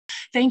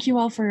Thank you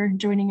all for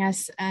joining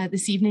us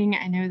this evening.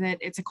 I know that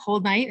it's a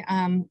cold night.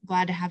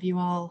 Glad to have you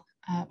all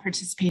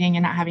participating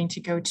and not having to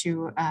go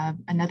to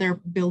another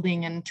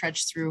building and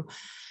trudge through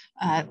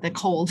the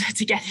cold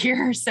to get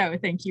here. So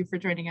thank you for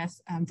joining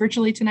us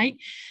virtually tonight.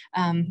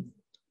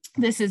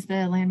 This is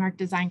the Landmark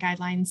Design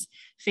Guidelines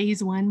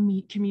Phase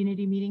 1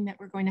 community meeting that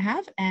we're going to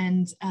have,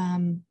 and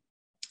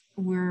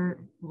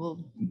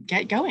we'll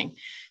get going.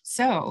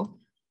 So,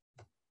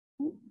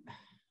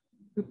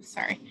 oops,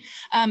 sorry.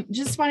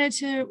 Just wanted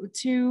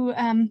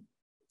to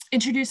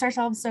introduce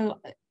ourselves. So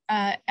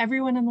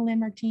everyone on the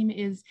Landmark team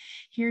is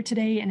here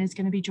today and is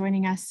going to be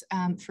joining us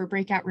for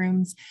breakout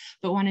rooms,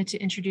 but wanted to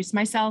introduce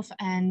myself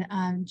and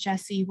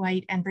Jesse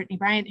White and Brittany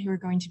Bryant, who are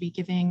going to be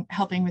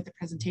helping with the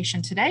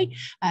presentation today.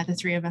 The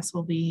three of us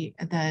will be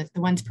the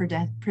ones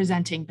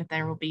presenting, but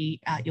there will be,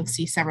 you'll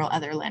see several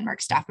other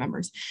Landmark staff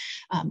members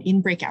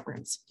in breakout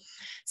rooms.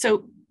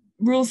 So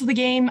rules of the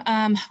game,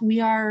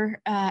 we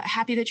are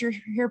happy that you're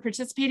here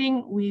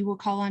participating. We will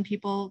call on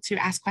people to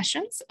ask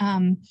questions.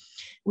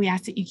 We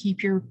ask that you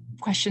keep your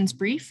questions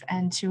brief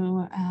and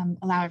to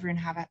allow everyone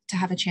to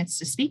have a chance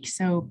to speak,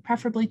 so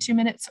preferably 2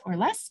 minutes or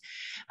less.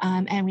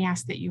 And we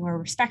ask that you are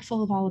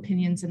respectful of all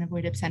opinions and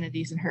avoid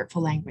obscenities and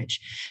hurtful language.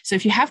 So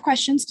if you have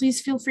questions, please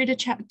feel free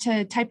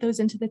to type those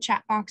into the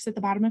chat box at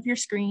the bottom of your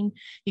screen.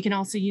 You can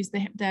also use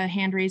the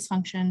hand raise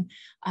function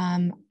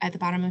at the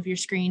bottom of your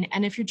screen.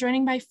 And if you're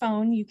joining by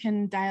phone, you can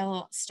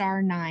dial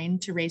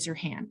 *9 to raise your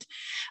hand.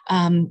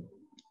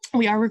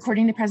 We are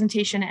recording the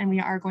presentation and we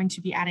are going to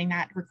be adding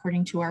that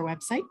recording to our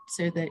website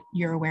so that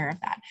you're aware of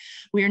that.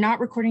 We are not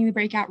recording the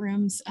breakout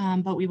rooms,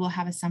 but we will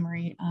have a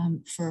summary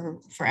for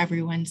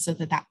everyone so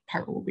that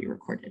part will be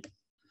recorded.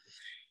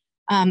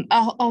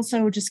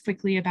 Also, just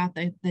quickly about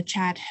the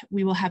chat,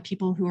 we will have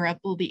people who are up,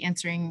 will be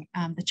answering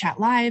the chat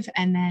live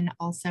and then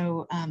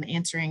also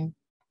answering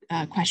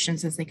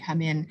questions as they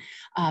come in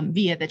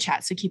via the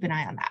chat, so keep an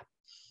eye on that.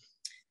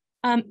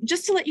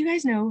 Just to let you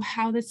guys know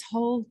how this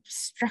whole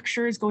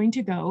structure is going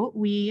to go,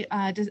 we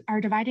are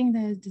dividing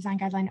the design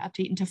guideline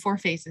update into 4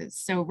 phases.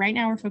 So right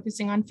now we're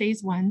focusing on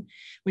phase 1,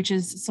 which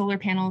is solar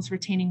panels,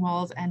 retaining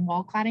walls, and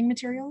wall cladding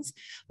materials.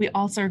 We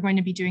also are going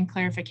to be doing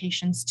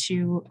clarifications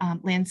to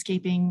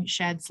landscaping,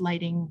 sheds,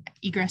 lighting,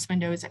 egress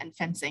windows, and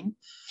fencing.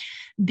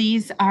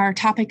 These are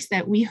topics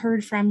that we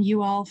heard from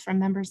you all, from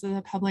members of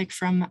the public,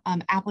 from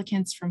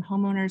applicants, from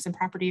homeowners and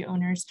property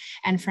owners,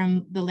 and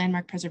from the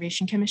Landmark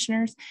Preservation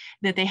Commissioners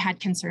that they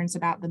had concerns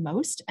about the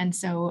most. And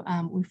so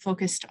we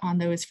focused on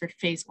those for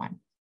phase 1.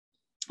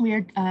 We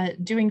are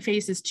doing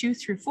phases 2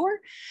 through 4,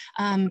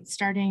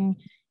 starting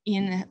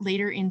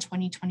later in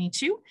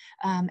 2022.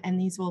 And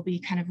these will be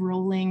kind of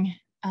rolling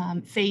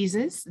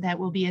phases that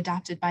will be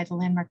adopted by the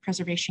Landmark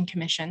Preservation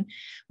Commission.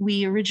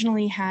 We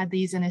originally had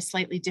these in a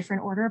slightly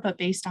different order, but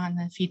based on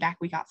the feedback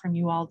we got from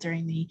you all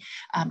during the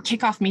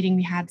kickoff meeting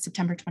we had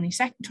September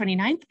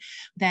 29th,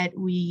 that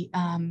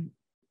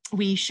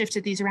we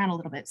shifted these around a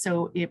little bit.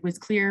 So it was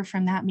clear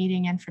from that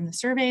meeting and from the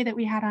survey that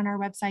we had on our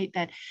website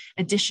that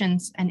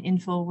additions and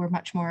infill were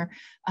much more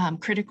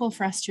critical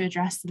for us to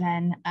address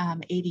than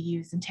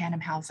ADUs and tandem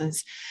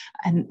houses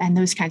and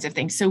those kinds of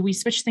things. So we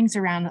switched things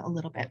around a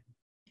little bit.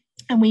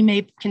 And we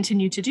may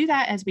continue to do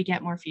that as we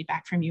get more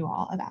feedback from you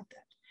all about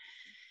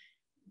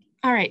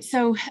that. All right,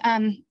 so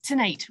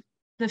tonight,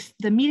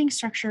 the meeting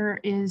structure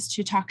is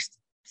to talk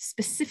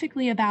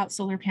specifically about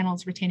solar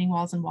panels, retaining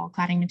walls, and wall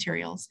cladding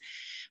materials.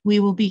 We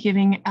will be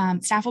giving,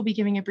 staff will be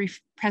giving a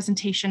brief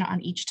presentation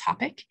on each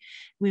topic.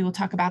 We will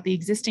talk about the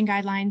existing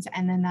guidelines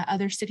and then the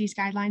other cities'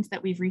 guidelines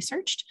that we've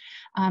researched,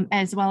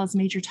 as well as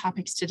major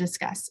topics to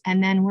discuss.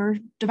 And then we're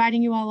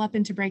dividing you all up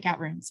into breakout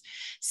rooms.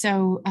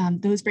 So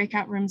those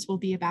breakout rooms will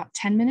be about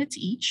 10 minutes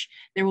each.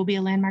 There will be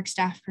a Landmark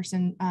staff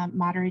person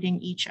moderating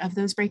each of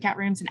those breakout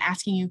rooms and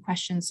asking you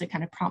questions to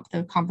kind of prompt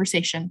the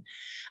conversation.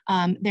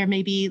 There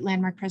may be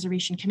Landmark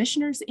Preservation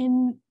Commissioners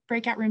in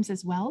breakout rooms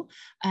as well,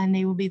 and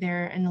they will be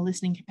there in the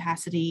listening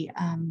capacity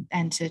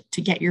and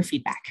to get your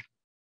feedback.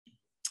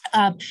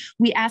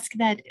 We ask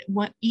that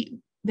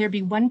there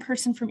be one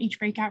person from each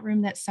breakout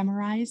room that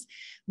summarize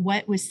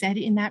what was said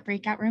in that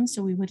breakout room.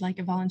 So we would like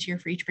a volunteer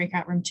for each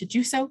breakout room to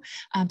do so,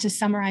 to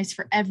summarize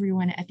for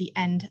everyone at the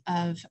end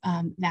of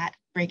that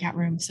breakout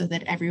room so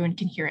that everyone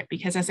can hear it.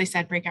 Because as I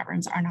said, breakout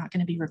rooms are not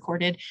going to be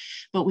recorded,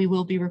 but we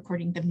will be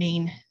recording the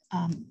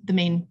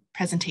main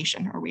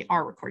presentation, or we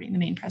are recording the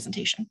main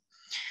presentation.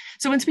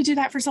 So once we do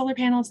that for solar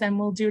panels, then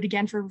we'll do it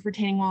again for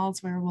retaining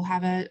walls, where we'll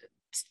have a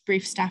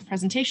brief staff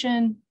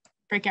presentation,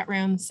 breakout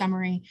room,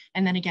 summary,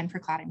 and then again for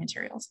cladding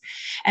materials.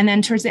 And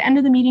then towards the end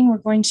of the meeting, we're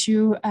going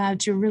to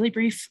do a really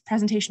brief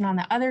presentation on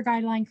the other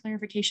guideline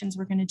clarifications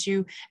we're going to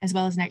do, as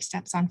well as next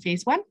steps on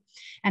phase 1,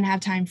 and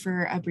have time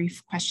for a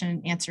brief question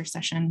and answer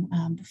session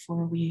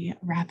before we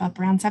wrap up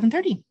around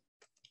 7:30.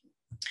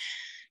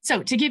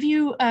 So to give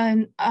you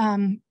an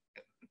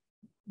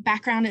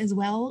background as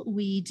well,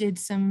 we did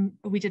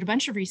a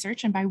bunch of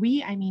research, and by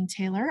we I mean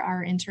Taylor,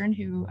 our intern,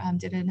 who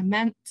did an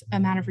immense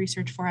amount of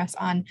research for us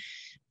on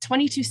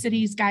 22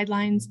 cities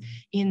guidelines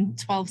in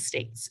 12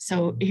 states.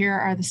 So here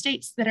are the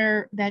states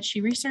that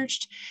she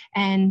researched,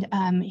 and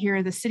here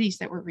are the cities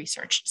that were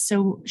researched.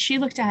 So she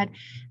looked at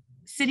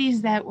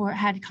cities that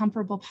had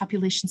comparable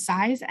population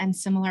size and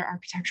similar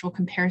architectural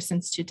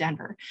comparisons to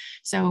Denver.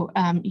 So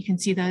you can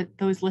see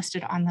those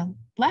listed on the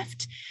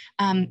left.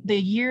 The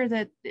year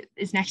that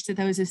is next to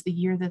those is the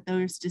year that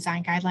those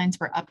design guidelines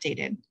were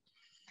updated.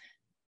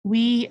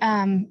 We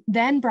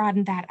then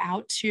broadened that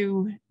out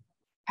to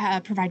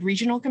provide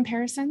regional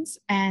comparisons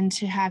and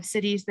to have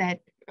cities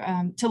that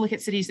to look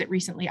at cities that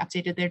recently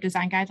updated their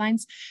design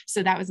guidelines.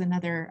 So that was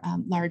another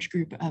large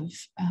group of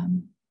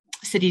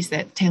cities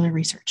that Taylor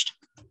researched.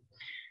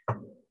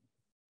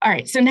 All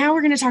right, so now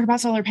we're going to talk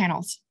about solar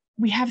panels.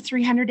 We have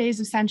 300 days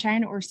of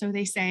sunshine, or so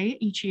they say,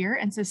 each year,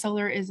 and so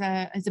solar is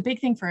a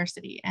big thing for our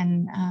city.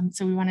 And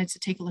so we wanted to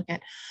take a look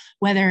at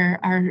whether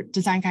our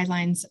design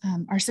guidelines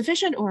are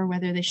sufficient or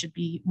whether they should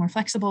be more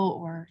flexible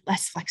or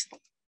less flexible.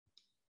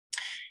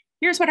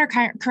 Here's what our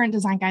current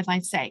design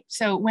guidelines say.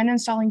 So when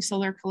installing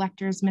solar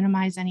collectors,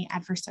 minimize any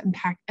adverse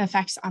impact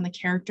effects on the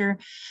character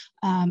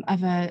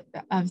of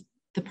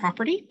the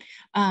property.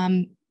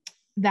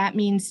 That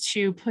means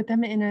to put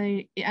them in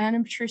an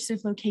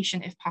unobtrusive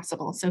location if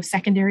possible. So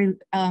secondary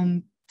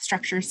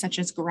structures such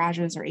as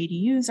garages or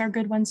ADUs are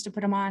good ones to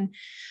put them on.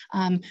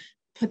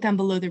 Put them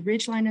below the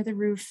ridge line of the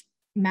roof,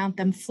 mount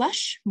them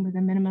flush with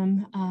a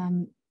minimum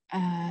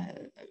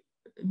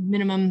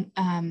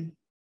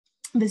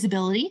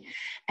visibility,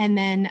 and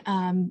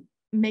then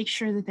make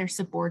sure that they're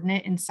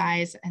subordinate in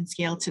size and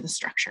scale to the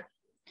structure.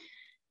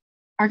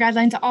 Our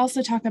guidelines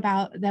also talk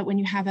about that when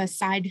you have a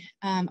side,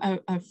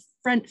 a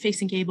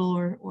front-facing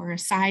gable or a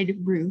side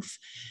roof,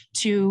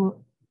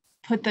 to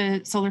put the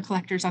solar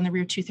collectors on the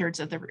rear 2/3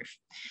 of the roof.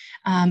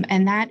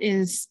 And that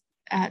is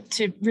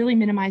to really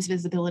minimize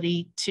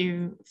visibility,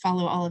 to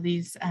follow all of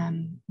these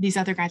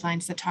other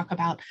guidelines that talk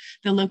about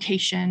the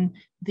location,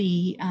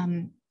 the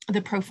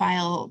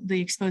profile, the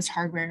exposed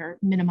hardware,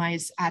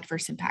 minimize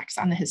adverse impacts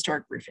on the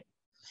historic roofing.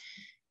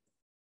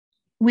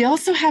 We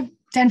also have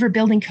Denver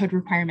building code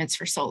requirements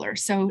for solar.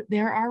 So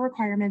there are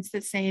requirements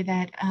that say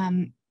that,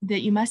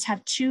 that you must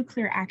have 2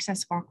 clear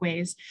access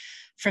walkways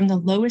from the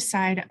lowest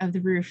side of the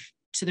roof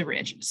to the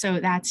ridge. So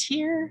that's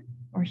here,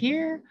 or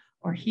here,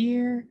 or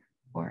here,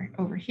 or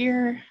over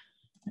here.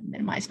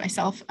 Minimize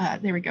myself,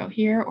 there we go,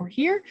 here or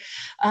here.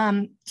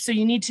 So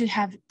you need to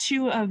have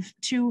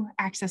two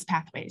access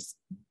pathways,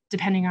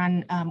 depending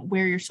on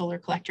where your solar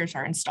collectors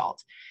are installed.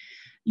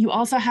 You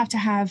also have to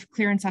have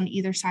clearance on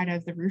either side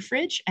of the roof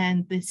ridge,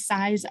 and the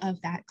size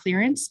of that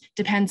clearance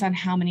depends on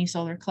how many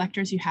solar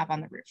collectors you have on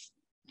the roof.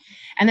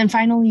 And then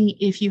finally,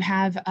 if you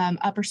have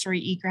upper story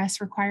egress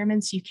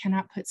requirements, you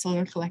cannot put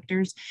solar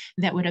collectors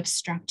that would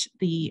obstruct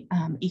the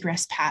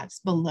egress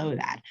paths below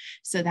that.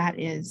 So that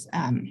is,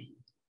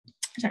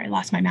 sorry, I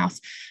lost my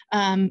mouse.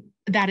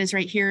 That is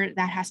right here.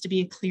 That has to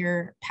be a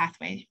clear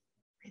pathway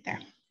right there.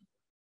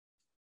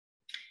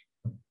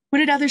 What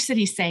did other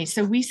cities say?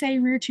 So we say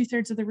rear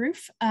 2/3 of the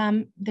roof.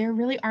 There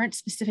really aren't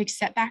specific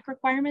setback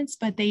requirements,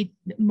 but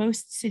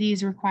most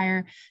cities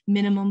require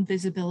minimum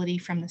visibility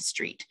from the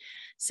street.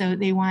 So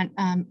they want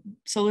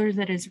solar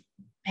that is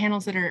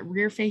panels that are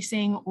rear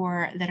facing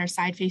or that are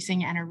side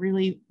facing and are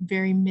really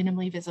very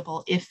minimally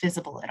visible, if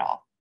visible at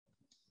all.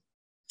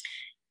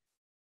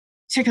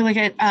 Take a look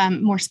at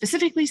more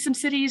specifically some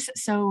cities.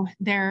 So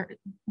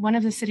one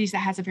of the cities that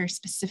has a very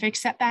specific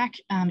setback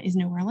is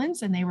New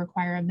Orleans, and they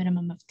require a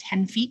minimum of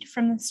 10 feet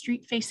from the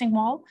street facing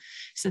wall.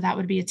 So that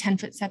would be a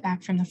 10-foot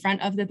setback from the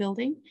front of the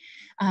building.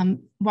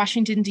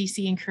 Washington,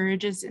 D.C.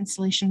 encourages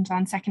installations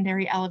on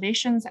secondary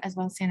elevations, as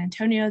well as San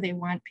Antonio. They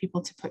want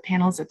people to put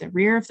panels at the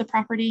rear of the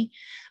property.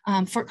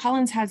 Fort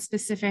Collins has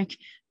specific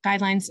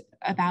guidelines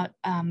about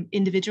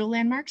individual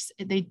landmarks.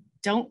 They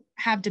don't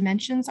have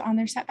dimensions on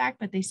their setback,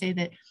 but they say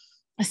that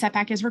a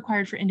setback is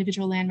required for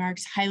individual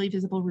landmarks, highly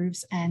visible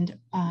roofs, and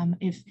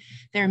if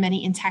there are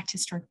many intact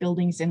historic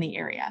buildings in the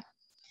area.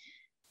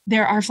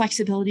 There are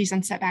flexibilities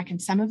on setback in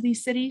some of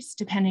these cities,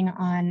 depending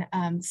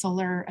on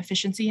solar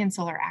efficiency and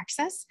solar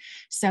access.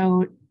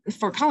 So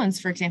Fort Collins,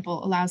 for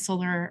example, allows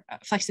solar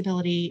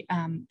flexibility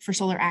for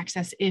solar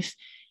access if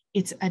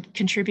it's a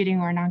contributing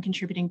or a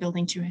non-contributing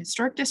building to a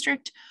historic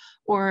district,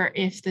 or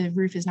if the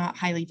roof is not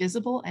highly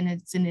visible and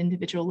it's an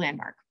individual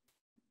landmark.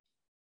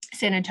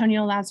 San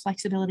Antonio allows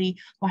flexibility,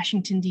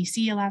 Washington,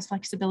 D.C. allows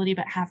flexibility,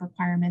 but have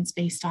requirements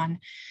based on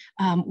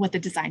what the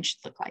design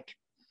should look like.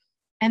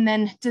 And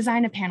then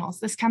design of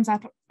panels. This comes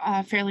up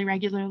fairly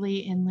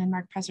regularly in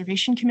Landmark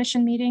Preservation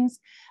Commission meetings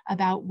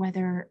about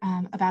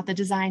about the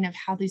design of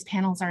how these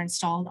panels are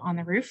installed on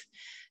the roof.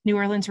 New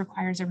Orleans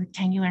requires a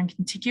rectangular and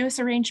contiguous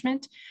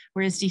arrangement,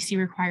 whereas DC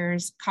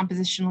requires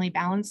compositionally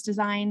balanced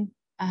design,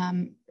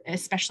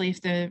 especially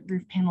if the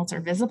roof panels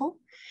are visible.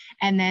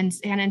 And then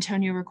San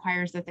Antonio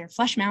requires that they're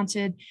flush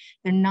mounted,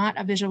 they're not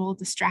a visual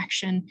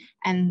distraction,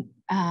 and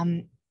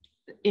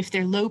if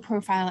they're low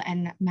profile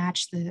and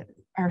match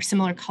or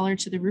similar color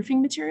to the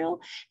roofing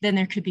material, then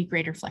there could be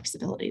greater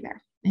flexibility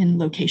there in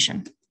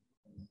location.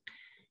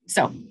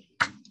 So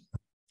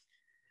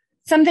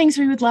Some things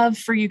we would love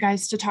for you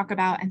guys to talk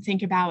about and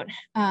think about.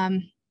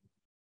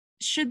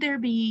 Should there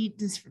be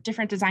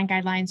different design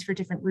guidelines for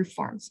different roof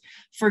forms?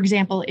 For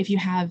example, if you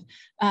have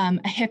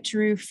a hipped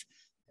roof,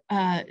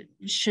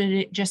 should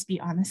it just be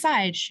on the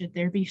side? Should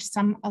there be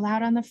some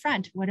allowed on the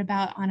front? What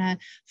about on a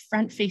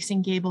front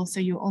facing gable,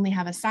 so you only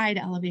have a side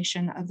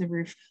elevation of the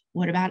roof?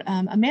 What about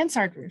a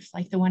mansard roof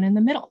like the one in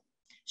the middle?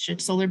 Should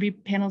solar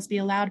panels be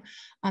allowed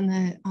on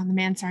the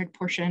mansard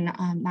portion,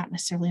 not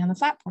necessarily on the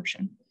flat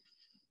portion?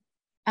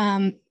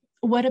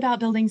 What about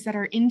buildings that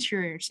are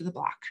interior to the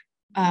block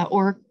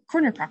or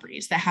corner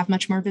properties that have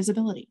much more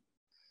visibility?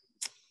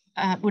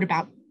 What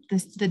about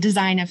the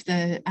design of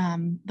the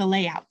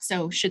layout?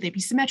 So should they be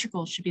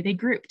symmetrical? Should they be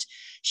grouped?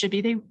 Should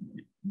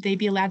they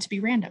be allowed to be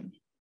random?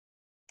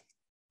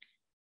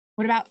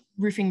 What about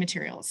roofing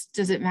materials?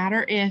 Does it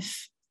matter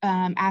if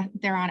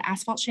they're on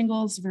asphalt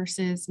shingles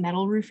versus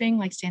metal roofing,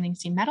 like standing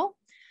seam metal,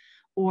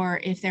 or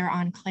if they're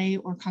on clay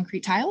or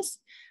concrete tiles?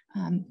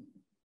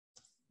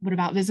 What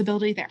about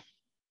visibility there?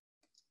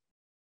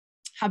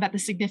 How about the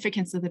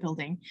significance of the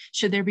building?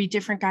 Should there be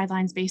different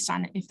guidelines based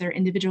on if they're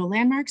individual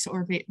landmarks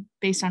or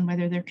based on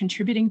whether they're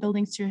contributing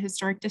buildings to a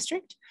historic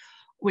district,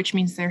 which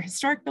means they're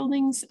historic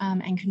buildings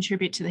and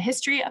contribute to the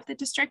history of the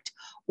district,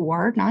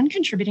 or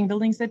non-contributing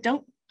buildings that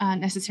don't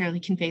necessarily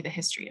convey the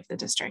history of the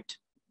district?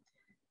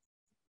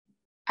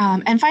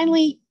 And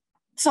finally,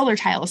 solar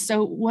tiles.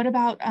 So what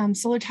about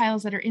solar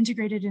tiles that are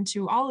integrated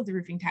into all of the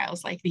roofing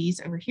tiles like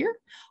these over here,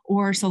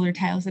 or solar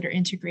tiles that are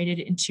integrated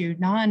into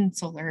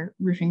non-solar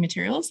roofing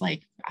materials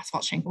like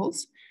asphalt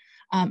shingles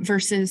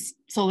versus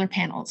solar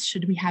panels?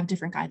 Should we have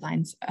different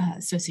guidelines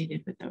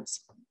associated with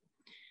those?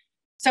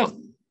 So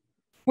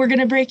we're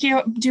gonna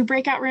do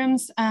breakout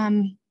rooms.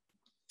 We're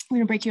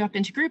gonna break you up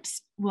into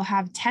groups. We'll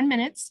have 10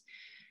 minutes.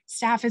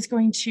 Staff is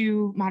going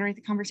to moderate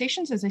the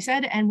conversations, as I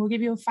said, and we'll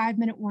give you a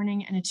 5-minute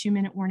warning and a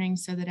 2-minute warning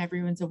so that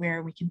everyone's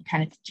aware. We can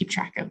kind of keep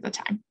track of the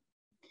time.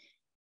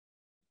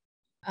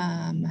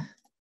 And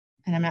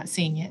I'm not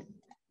seeing it.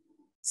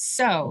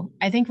 So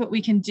I think what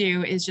we can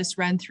do is just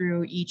run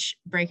through each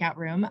breakout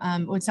room.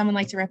 Would someone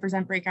like to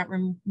represent breakout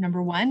room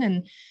number 1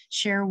 and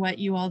share what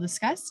you all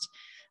discussed?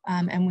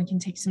 And we can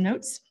take some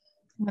notes,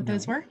 what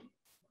those were.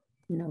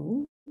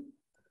 No,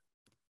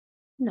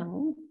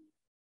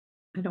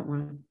 I don't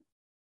want to.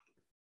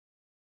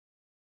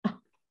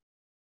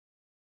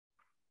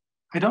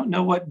 I don't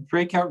know what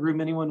breakout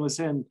room anyone was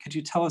in. Could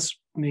you tell us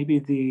maybe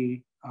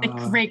the...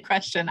 A great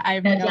question. I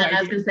have no idea.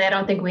 I was going to say, I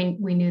don't think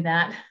we knew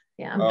that.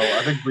 Yeah. Oh,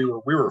 I think we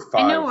were 5.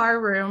 I know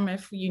our room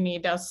if you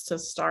need us to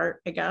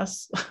start, I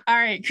guess. All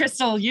right,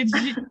 Crystal, you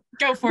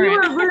go for we it.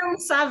 were room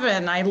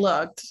 7, I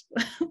looked.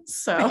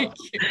 So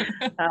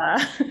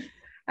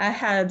I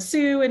had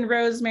Sue and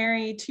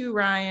Rosemary, 2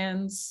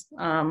 Ryans.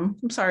 I'm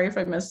sorry if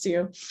I missed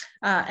you.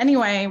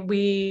 Anyway,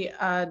 we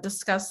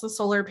discussed the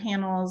solar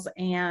panels,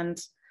 and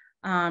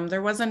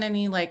there wasn't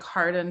any like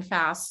hard and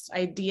fast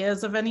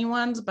ideas of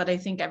anyone's, but I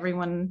think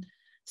everyone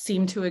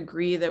seemed to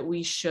agree that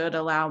we should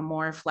allow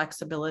more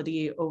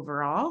flexibility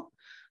overall,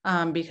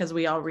 because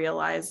we all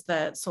realize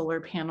that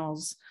solar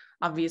panels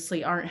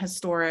obviously aren't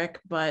historic,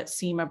 but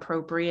seem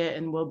appropriate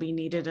and will be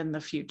needed in the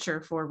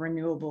future for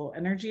renewable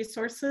energy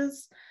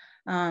sources.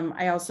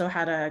 I also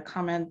had a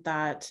comment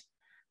that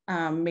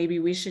maybe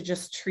we should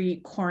just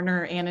treat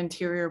corner and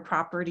interior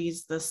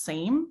properties the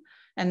same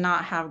and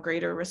not have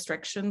greater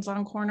restrictions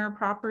on corner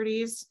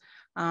properties.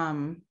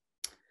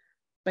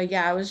 But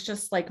yeah, it was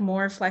just like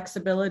more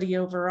flexibility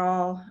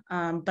overall,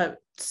 but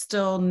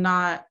still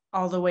not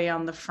all the way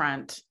on the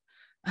front.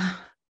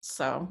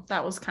 So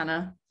that was kind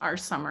of our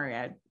summary,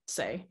 I'd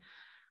say.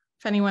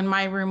 If anyone in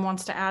my room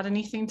wants to add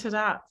anything to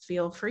that,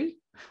 feel free.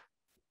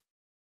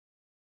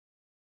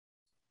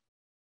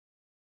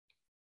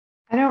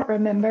 I don't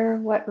remember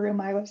what room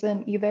I was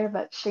in either,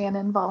 but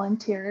Shannon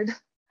volunteered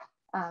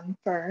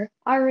for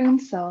our room,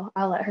 so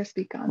I'll let her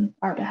speak on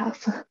our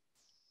behalf.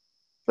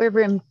 We're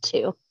room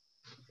 2.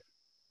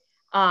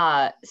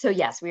 So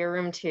yes, we were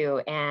room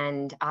 2,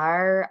 and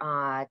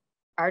our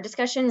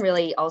discussion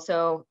really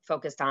also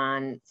focused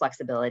on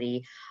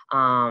flexibility,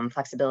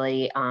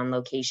 flexibility on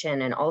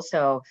location, and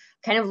also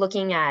kind of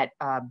looking at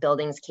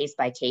buildings case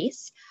by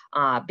case,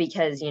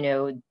 because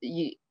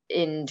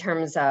in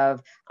terms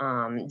of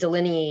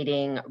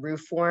delineating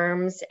roof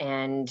forms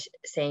and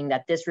saying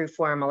that this roof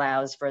form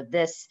allows for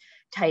this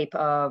type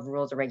of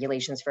rules or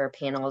regulations for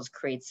panels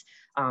creates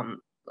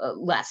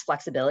less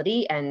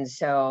flexibility. And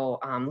so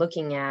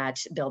looking at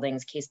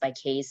buildings case by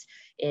case,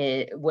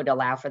 it would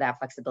allow for that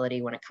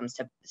flexibility when it comes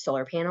to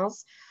solar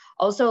panels.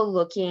 Also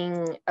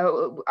looking,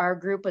 our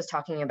group was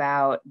talking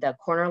about the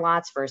corner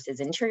lots versus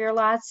interior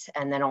lots,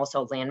 and then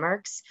also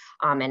landmarks.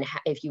 And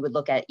if you would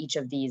look at each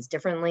of these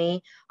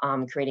differently,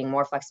 creating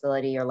more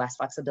flexibility or less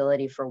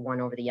flexibility for one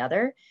over the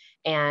other.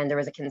 And there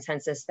was a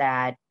consensus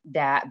that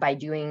by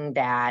doing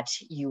that,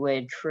 you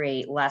would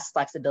create less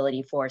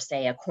flexibility for,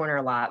 say, a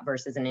corner lot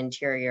versus an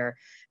interior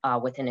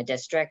within a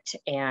district,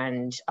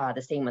 and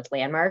the same with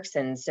landmarks.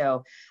 And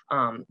so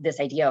this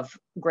idea of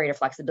greater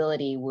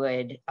flexibility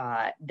would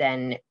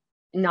then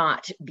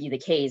not be the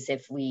case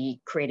if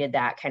we created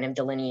that kind of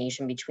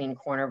delineation between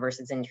corner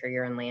versus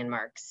interior and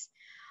landmarks.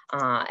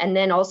 And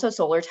then also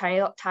solar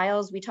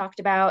tiles we talked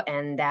about,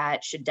 and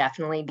that should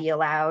definitely be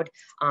allowed,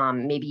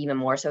 maybe even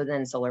more so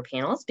than solar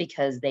panels,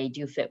 because they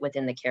do fit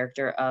within the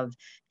character of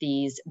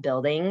these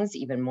buildings,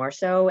 even more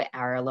so,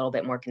 are a little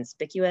bit more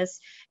conspicuous,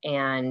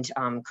 and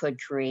could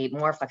create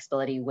more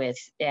flexibility with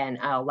and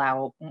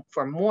allow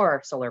for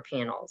more solar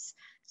panels.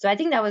 So I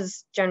think that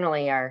was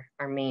generally our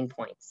main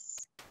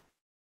points.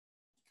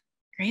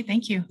 Great,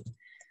 thank you.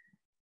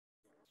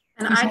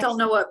 And I don't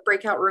know what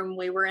breakout room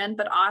we were in,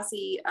 but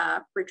Ozzy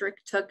Friedrich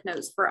took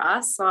notes for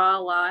us. So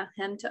I'll allow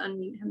him to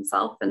unmute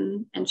himself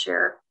and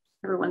share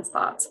everyone's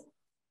thoughts.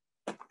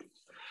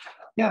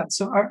 Yeah,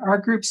 so our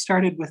group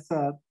started with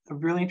a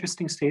really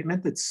interesting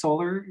statement that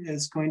solar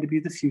is going to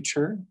be the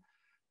future,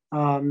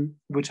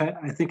 which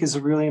I think is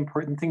a really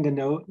important thing to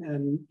note.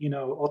 And, you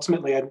know,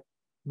 ultimately,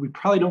 we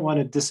probably don't want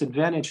to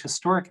disadvantage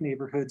historic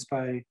neighborhoods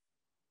by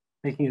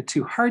making it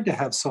too hard to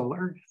have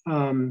solar.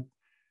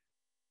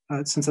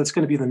 Since that's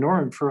going to be the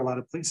norm for a lot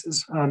of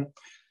places. Then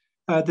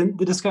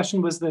the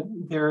discussion was that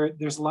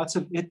there's lots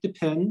of it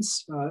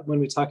depends when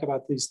we talk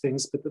about these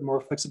things, but that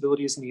more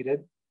flexibility is needed.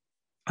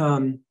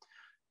 It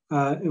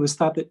was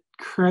thought that the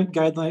current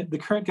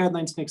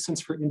guidelines make sense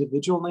for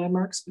individual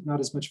landmarks, but not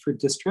as much for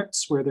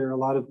districts where there are a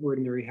lot of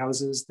ordinary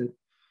houses that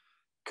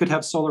could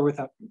have solar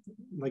without,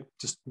 like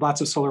just lots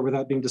of solar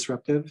without being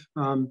disruptive.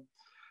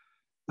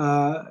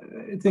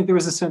 I think there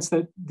was a sense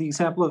that the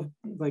example of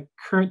like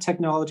current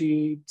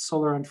technology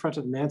solar on front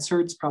of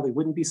mansards probably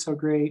wouldn't be so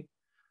great.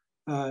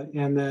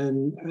 And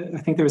then I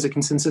think there was a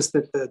consensus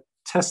that the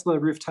Tesla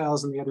roof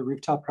tiles and the other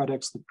rooftop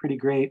products look pretty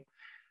great,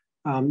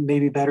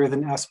 maybe better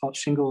than asphalt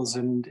shingles,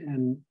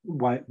 and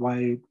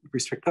why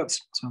restrict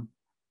those? So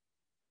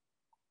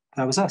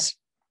that was us.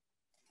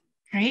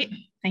 Great,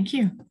 thank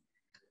you.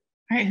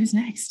 All right, who's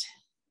next?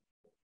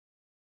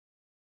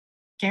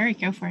 Gary,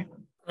 go for it.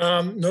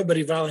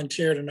 Nobody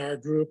volunteered in our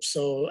group,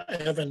 so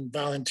Evan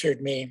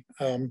volunteered me.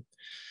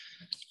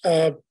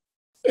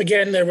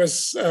 Again, there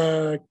was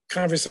a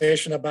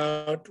conversation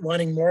about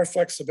wanting more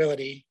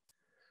flexibility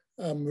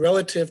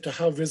relative to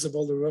how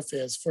visible the roof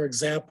is. For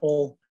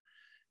example,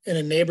 in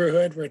a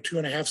neighborhood where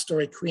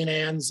 2.5-story Queen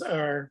Anne's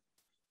are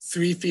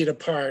 3 feet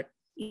apart,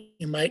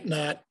 you might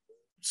not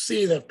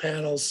see the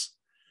panels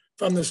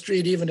from the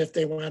street, even if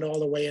they went all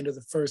the way into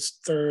the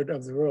first third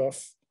of the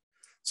roof.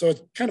 So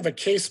it's kind of a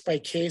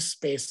case-by-case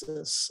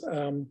basis.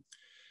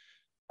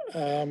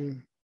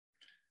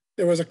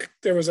 There was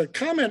a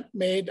comment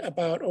made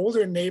about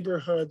older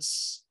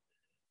neighborhoods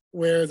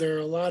where there are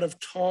a lot of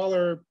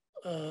taller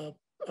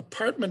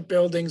apartment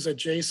buildings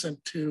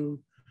adjacent to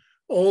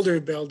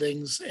older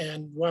buildings.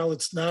 And while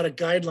it's not a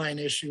guideline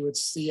issue,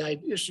 it's the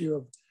issue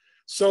of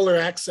solar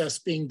access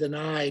being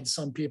denied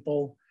some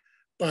people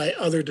by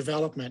other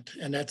development.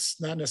 And that's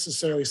not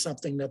necessarily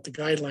something that the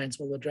guidelines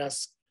will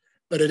address,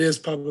 but it is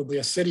probably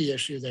a city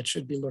issue that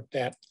should be looked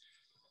at.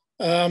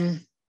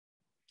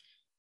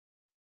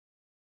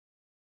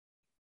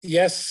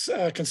 Yes,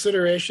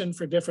 consideration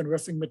for different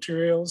roofing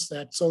materials,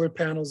 that solar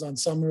panels on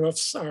some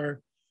roofs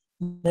are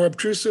more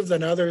obtrusive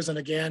than others. And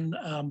again,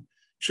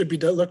 should be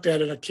looked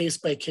at on a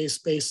case-by-case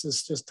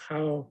basis, just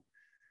how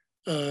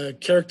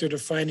character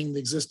defining the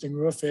existing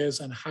roof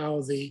is and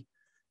how the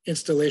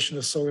installation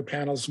of solar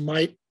panels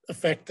might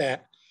affect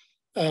that.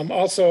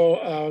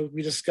 Also,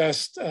 we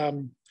discussed,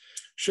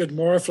 should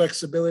more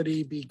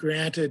flexibility be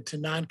granted to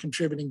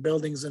non-contributing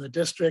buildings in a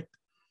district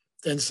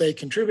than say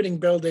contributing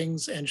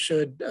buildings, and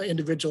should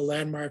individual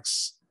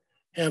landmarks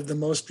have the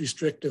most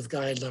restrictive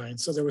guidelines?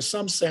 So there was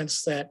some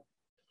sense that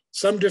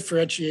some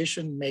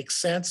differentiation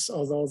makes sense,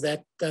 although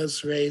that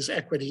does raise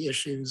equity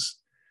issues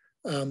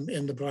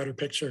in the broader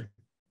picture.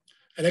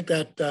 I think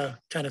that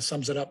kind of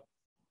sums it up.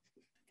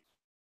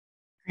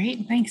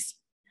 Great, thanks.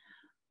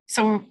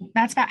 So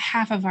that's about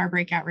half of our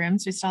breakout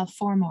rooms. We still have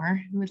 4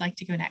 more. Who would like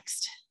to go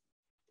next?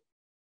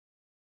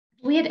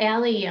 We had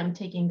Allie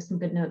taking some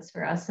good notes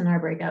for us in our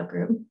breakout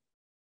group.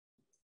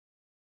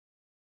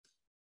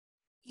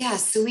 Yeah,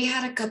 so we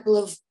had a couple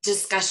of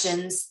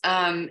discussions,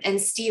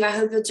 and Steve, I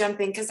hope you'll jump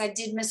in because I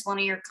did miss one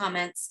of your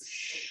comments.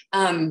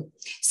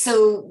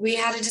 So we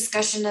had a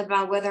discussion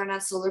about whether or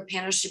not solar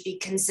panels should be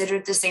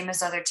considered the same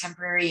as other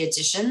temporary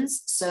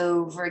additions.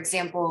 So for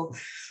example,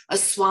 a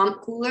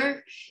swamp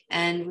cooler,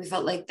 and we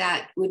felt like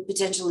that would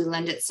potentially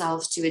lend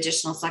itself to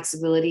additional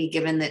flexibility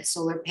given that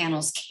solar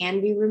panels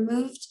can be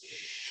removed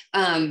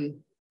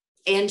and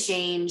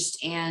changed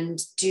and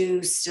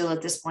do still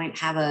at this point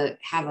have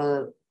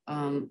a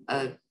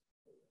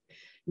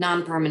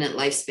non-permanent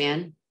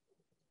lifespan.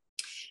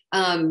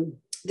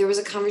 There was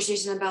a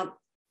conversation about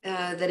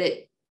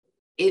that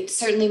it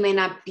certainly may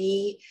not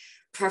be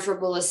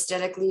preferable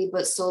aesthetically,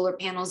 but solar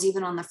panels,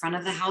 even on the front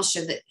of the house,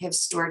 show that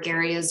historic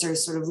areas are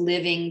sort of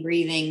living,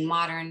 breathing,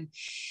 modern,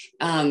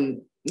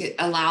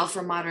 allow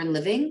for modern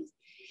living.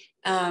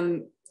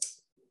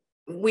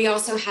 We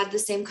also had the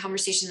same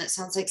conversation that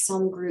sounds like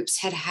some groups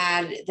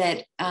had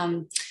that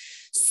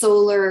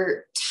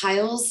solar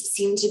tiles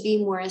seem to be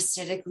more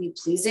aesthetically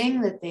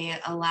pleasing, that they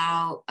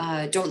allow,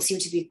 don't seem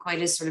to be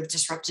quite as sort of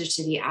disruptive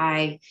to the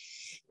eye.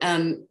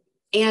 And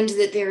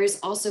that there is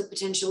also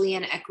potentially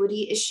an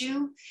equity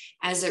issue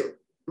as it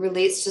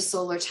relates to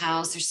solar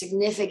tiles. They're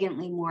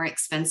significantly more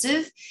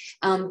expensive,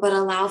 but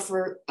allow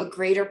for a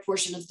greater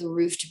portion of the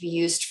roof to be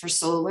used for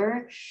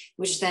solar,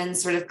 which then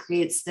sort of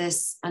creates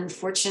this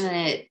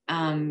unfortunate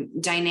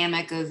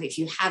dynamic of if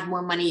you have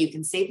more money, you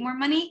can save more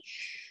money.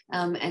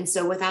 And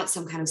so without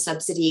some kind of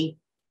subsidy,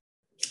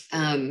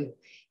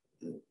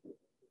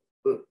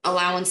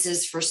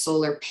 allowances for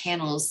solar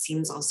panels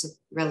seems also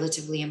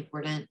relatively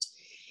important.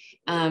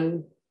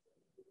 And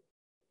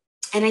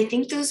I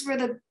think those were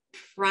the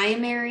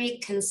primary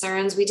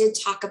concerns. We did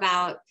talk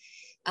about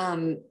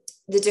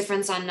the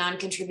difference on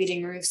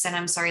non-contributing roofs, and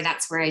I'm sorry,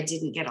 that's where I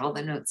didn't get all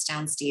the notes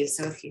down, Steve.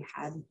 So if you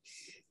had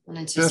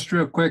wanted to just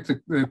real quick,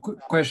 the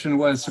question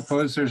was,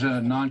 suppose there's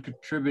a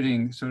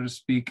non-contributing, so to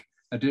speak,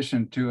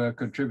 addition to a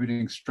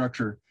contributing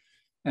structure,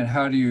 and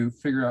how do you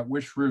figure out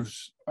which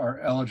roofs are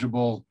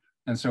eligible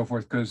and so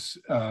forth? Because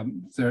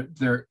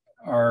there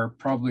are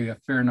probably a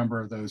fair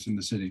number of those in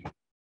the city.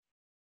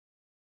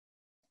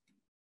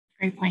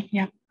 Great point.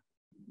 Yeah.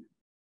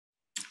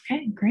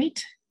 Okay,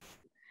 great.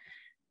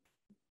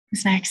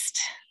 Who's next?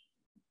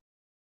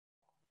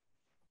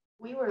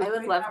 I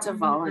would love to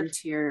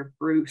volunteer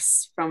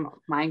Bruce from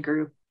my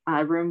group,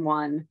 room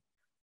 1,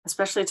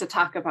 especially to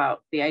talk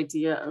about the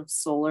idea of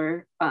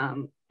solar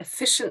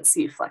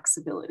efficiency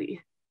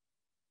flexibility.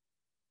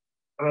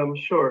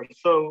 Sure.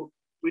 So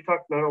we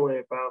talked not only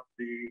about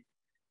the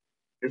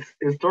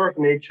historic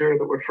nature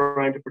that we're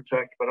trying to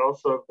protect, but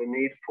also the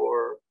need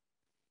for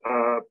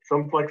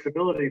some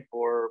flexibility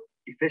for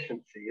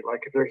efficiency.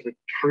 Like if there's a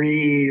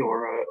tree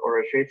or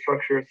a shade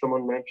structure, as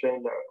someone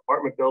mentioned, an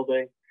apartment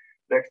building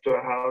next to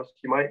a house,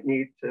 you might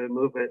need to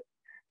move it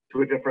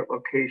to a different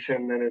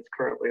location than is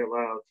currently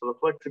allowed. So the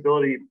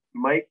flexibility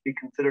might be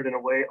considered in a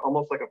way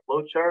almost like a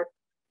flow chart,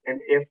 an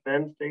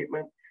if-then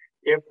statement.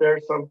 If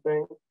there's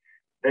something,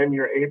 then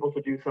you're able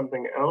to do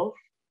something else,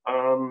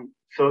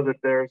 so that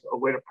there's a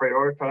way to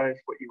prioritize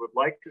what you would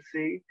like to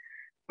see,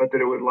 but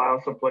that it would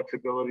allow some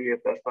flexibility if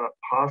that's not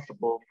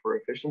possible for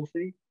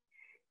efficiency.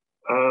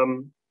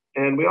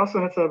 And we also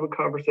had to have a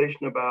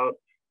conversation about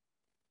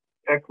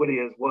equity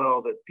as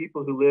well, that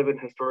people who live in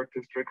historic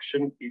districts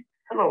shouldn't be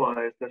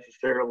penalized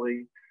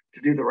necessarily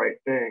to do the right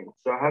thing.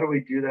 So how do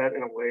we do that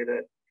in a way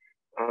that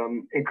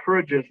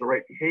encourages the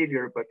right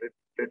behavior, but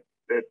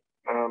that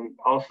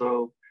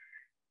also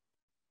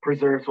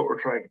preserves what we're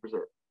trying to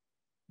preserve,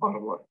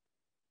 bottom line.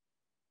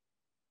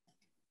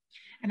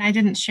 And I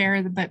didn't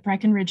share, but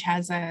Breckenridge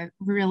has a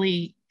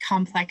really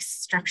complex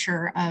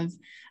structure of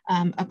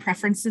a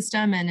preference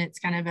system, and it's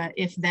kind of a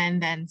if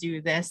then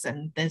do this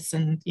and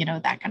you know,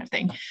 that kind of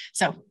thing.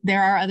 So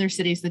there are other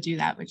cities that do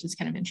that, which is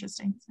kind of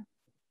interesting. So.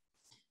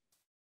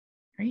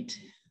 Great.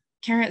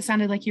 Kara, it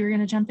sounded like you were going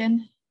to jump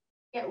in.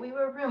 Yeah, we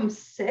were room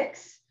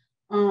 6.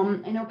 I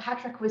know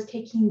Patrick was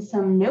taking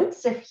some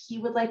notes if he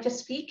would like to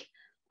speak.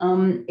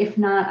 If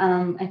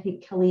not, I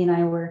think Kelly and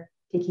I were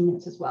taking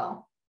notes as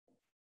well.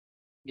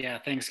 Yeah,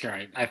 thanks,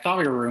 Kara. I thought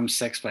we were room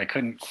 6, but I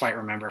couldn't quite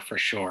remember for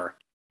sure.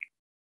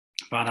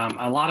 But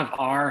a lot of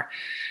our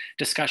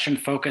discussion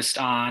focused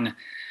on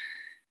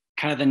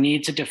kind of the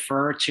need to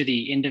defer to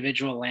the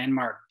individual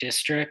landmark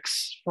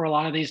districts for a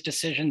lot of these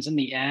decisions in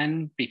the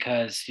end,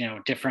 because, you know,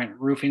 different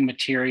roofing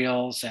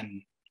materials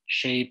and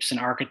shapes and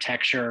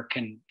architecture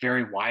can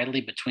vary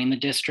widely between the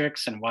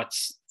districts and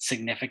what's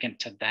significant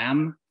to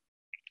them.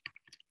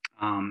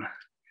 Let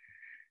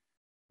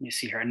me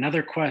see here.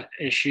 Another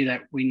issue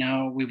that we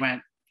know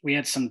we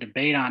had some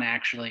debate on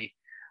actually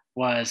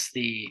was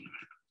the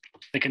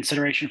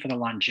consideration for the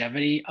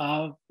longevity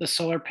of the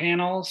solar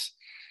panels.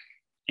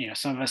 You know,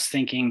 some of us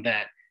thinking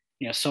that,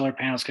 you know, solar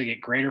panels could get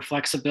greater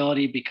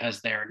flexibility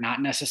because they're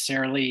not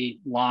necessarily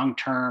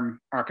long-term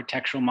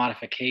architectural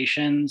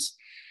modifications.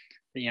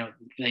 You know,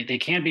 they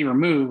can be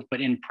removed,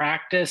 but in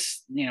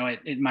practice, you know,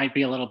 it might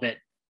be a little bit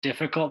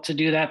difficult to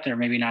do that. They're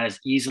maybe not as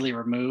easily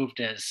removed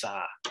as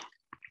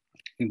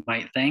you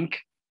might think.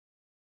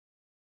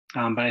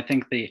 But I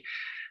think the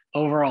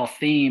overall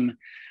theme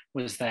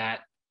was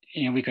that,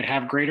 you know, we could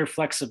have greater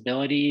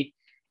flexibility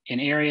in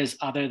areas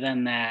other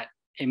than that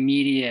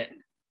immediate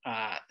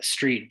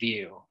street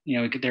view.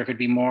 You know, there could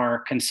be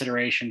more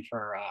consideration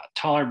for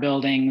taller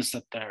buildings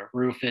that the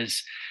roof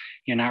is,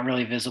 you know, not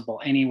really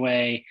visible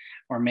anyway,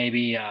 or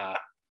maybe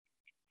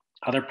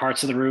other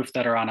parts of the roof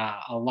that are on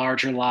a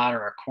larger lot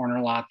or a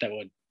corner lot that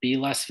would be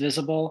less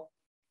visible.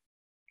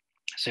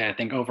 So yeah, I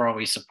think overall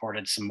we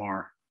supported some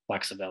more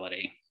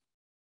flexibility.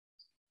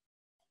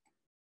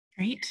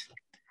 Great.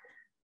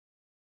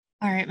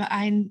 All right, but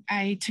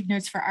I took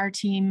notes for our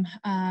team,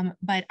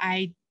 but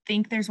I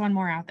think there's one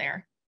more out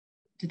there.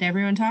 Did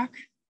everyone talk?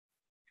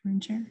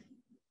 Everyone share?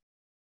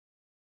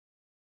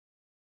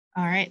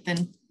 All right,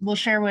 then we'll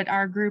share what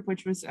our group,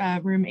 which was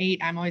room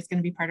 8. I'm always going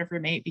to be part of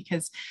room 8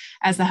 because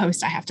as the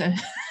host, I have to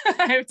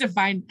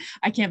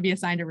I can't be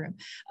assigned a room.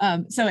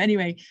 So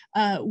anyway,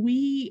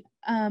 we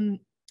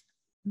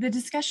the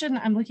discussion,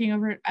 I'm looking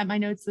over at my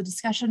notes, the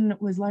discussion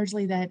was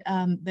largely that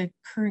the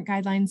current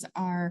guidelines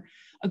are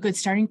a good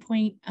starting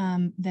point,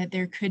 that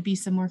there could be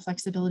some more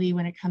flexibility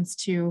when it comes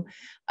to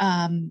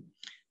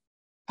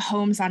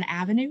homes on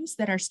avenues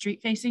that are street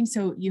facing.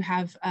 So you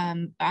have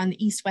on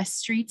the east-west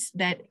streets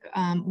that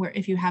where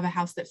if you have a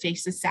house that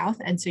faces south,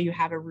 and so you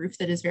have a roof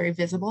that is very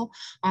visible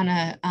on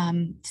a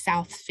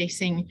south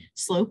facing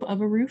slope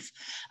of a roof,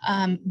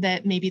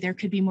 that maybe there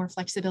could be more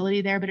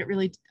flexibility there, but it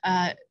really,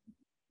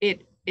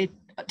 it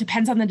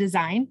depends on the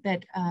design,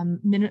 that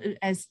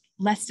as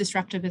less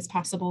disruptive as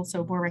possible.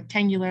 So more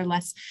rectangular,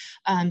 less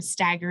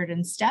staggered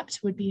and stepped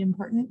would be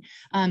important.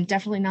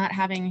 Definitely not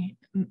having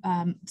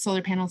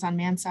solar panels on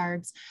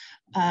mansards.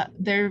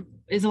 There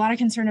is a lot of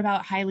concern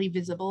about highly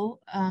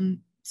visible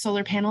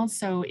solar panels.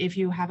 So if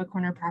you have a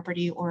corner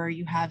property or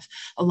you have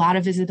a lot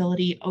of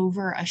visibility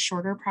over a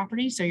shorter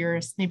property, so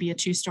you're maybe a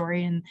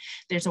 2-story and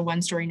there's a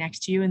 1-story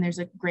next to you and there's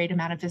a great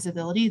amount of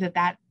visibility,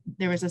 that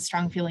there was a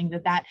strong feeling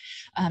that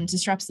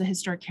disrupts the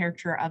historic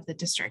character of the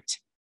district.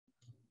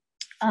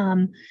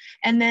 And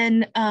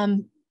then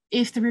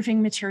if the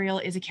roofing material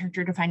is a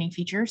character defining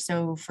feature,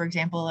 so for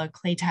example, a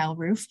clay tile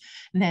roof,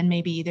 then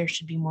maybe there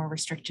should be more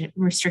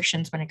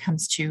restrictions when it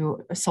comes to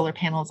solar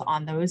panels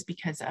on those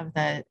because of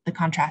the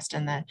contrast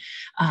and the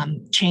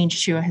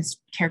change to a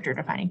character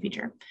defining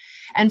feature.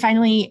 And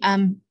finally,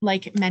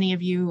 like many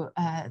of you,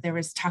 there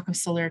was talk of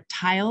solar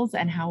tiles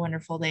and how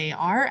wonderful they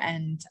are,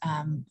 and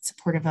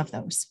supportive of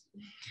those.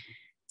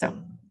 So,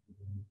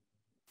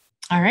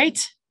 all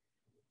right.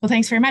 Well,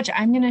 thanks very much.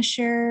 I'm going to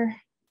share.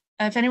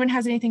 If anyone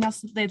has anything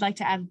else they'd like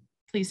to add,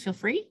 please feel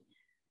free.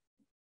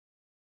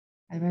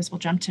 Otherwise, we'll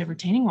jump to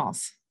retaining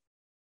walls.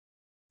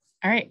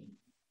 All right,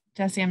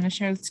 Jesse, I'm going to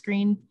share the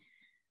screen.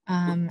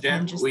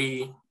 Jen,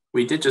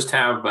 we did just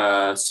have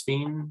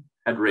Sveen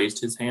had raised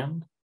his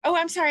hand. Oh,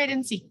 I'm sorry, I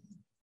didn't see.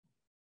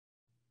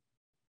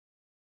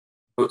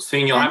 Oh,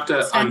 Sveen, you'll have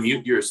to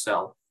unmute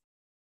yourself.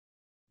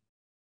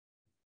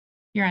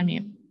 You're on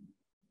mute.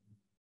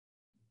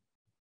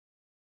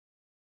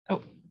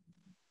 Oh.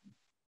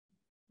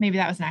 Maybe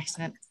that was an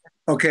accident.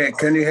 Okay,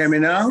 can you hear me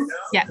now?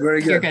 Yeah,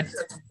 very good. You're good.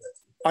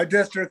 I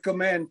just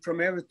recommend from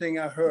everything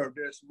I heard,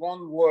 there's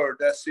one word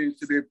that seems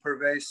to be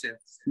pervasive,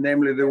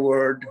 namely the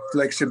word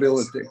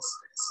flexibility.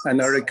 And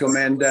I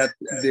recommend that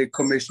the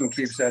commission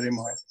keeps that in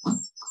mind.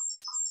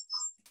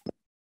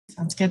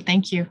 Sounds good,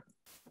 thank you.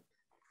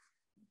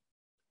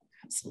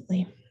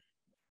 Absolutely.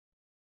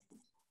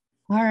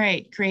 All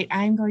right, great.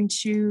 I'm going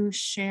to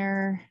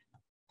share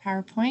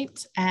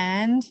PowerPoint,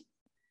 and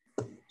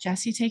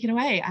Jesse, take it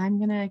away. I'm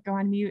going to go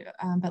on mute,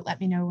 but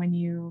let me know when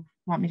you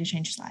want me to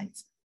change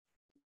slides.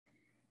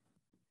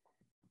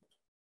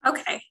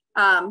 Okay,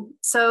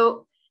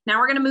 so now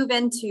we're going to move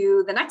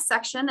into the next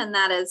section, and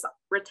that is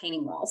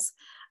retaining walls.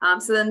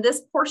 So then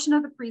this portion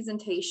of the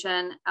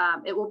presentation,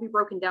 it will be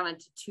broken down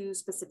into 2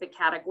 specific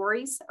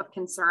categories of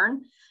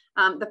concern.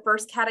 The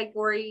first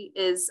category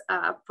is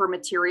for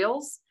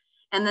materials,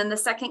 and then the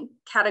second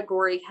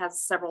category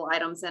has several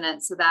items in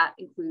it. So that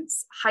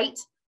includes height,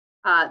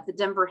 the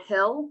Denver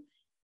Hill,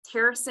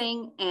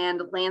 terracing,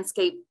 and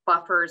landscape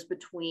buffers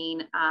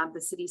between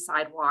the city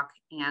sidewalk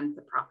and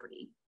the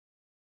property.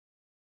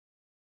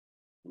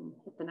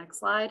 Hit the next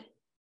slide.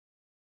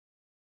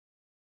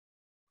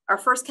 Our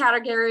first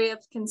category of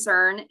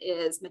concern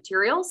is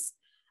materials.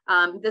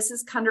 This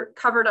is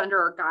covered under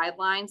our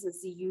guidelines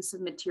as the use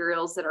of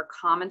materials that are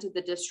common to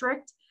the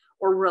district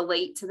or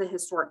relate to the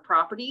historic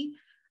property.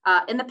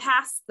 In the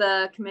past,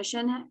 the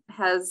commission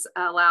has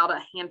allowed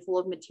a handful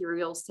of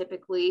materials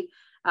typically.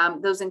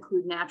 Those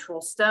include natural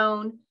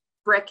stone,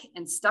 brick,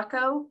 and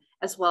stucco,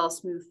 as well as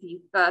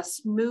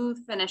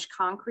smooth finish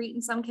concrete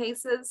in some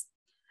cases.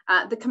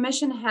 The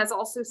commission has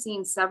also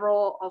seen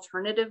several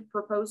alternative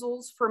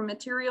proposals for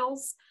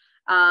materials,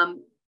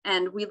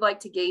 and we'd like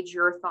to gauge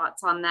your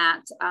thoughts on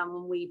that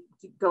when we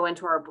go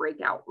into our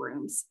breakout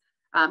rooms.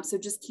 So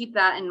just keep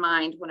that in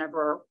mind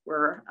whenever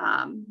we're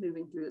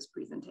moving through this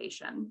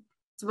presentation.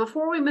 So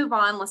before we move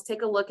on, let's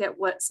take a look at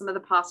what some of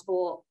the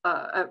possible,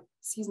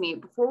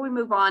 before we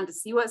move on to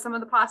see what some of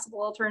the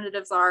possible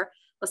alternatives are,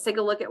 let's take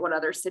a look at what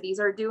other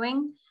cities are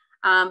doing.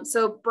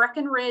 So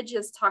Breckenridge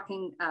is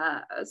talking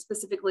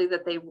specifically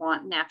that they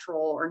want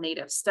natural or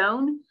native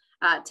stone.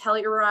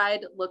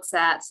 Telluride looks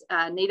at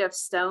native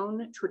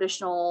stone,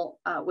 traditional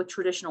with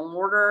traditional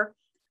mortar.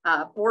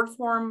 Board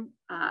form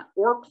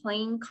or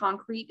plain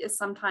concrete is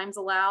sometimes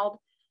allowed.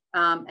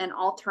 And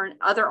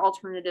other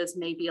alternatives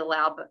may be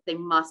allowed, but they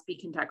must be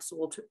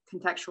contextual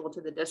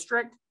to the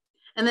district.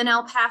 And then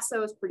El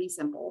Paso is pretty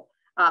simple.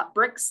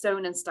 Brick,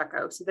 stone, and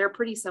stucco. So they're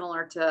pretty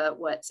similar to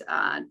what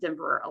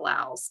Denver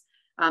allows.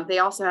 They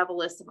also have a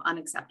list of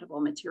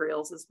unacceptable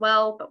materials as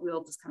well, but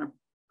we'll just kind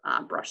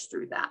of brush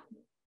through that.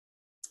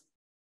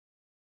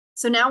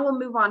 So now we'll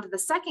move on to the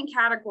second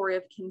category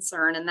of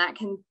concern, and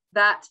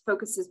that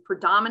focuses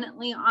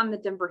predominantly on the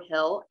Denver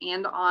Hill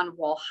and on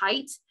wall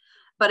height,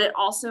 but it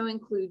also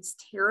includes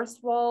terrace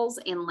walls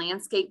and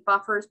landscape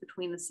buffers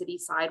between the city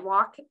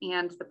sidewalk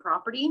and the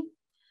property.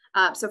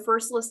 So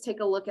first, let's take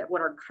a look at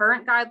what our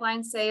current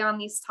guidelines say on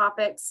these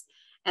topics.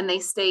 And they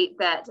state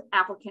that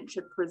applicants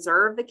should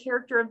preserve the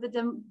character of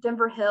the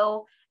Denver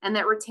Hill, and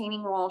that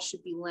retaining walls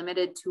should be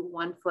limited to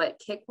 1 foot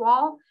kick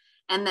wall,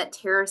 and that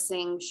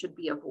terracing should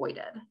be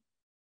avoided.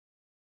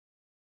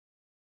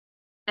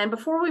 And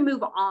before we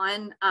move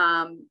on,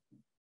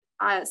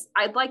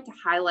 I'd like to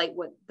highlight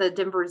what the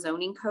Denver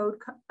Zoning Code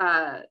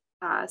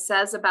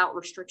says about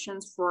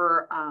restrictions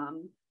for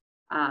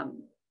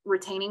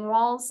retaining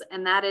walls,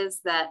 and that is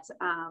that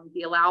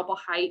the allowable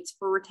height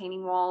for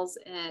retaining walls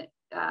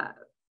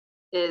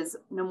is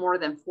no more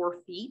than 4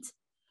 feet,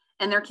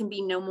 and there can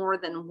be no more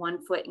than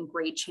 1 foot in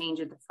grade change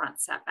in the front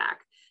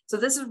setback. So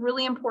this is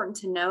really important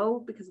to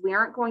know because we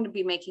aren't going to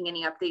be making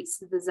any updates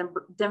to the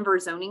Denver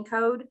Zoning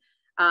Code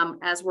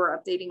as we're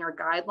updating our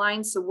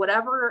guidelines. So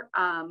whatever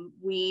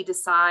we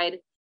decide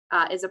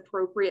is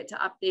appropriate to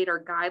update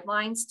our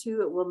guidelines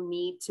to, it will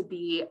need to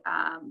be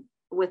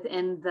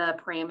within the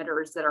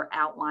parameters that are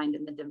outlined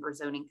in the Denver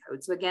Zoning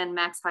Code. So again,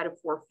 max height of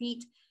 4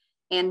 feet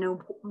and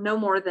no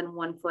more than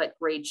 1 foot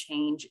grade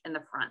change in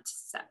the front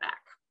setback.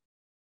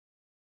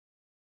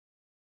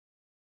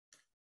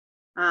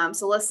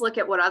 So let's look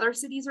at what other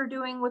cities are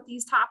doing with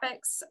these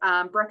topics.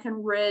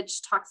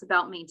 Breckenridge talks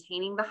about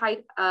maintaining the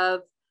height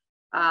of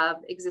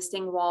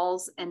existing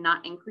walls and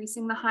not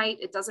increasing the height.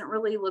 It doesn't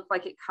really look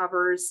like it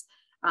covers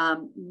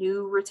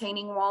new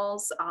retaining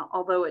walls,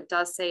 although it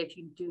does say if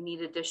you do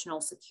need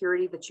additional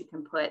security that you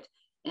can put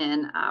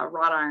in a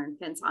wrought iron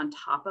fence on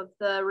top of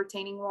the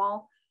retaining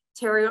wall.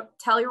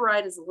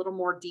 Telluride is a little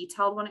more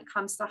detailed when it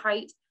comes to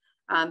height.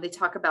 They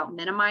talk about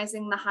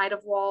minimizing the height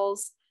of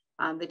walls.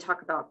 They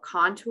talk about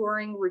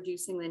contouring,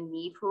 reducing the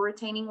need for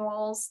retaining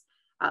walls,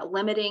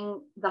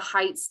 limiting the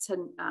heights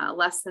to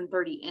less than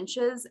 30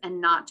 inches and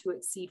not to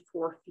exceed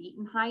 4 feet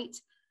in height,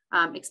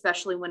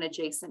 especially when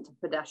adjacent to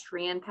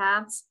pedestrian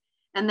paths.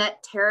 And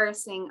that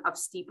terracing of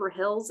steeper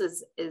hills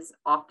is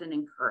often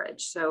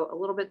encouraged. So a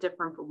little bit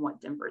different from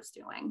what Denver's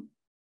doing.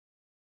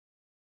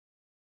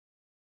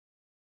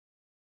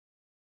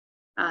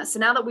 So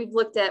now that we've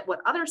looked at what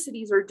other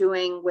cities are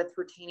doing with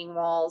retaining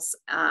walls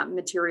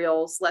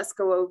materials, let's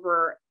go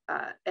over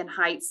and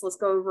heights. Let's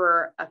go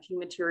over a few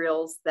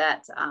materials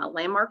that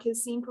Landmark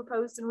has seen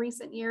proposed in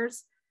recent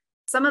years.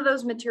 Some of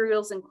those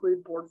materials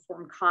include board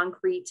form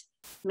concrete,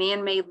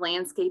 man-made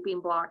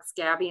landscaping blocks,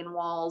 gabion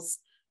walls,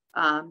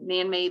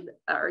 gabion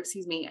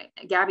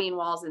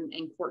walls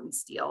and Corten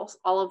steel,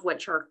 all of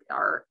which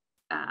are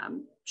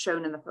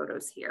shown in the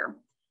photos here.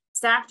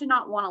 Staff do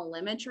not want to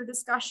limit your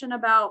discussion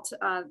about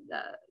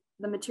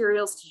the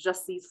materials to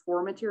just these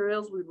 4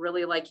 materials. We'd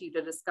really like you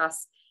to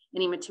discuss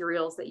any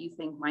materials that you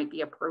think might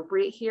be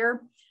appropriate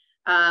here.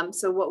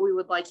 So what we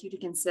would like you to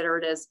consider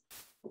it is,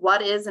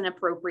 what is an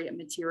appropriate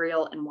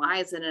material and why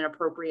is it an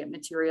appropriate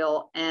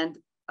material? And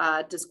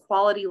does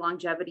quality,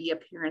 longevity,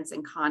 appearance,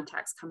 and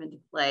context come into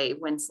play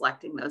when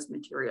selecting those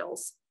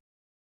materials?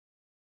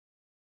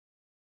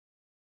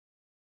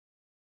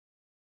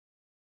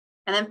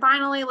 And then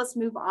finally, let's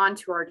move on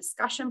to our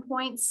discussion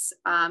points.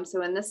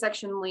 So in this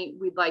section,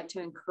 we'd like to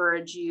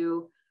encourage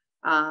you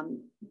to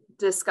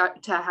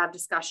have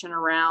discussion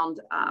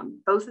around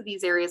both of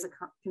these areas of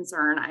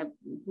concern. I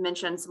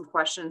mentioned some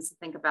questions to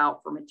think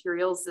about for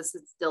materials. This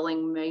is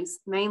dealing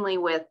mainly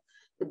with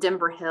the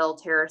Denver Hill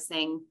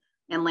terracing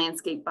and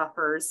landscape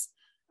buffers.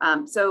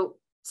 So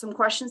some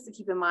questions to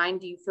keep in mind.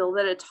 Do you feel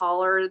that a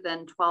taller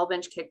than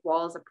 12-inch kick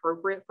wall is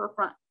appropriate for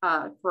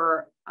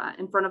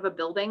in front of a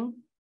building?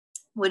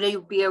 Would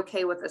you be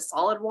okay with a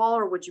solid wall,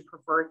 or would you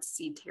prefer to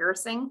see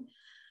terracing?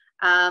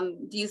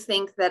 Do you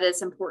think that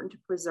it's important to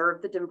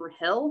preserve the Denver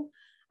Hill?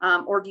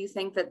 Or do you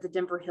think that the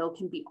Denver Hill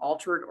can be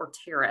altered or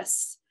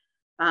terraced?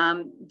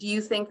 Do you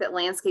think that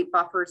landscape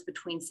buffers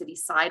between city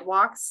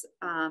sidewalks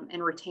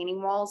and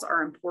retaining walls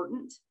are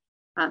important?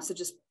 So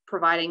just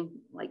providing,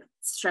 like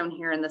shown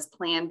here in this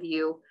plan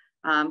view,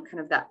 kind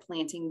of that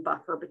planting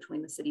buffer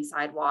between the city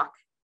sidewalk.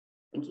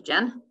 Thank you,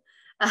 Jen.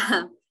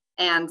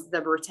 And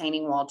the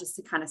retaining wall, just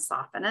to kind of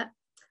soften it.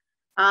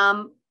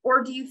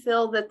 Or do you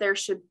feel that there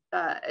should,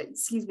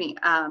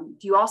 do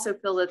you also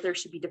feel that there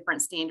should be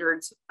different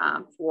standards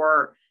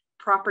for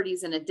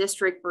properties in a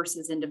district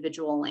versus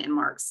individual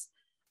landmarks?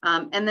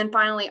 And then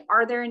finally,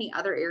 are there any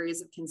other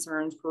areas of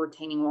concerns for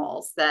retaining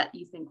walls that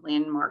you think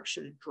landmarks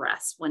should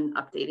address when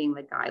updating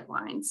the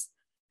guidelines?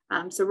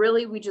 So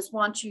really, we just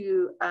want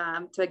you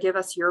to give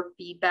us your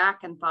feedback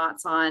and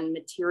thoughts on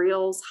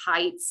materials,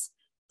 heights,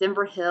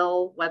 Denver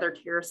Hill, whether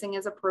terracing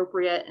is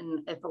appropriate,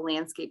 and if a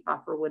landscape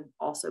buffer would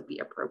also be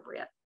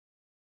appropriate.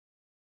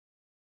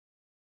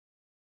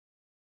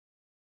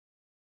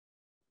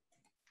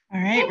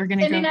 All right, we're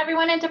gonna sending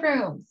everyone into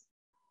rooms.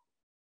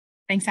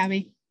 Thanks,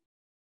 Abby.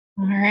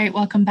 All right,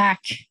 welcome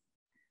back.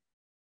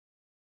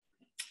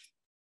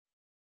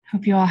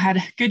 Hope you all had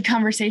good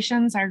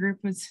conversations. Our group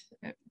was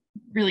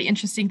really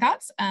interesting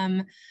thoughts.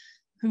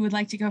 Who would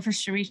like to go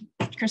first?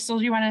 Crystal,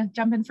 do you want to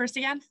jump in first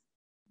again?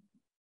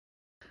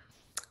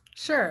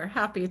 Sure,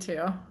 happy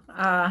to.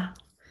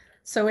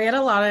 So we had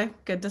a lot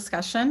of good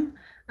discussion.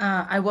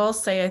 I will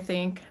say, I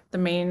think the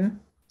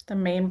The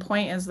main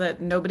point is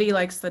that nobody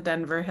likes the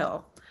Denver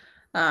Hill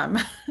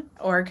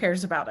or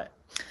cares about it.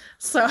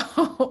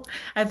 So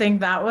I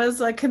think that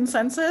was a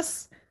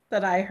consensus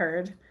that I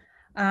heard.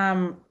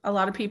 A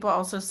lot of people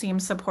also seem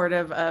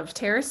supportive of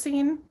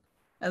terracing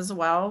as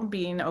well,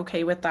 being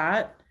okay with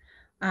that.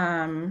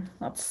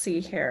 Let's see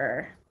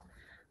here.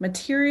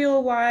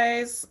 Material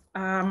wise,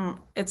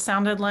 it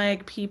sounded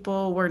like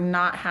people were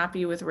not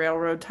happy with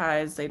railroad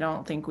ties. They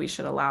don't think we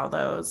should allow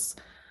those.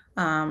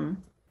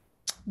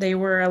 They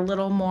were a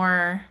little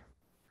more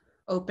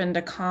open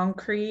to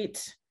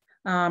concrete,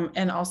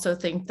 and also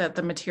think that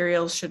the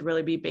materials should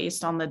really be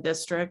based on the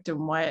district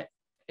and what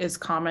is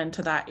common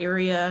to that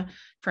area.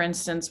 For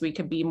instance, we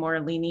could be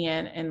more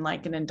lenient in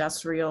like an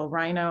industrial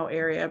rhino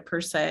area per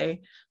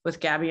se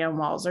with gabion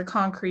walls or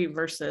concrete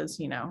versus,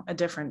 you know, a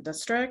different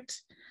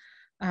district.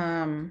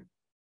 And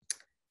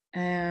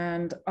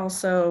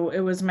also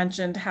it was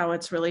mentioned how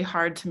it's really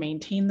hard to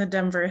maintain the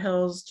Denver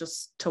Hills,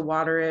 just to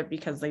water it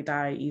because they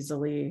die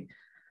easily.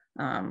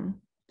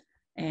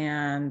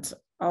 And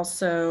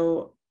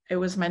also it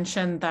was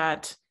mentioned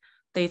that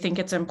they think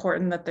it's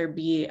important that there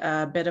be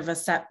a bit of a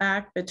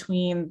setback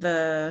between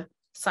the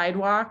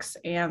sidewalks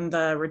and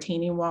the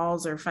retaining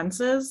walls or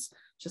fences,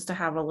 just to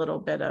have a little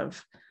bit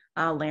of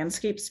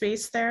landscape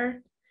space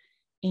there.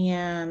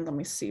 And let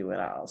me see what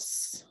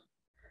else.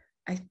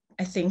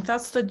 I think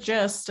that's the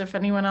gist. If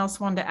anyone else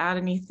wanted to add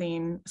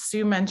anything,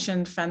 Sue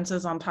mentioned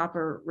fences on top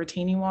of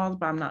retaining walls,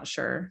 but I'm not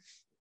sure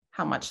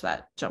how much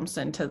that jumps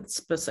into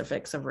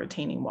specifics of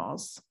retaining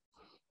walls.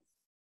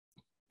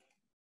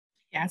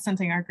 Yeah,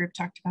 something our group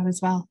talked about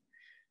as well.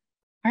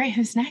 All right,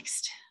 who's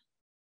next?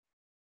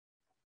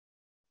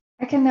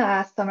 I can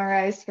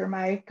summarize for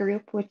my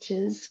group, which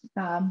is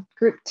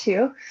group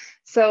 2.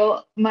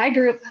 So my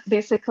group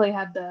basically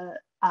had the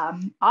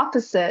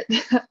opposite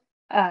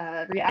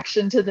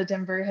reaction to the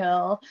Denver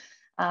Hill,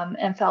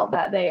 and felt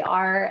that they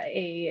are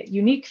a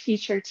unique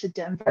feature to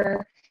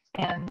Denver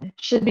and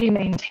should be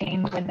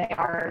maintained when they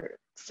are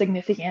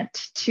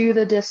significant to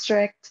the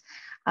district.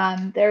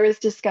 There was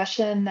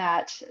discussion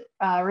that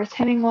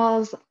retaining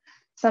walls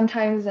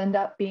sometimes end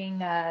up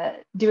being a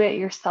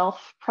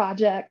do-it-yourself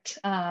project,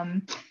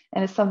 and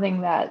it's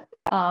something that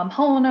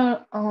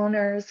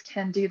homeowners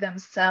can do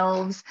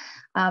themselves,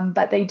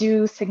 but they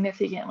do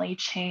significantly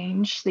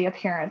change the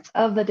appearance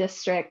of the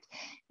district.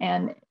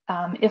 And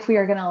if we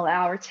are going to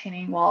allow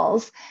retaining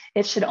walls,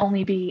 it should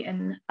only be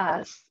in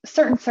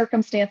certain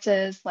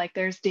circumstances, like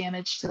there's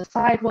damage to the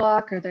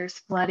sidewalk or there's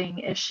flooding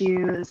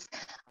issues.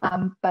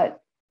 But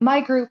my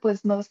group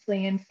was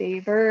mostly in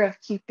favor of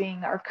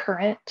keeping our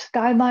current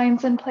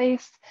guidelines in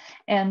place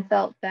and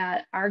felt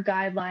that our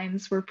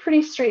guidelines were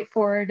pretty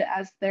straightforward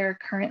as they're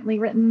currently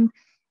written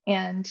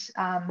and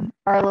are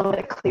a little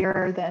bit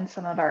clearer than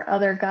some of our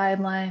other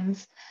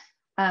guidelines.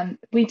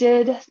 We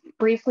did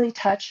briefly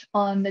touch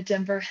on the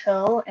Denver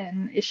Hill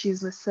and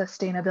issues with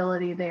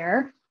sustainability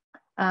there.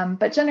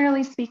 But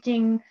generally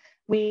speaking,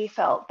 we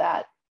felt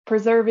that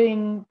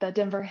preserving the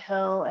Denver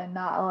Hill and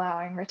not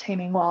allowing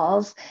retaining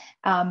walls,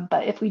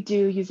 but if we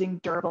do, using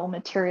durable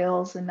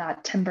materials and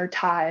not timber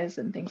ties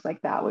and things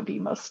like that would be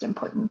most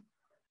important.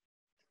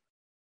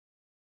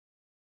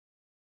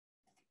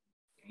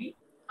 Great.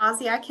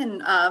 Ozzy, I can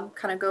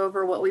kind of go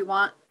over what we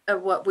went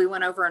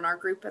over in our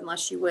group,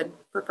 unless you would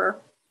prefer.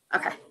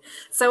 Okay,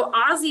 so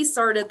Ozzy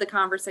started the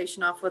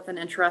conversation off with an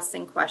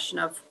interesting question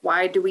of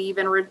why do we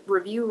even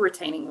review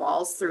retaining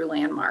walls through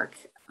landmark?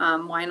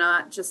 Why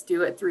not just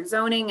do it through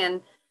zoning?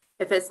 And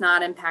if it's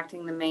not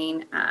impacting the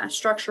main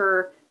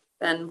structure,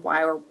 then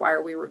why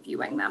are we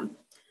reviewing them?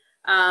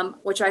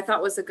 Which I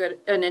thought was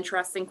an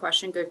interesting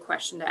question, good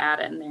question to add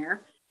in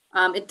there.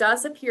 It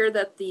does appear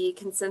that the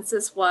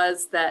consensus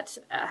was that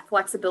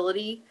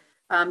flexibility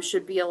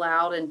should be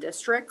allowed in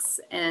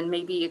districts, and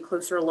maybe a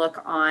closer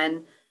look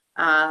on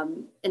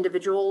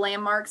individual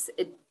landmarks.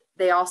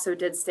 They also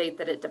did state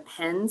that it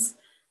depends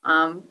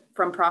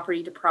from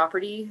property to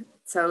property.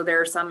 So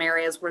there are some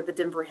areas where the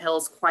Denver Hill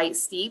is quite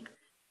steep,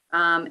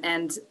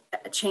 and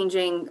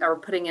changing or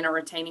putting in a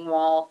retaining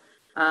wall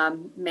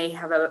may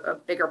have a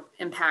bigger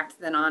impact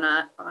than on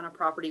a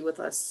property with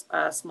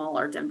a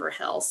smaller Denver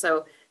Hill.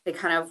 So they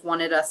kind of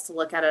wanted us to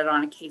look at it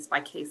on a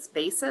case-by-case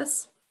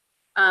basis.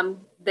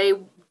 They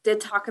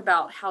did talk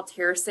about how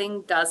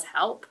terracing does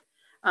help.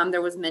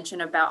 There was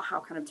mention about how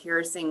kind of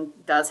terracing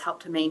does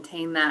help to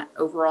maintain that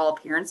overall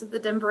appearance of the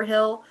Denver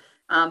Hill,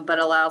 but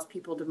allows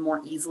people to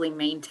more easily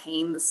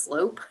maintain the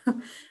slope.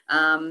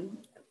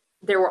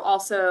 There were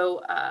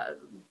also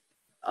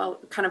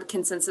kind of a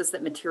consensus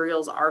that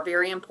materials are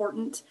very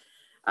important.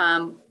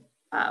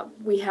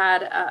 We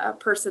had a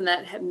person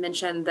that had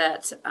mentioned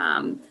that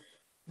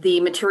the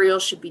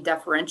materials should be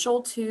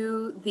deferential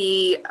to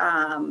the,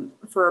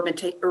 for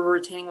a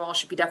retaining wall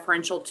should be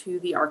deferential to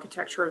the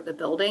architecture of the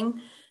building.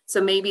 So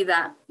maybe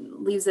that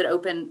leaves it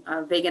open,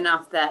 vague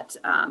enough that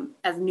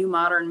as new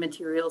modern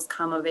materials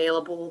come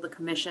available, the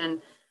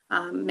commission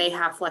may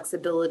have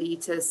flexibility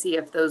to see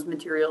if those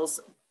materials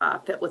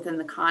fit within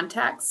the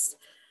context.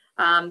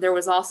 There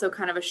was also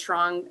kind of a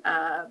strong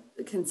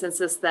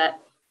consensus that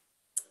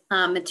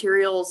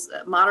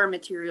Modern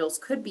materials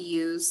could be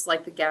used,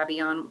 like the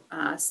gabion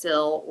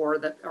sill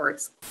the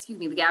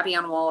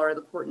gabion wall or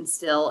the Corten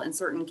sill in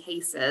certain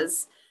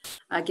cases.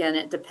 Again,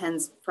 it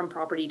depends from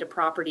property to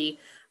property,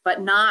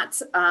 but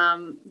not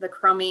the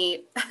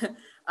crummy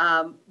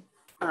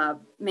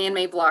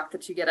man-made block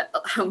that you get at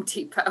Home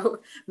Depot.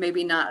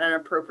 Maybe not an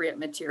appropriate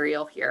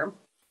material here.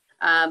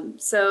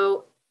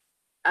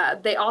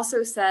 They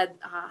also said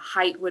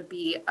height would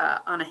be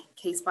on a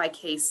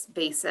case-by-case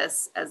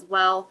basis as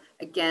well.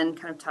 Again,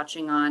 kind of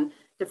touching on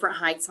different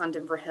heights on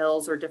Denver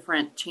Hills or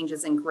different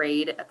changes in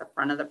grade at the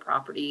front of the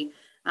property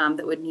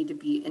that would need to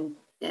be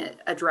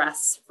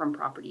addressed from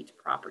property to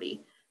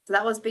property. So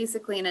that was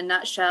basically in a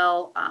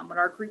nutshell what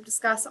our group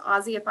discussed.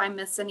 Ozzy, if I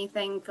missed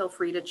anything, feel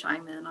free to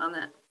chime in on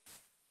it.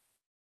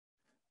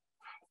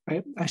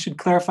 I should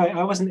clarify,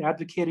 I wasn't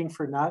advocating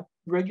for not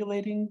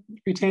regulating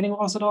retaining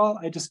walls at all.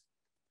 I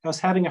was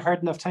having a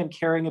hard enough time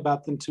caring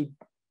about them to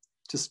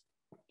just,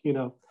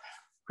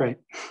 right.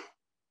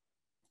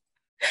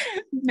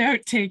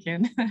 Note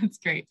taken. That's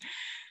great.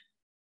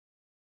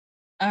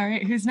 All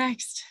right, who's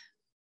next?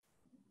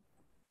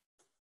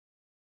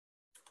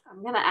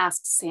 I'm going to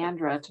ask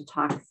Sandra to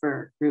talk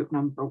for group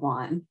number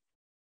 1.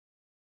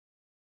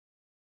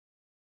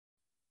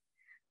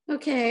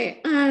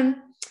 Okay,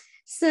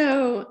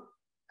 so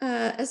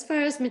as far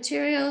as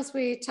materials,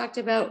 we talked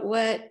about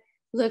what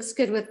looks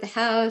good with the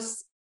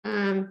house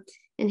and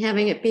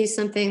having it be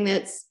something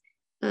that's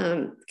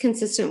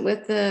consistent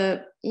with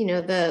the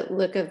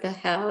look of the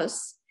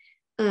house.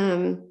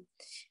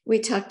 We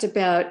talked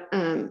about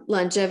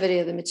longevity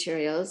of the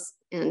materials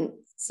and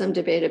some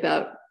debate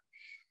about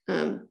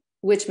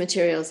which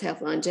materials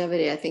have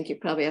longevity. I think you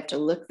probably have to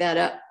look that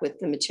up with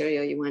the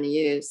material you want to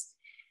use.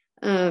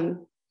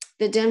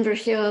 The Denver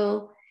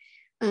Hill,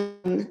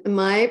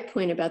 my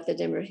point about the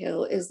Denver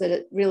Hill is that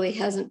it really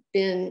hasn't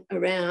been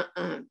around,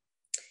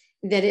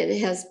 that it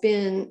has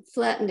been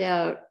flattened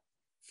out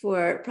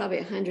for probably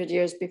 100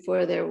 years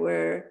before there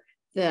were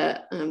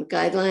the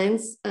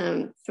guidelines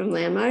from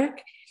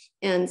Landmark.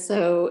 And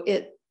so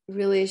it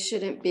really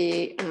shouldn't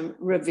be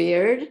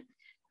revered.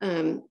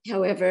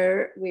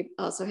 However, we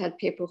also had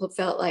people who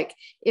felt like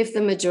if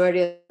the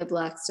majority of the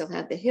block still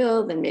had the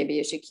hill, then maybe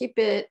you should keep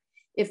it.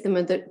 If the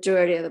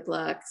majority of the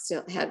block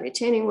still had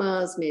retaining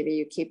walls, maybe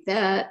you keep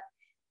that.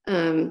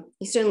 You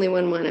certainly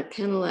wouldn't want to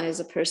penalize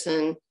a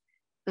person,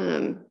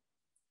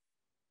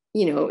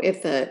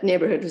 if the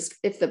neighborhood was,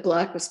 if the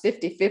block was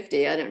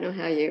 50-50, I don't know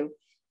how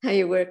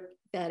you work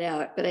that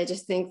out, but I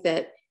just think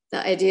that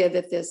the idea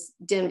that this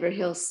Denver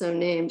Hill so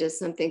named as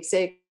something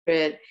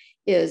sacred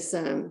is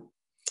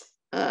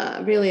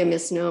really a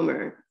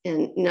misnomer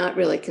and not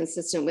really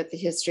consistent with the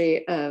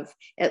history of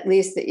at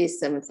least the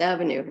East 7th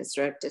Avenue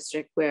Historic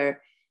District,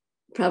 where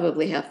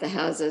probably half the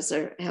houses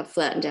have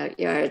flattened out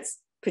yards,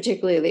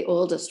 particularly the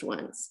oldest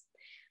ones.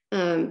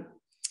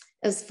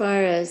 As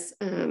far as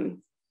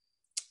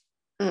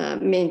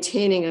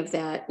maintaining of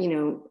that,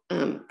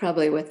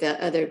 probably what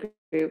the other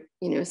group,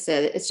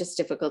 said, it's just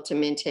difficult to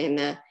maintain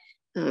the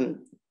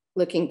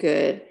looking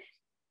good.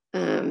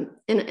 And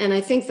I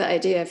think the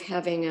idea of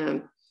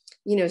having,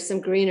 some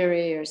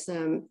greenery or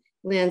some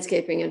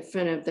landscaping in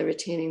front of the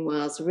retaining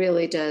walls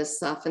really does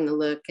soften the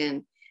look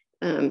and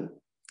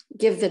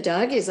give the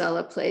doggies all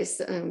a place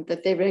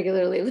that they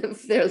regularly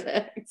lift their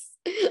legs.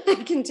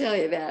 I can tell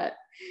you that.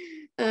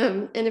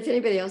 And if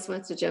anybody else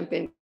wants to jump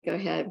in, go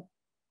ahead.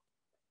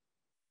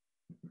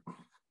 All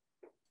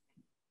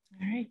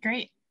right,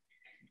 great.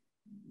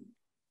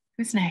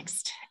 Who's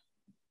next?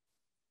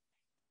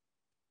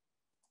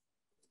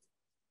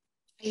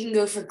 I can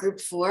go for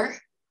group 4.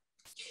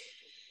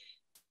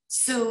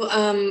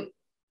 So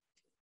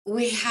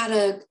we had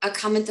a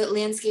comment that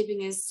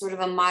landscaping is sort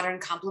of a modern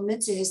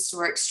complement to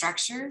historic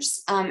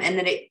structures, and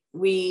that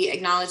we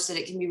acknowledge that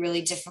it can be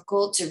really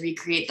difficult to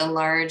recreate the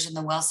large and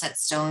the well-set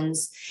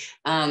stones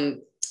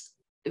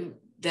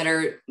that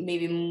are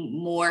maybe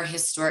more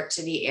historic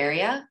to the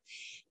area.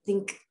 I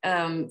think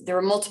there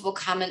were multiple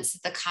comments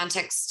that the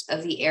context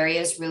of the area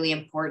is really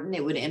important.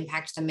 It would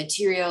impact the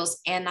materials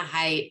and the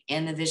height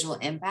and the visual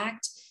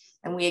impact.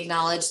 And we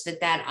acknowledge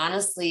that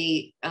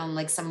honestly,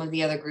 like some of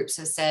the other groups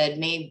have said,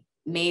 may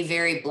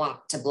vary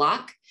block to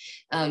block,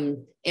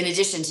 in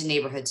addition to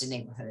neighborhood to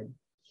neighborhood.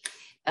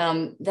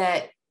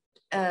 That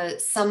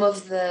some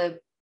of the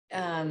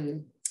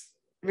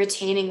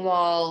retaining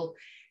wall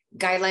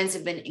guidelines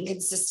have been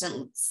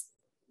inconsistent,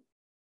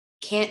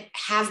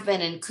 have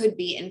been and could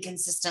be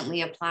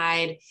inconsistently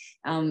applied,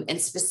 and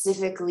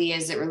specifically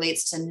as it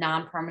relates to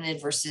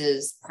non-permanent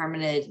versus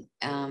permanent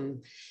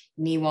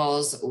knee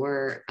walls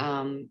or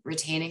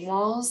retaining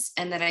walls,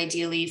 and that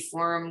ideally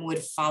form would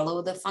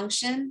follow the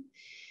function,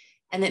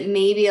 and that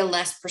maybe a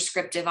less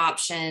prescriptive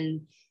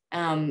option,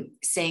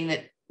 saying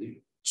that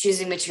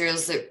choosing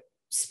materials that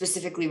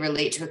specifically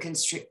relate to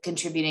a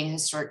contributing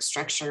historic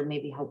structure may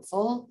be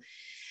helpful.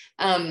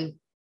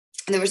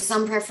 There was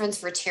some preference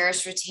for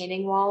terrace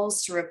retaining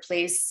walls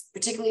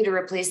particularly to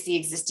replace the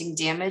existing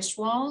damaged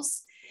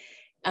walls.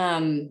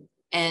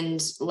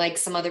 And like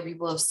some other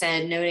people have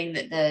said, noting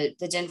that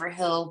the Denver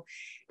Hill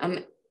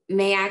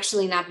may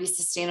actually not be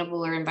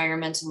sustainable or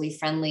environmentally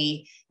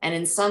friendly. And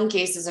in some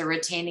cases, a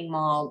retaining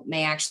wall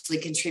may actually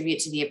contribute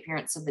to the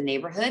appearance of the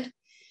neighborhood.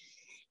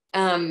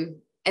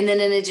 And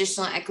then an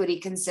additional equity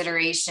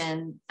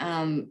consideration,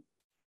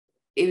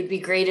 it would be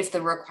great if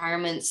the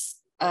requirements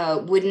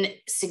wouldn't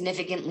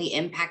significantly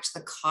impact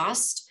the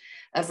cost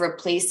of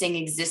replacing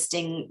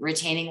existing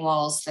retaining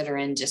walls that are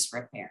in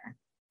disrepair.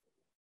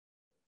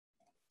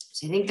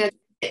 So I think that,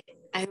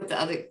 I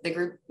hope the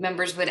group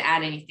members would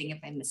add anything if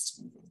I missed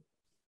anything.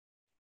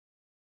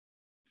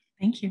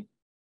 Thank you.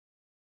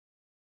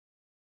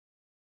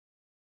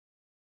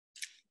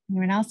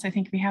 Anyone else? I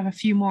think we have a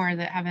few more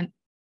that haven't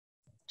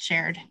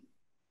shared.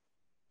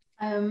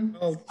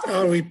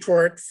 I'll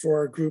report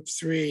for group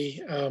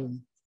 3.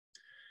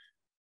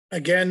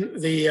 Again,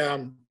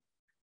 there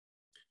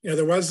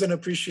was an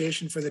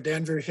appreciation for the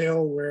Denver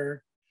Hill,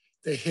 where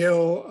the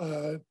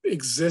hill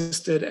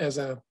existed as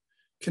a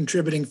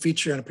contributing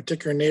feature in a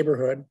particular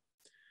neighborhood.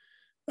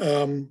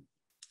 There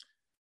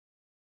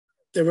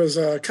was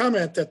a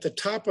comment that the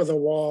top of the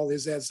wall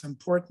is as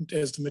important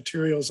as the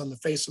materials on the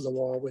face of the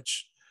wall,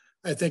 which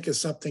I think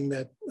is something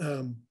that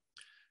the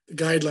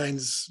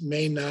guidelines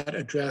may not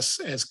address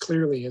as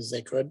clearly as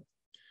they could.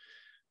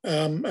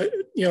 A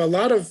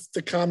lot of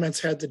the comments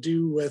had to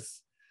do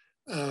with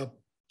the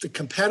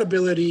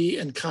compatibility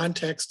and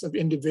context of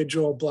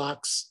individual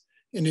blocks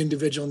in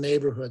individual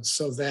neighborhoods,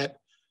 so that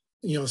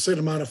a certain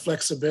amount of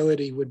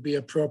flexibility would be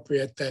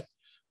appropriate, that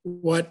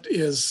what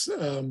is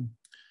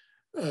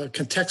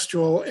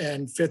contextual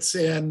and fits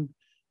in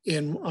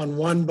on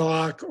one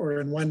block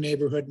or in one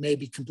neighborhood may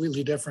be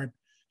completely different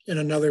in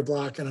another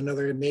block and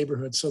another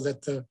neighborhood. So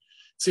that it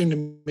seemed to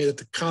me that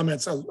the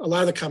comments, a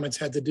lot of the comments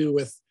had to do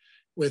with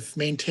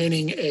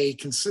maintaining a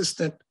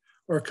consistent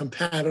or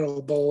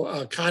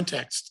compatible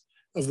context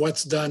of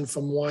what's done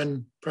from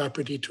one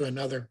property to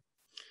another.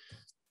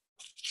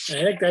 And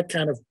I think that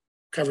kind of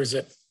covers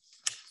it.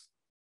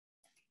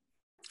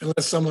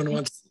 Unless someone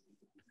wants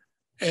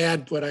to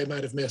add what I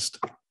might have missed.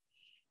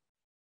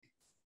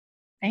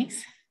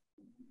 Thanks.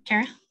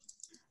 Kara? I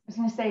was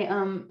going to say,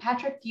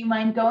 Patrick, do you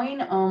mind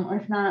going? Or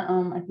if not,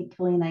 I think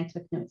Kelly and I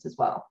took notes as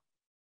well.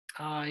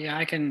 Yeah,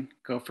 I can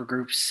go for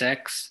group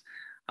 6.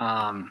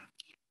 I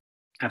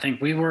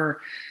think we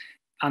were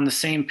on the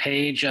same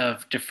page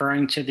of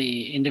deferring to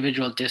the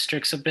individual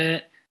districts a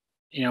bit,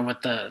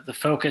 with the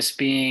focus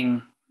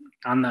being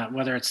on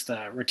whether it's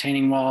the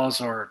retaining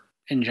walls or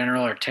in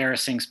general or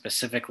terracing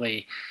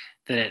specifically,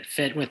 that it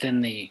fit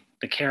within the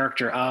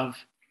character of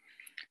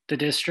the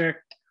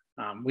district.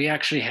 We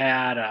actually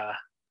had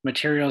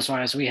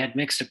materials-wise, we had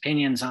mixed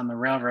opinions on the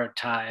railroad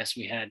ties.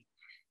 We had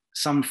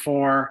some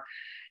for,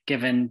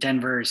 given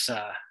Denver's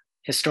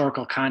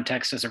historical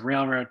context as a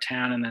railroad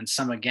town, and then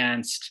some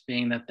against,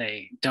 being that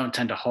they don't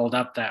tend to hold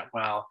up that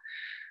well.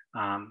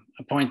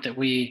 A point that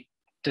we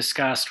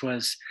discussed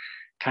was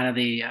kind of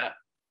the,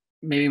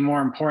 maybe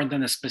more important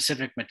than the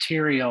specific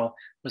material,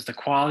 was the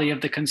quality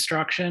of the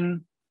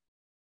construction,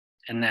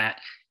 and that,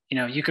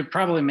 you could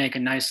probably make a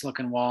nice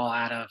looking wall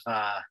out of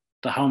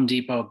the Home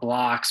Depot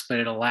blocks, but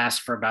it'll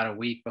last for about a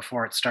week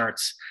before it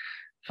starts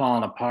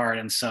falling apart.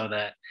 And so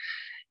that,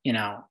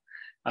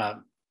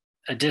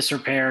 a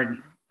disrepaired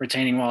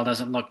retaining wall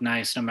doesn't look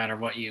nice no matter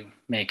what you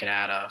make it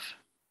out of.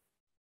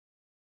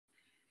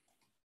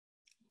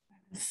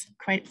 That's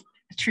quite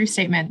a true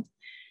statement.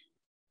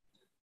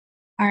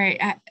 All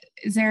right,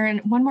 is there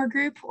one more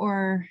group,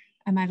 or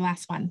am I the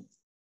last one?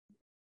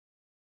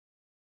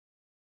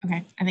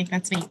 Okay, I think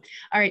that's me.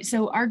 All right,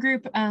 so our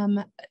group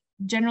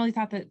generally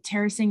thought that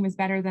terracing was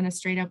better than a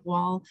straight up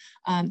wall.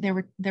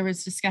 There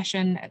was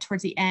discussion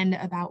towards the end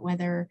about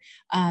whether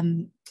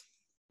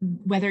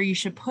you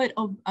should put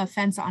a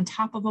fence on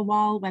top of a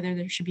wall, whether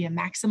there should be a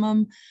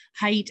maximum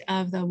height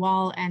of the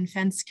wall and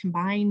fence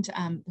combined.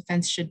 The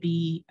fence should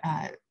be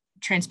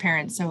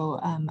transparent, so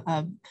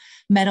a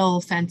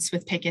metal fence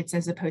with pickets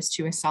as opposed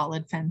to a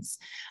solid fence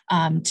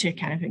to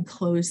kind of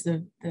enclose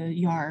the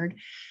yard.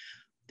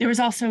 There was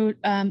also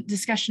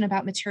discussion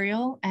about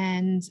material,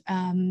 and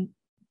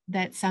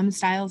that some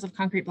styles of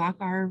concrete block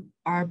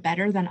are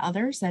better than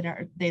others,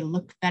 that they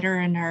look better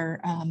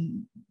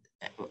and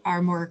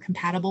are more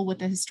compatible with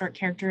the historic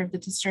character of the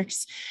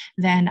districts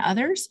than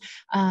others.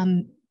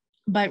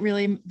 But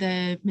really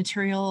the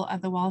material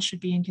of the wall should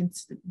be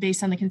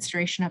based on the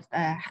consideration of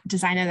the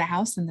design of the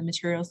house and the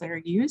materials that are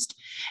used.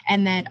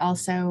 And that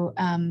also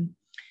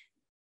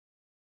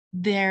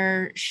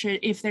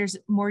if there's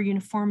more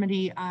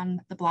uniformity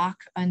on the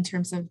block in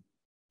terms of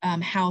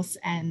house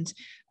and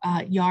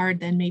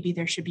yard, then maybe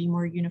there should be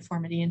more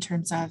uniformity in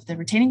terms of the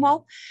retaining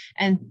wall.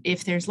 And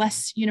if there's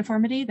less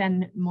uniformity,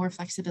 then more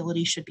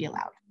flexibility should be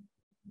allowed.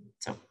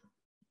 So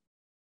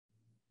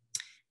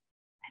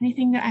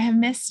anything that I have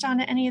missed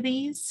on any of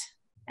these?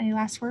 Any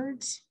last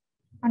words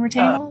on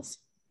retaining walls?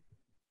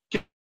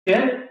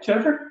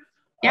 Jennifer?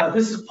 Yeah.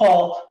 This is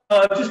Paul.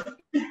 Just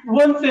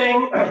one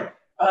thing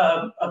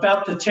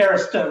about the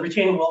terraced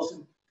retaining walls.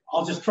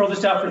 I'll just throw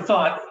this out for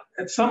thought.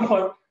 At some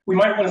point, we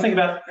might want to think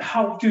about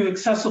how do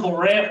accessible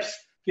ramps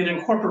get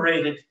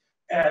incorporated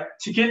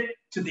to get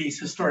to these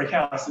historic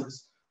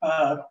houses.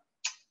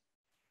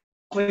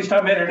 Please,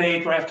 I'm at an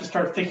age where I have to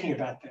start thinking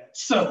about that.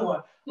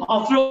 So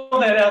I'll throw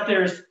that out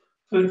there as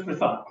food for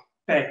thought.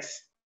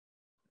 Thanks.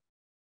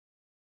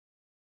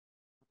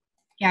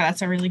 Yeah,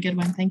 that's a really good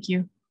one. Thank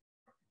you.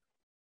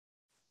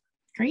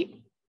 Great.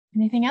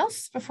 Anything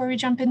else before we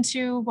jump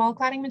into wall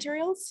cladding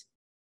materials?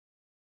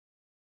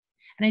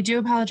 And I do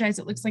apologize.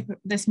 It looks like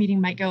this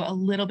meeting might go a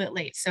little bit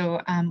late.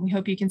 So we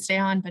hope you can stay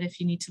on, but if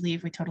you need to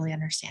leave, we totally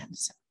understand.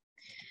 So.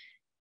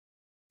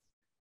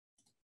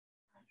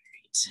 All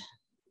right.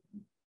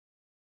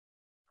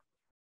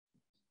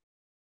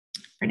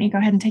 Brittany, go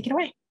ahead and take it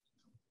away.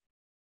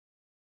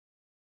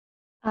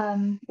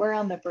 We're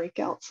on the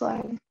breakout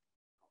slide.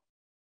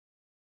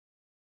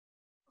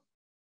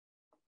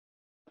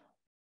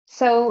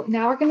 So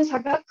now we're going to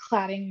talk about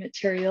cladding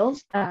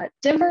materials.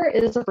 Denver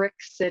is a brick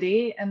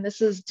city, and this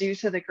is due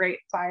to the Great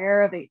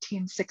Fire of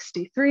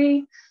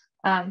 1863.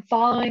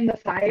 Following the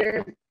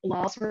fire,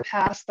 laws were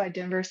passed by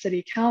Denver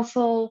City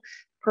Council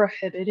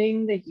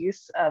prohibiting the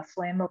use of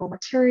flammable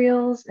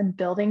materials in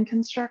building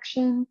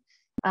construction.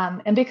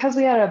 And because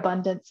we had an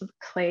abundance of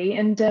clay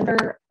in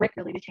Denver, brick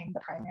really became the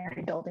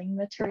primary building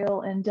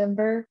material in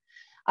Denver.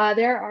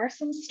 There are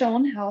some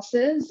stone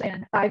houses,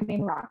 and 5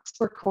 main rocks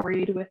were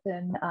quarried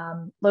within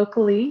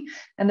locally,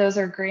 and those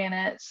are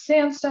granite,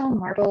 sandstone,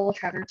 marble,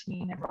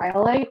 travertine, and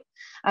rhyolite.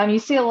 You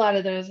see a lot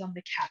of those on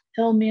the Cap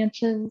Hill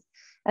mansions.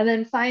 And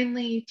then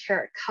finally,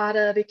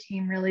 terracotta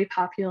became really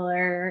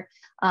popular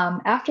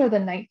after the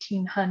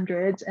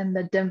 1900s, and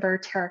the Denver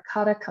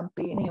Terracotta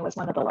Company was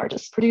one of the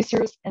largest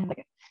producers in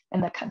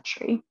the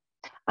country.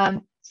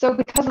 So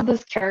because of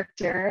this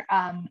character,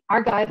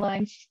 our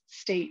guidelines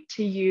state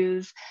to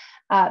use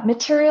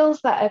materials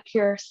that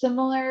appear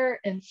similar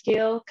in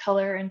scale,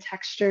 color, and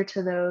texture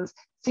to those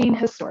seen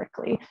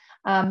historically.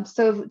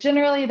 So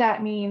generally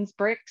that means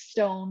brick,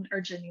 stone,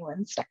 or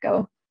genuine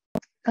stucco.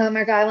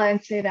 Our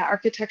guidelines say that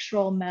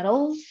architectural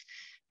metals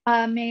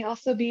may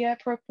also be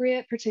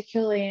appropriate,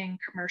 particularly in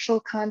commercial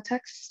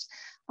context.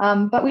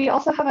 But we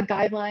also have a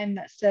guideline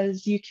that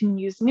says you can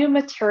use new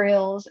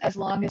materials as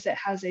long as it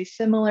has a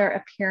similar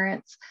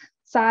appearance,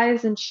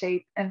 size and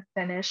shape and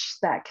finish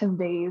that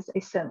conveys a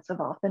sense of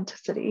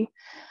authenticity.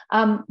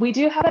 We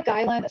do have a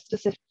guideline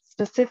that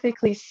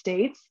specifically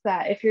states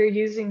that if you're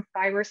using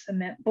fiber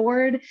cement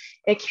board,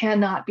 it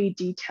cannot be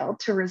detailed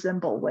to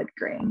resemble wood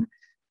grain.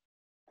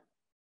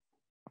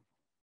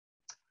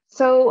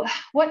 So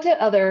what did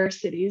other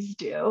cities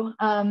do?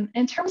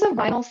 In terms of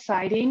vinyl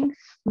siding,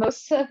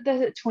 most of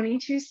the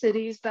 22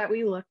 cities that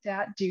we looked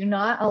at do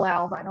not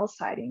allow vinyl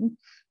siding.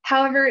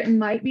 However, it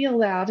might be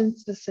allowed in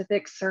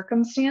specific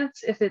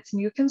circumstance if it's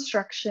new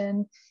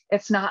construction,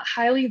 it's not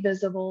highly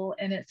visible,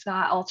 and it's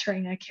not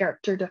altering a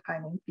character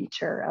defining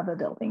feature of a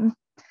building.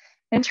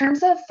 In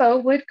terms of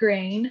faux wood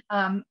grain,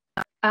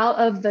 out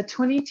of the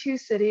 22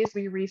 cities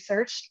we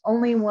researched,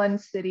 only 1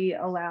 city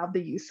allowed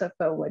the use of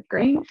faux wood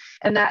grain,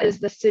 and that is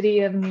the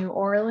city of New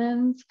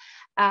Orleans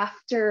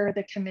after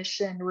the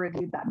commission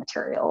reviewed that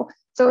material.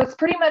 So it's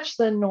pretty much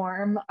the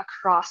norm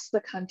across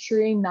the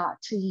country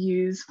not to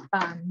use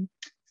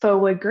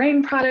faux wood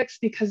grain products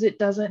because it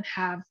doesn't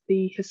have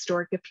the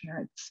historic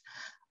appearance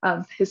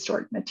of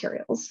historic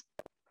materials.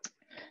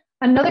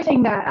 Another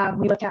thing that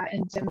we look at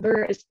in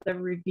Denver is the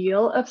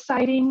reveal of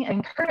siding,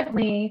 and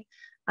currently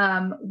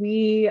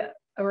we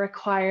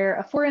require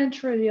a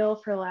 4-inch reveal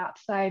for lap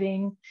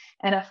siding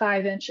and a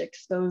 5-inch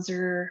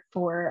exposure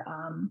for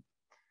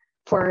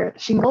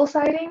shingle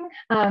siding.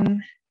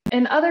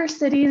 In other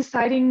cities,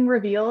 siding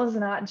reveal is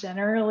not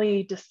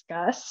generally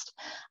discussed,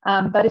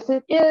 but if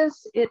it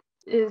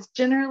is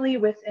generally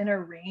within a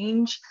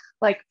range,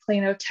 like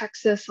Plano,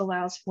 Texas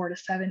allows 4 to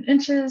 7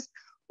 inches,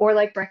 or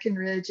like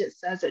Breckenridge, it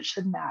says it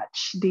should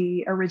match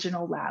the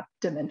original lap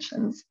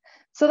dimensions.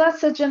 So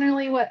that's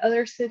generally what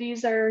other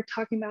cities are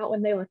talking about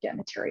when they look at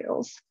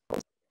materials.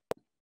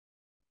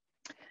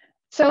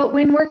 So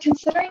when we're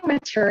considering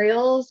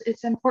materials,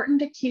 it's important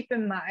to keep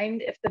in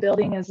mind if the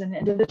building is an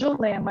individual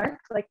landmark,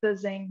 like the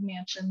Zhang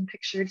Mansion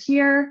pictured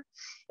here,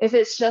 if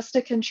it's just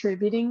a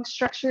contributing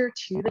structure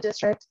to the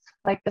district,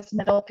 like this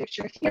middle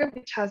picture here,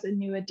 which has a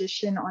new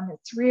addition on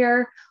its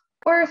rear,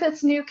 or if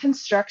it's new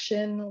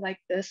construction, like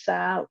this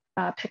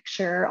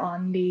picture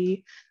on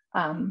the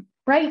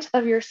right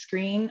of your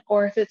screen,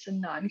 or if it's a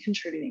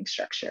non-contributing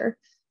structure.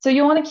 So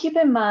you want to keep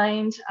in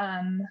mind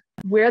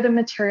where the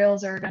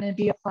materials are going to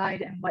be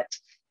applied and what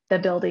the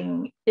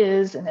building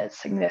is and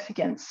its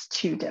significance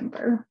to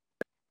Denver.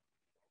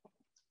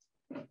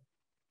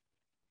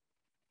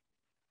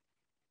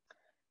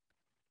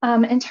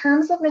 In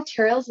terms of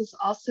materials, it's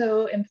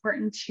also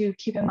important to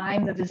keep in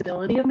mind the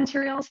visibility of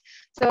materials.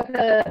 So if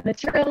the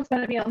material is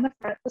going to be on the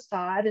front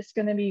facade, it's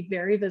going to be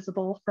very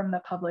visible from the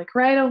public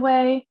right of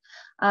way.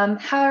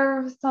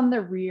 However, if it's on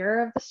the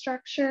rear of the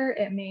structure,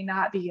 it may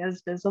not be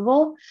as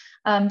visible,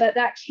 but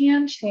that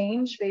can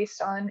change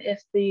based on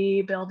if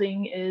the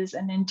building is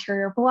an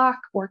interior block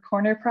or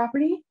corner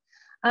property.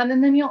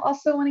 And then you'll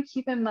also want to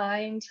keep in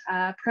mind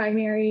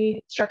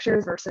primary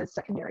structures versus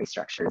secondary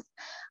structures.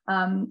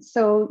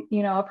 So,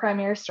 you know, a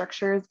primary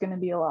structure is going to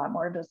be a lot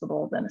more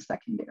visible than a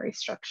secondary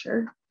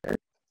structure.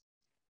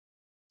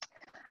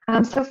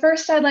 So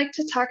first, I'd like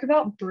to talk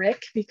about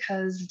brick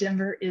because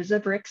Denver is a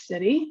brick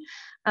city.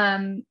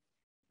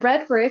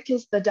 Red brick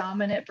is the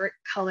dominant brick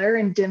color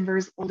in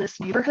Denver's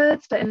oldest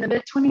neighborhoods, but in the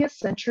mid-20th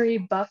century,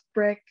 buff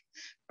brick,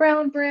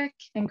 brown brick,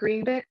 and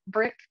green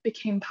brick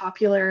became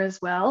popular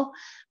as well.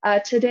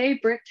 Today,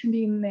 brick can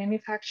be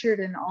manufactured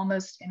in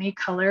almost any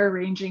color,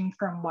 ranging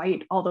from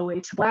white all the way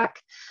to black.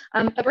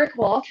 A brick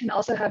wall can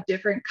also have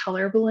different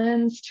color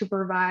blends to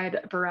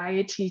provide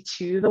variety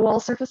to the wall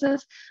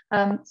surfaces.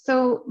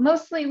 So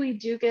mostly we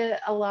do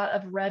get a lot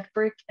of red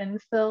brick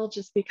infill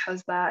just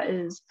because that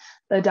is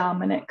the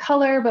dominant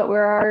color, but we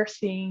are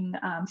seeing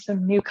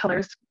some new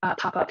colors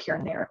pop up here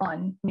and there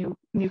on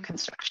new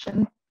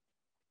construction.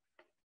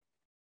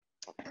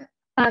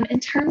 In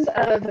terms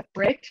of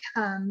brick,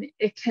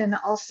 it can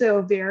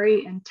also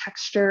vary in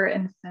texture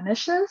and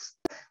finishes.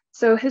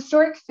 So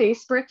historic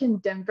face brick in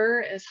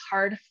Denver is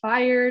hard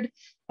fired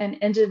and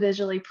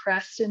individually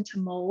pressed into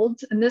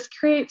molds, and this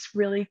creates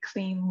really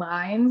clean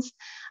lines.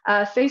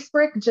 Face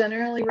brick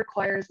generally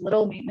requires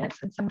little maintenance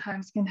and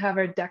sometimes can have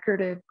a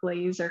decorative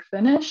glaze or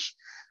finish.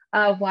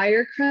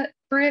 Wire cut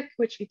brick,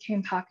 which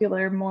became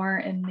popular more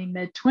in the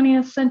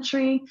mid-20th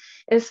century,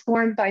 is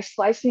formed by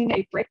slicing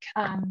a brick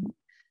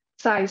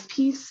size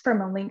piece from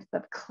a length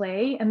of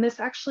clay, and this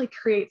actually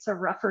creates a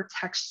rougher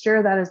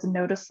texture that is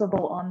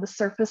noticeable on the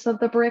surface of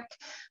the brick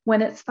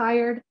when it's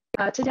fired.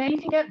 Today you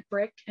can get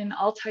brick in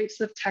all types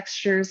of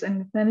textures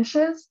and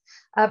finishes.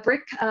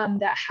 Brick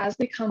that has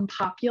become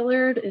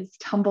popular is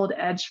tumbled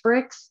edge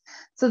bricks.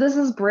 So this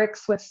is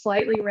bricks with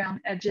slightly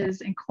round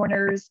edges and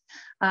corners,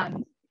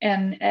 and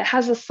it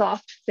has a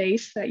soft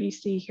face that you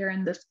see here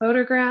in this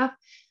photograph.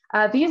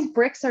 These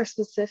bricks are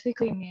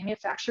specifically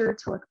manufactured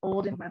to look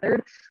old and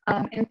weathered,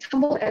 and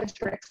tumbled edge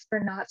bricks are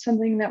not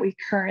something that we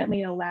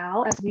currently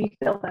allow, as we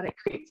feel that it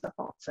creates a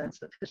false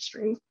sense of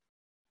history.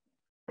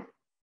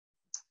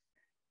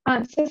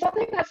 So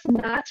something that's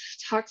not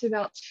talked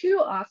about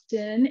too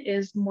often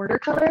is mortar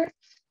color.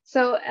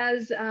 So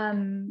as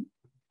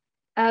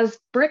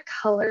brick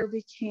color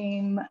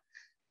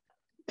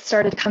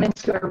started to come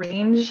into a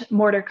range,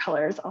 mortar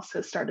colors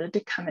also started to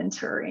come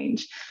into a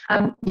range.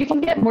 You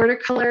can get mortar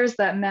colors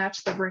that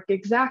match the brick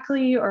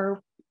exactly,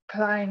 or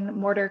find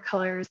mortar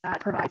colors that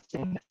provide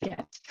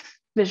significant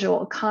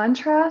visual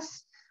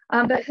contrast.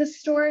 But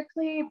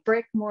historically,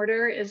 brick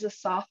mortar is a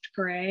soft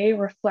gray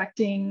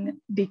reflecting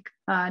the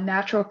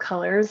natural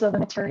colors of the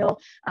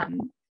material.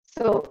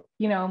 So,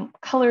 you know,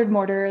 colored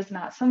mortar is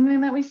not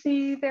something that we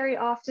see very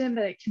often,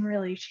 but it can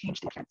really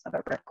change the appearance of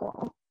a brick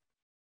wall.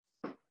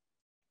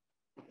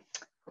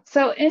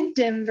 So in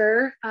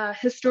Denver,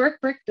 historic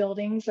brick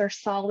buildings are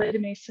solid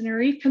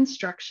masonry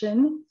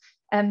construction,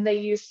 and they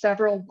use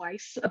several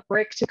wipes of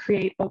brick to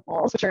create the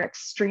walls, which are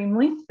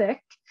extremely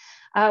thick.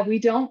 We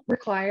don't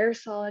require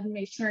solid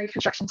masonry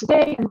construction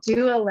today and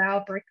do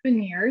allow brick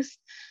veneers.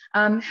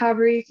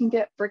 However, you can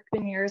get brick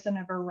veneers in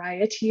a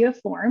variety of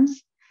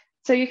forms.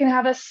 So you can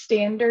have a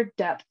standard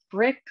depth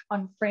brick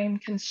on frame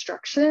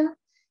construction,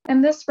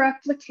 and this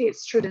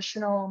replicates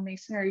traditional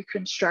masonry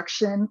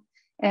construction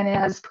and it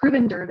has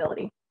proven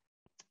durability.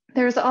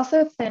 There's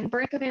also thin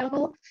brick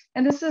available,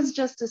 and this is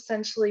just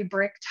essentially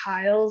brick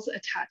tiles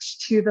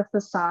attached to the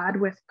facade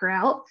with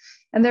grout,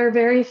 and they're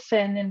very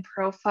thin in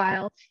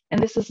profile,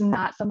 and this is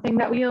not something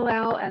that we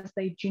allow as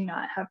they do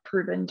not have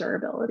proven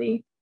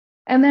durability.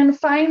 And then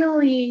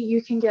finally,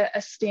 you can get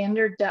a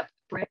standard depth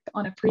brick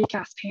on a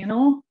precast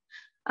panel.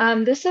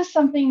 This is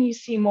something you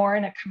see more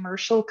in a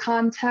commercial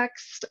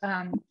context,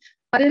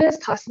 but it is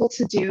possible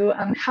to do.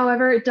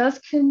 However, it does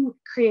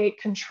create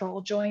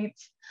control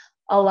joints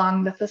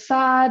along the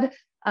facade.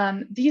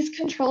 These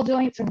control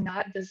joints are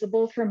not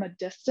visible from a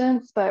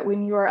distance, but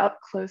when you are up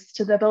close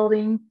to the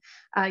building,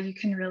 you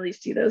can really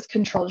see those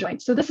control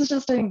joints. So this is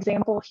just an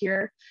example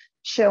here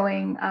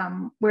showing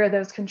where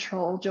those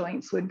control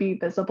joints would be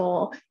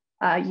visible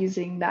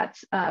using that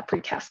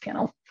precast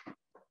panel.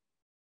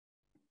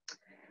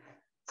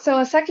 So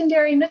a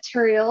secondary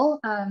material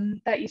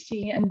that you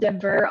see in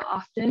Denver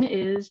often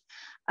is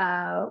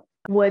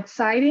wood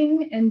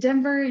siding. In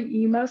Denver,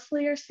 you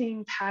mostly are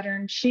seeing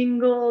patterned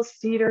shingles,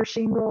 cedar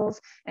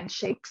shingles, and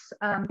shakes.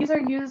 These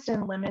are used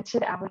in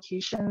limited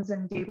applications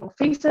in gable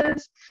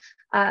faces.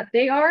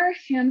 They are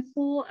a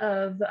handful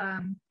of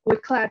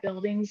wood-clad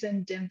buildings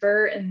in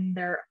Denver, and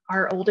they're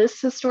our oldest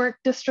historic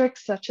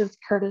districts, such as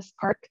Curtis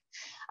Park.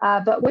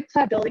 But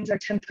wood-clad buildings are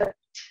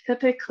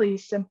typically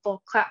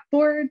simple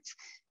clapboards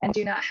and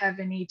do not have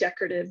any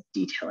decorative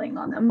detailing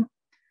on them.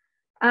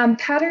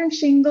 Patterned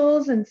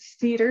shingles and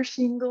cedar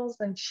shingles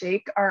and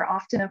shake are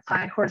often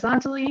applied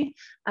horizontally.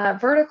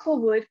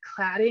 Vertical wood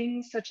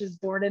cladding, such as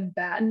board and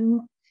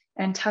batten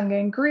and tongue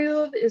and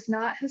groove, is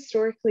not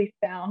historically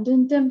found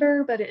in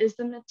Denver, but it is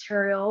the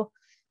material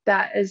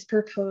that is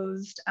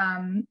proposed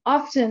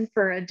often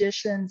for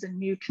additions and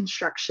new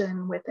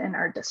construction within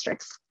our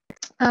districts.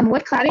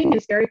 Wood cladding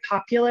is very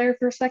popular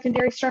for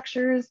secondary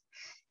structures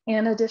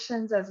and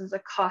additions, as is a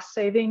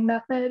cost-saving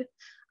method,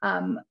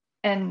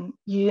 and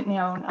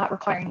not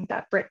requiring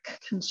that brick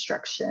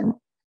construction.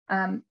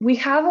 We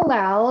have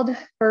allowed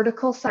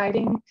vertical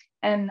siding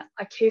and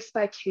a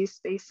case-by-case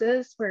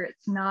basis where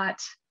it's not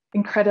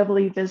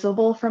incredibly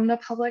visible from the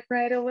public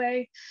right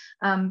away,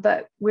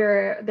 but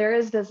where there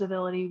is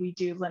visibility, we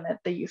do limit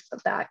the use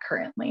of that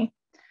currently.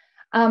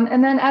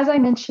 And then, as I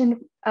mentioned,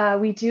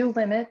 we do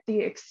limit the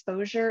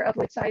exposure of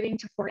wood siding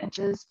to 4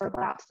 inches for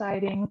lap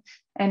siding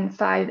and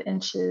 5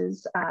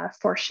 inches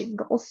for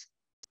shingles.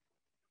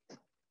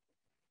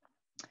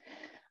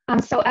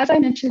 So as I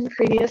mentioned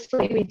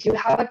previously, we do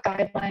have a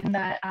guideline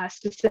that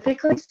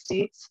specifically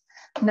states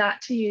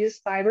not to use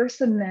fiber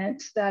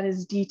cement that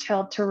is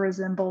detailed to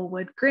resemble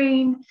wood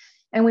grain,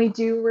 and we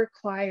do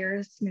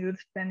require smooth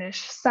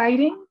finish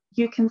siding.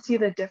 You can see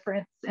the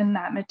difference in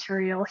that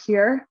material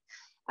here.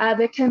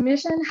 The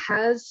Commission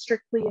has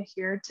strictly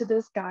adhered to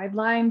this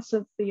guideline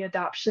since the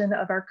adoption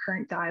of our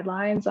current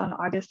guidelines on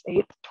August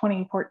 8th,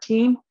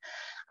 2014.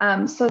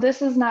 So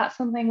this is not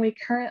something we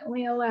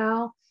currently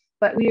allow,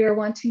 but we are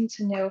wanting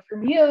to know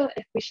from you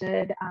if we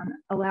should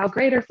allow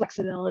greater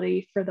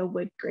flexibility for the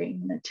wood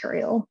grain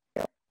material.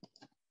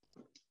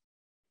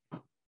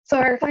 So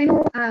our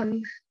final,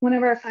 one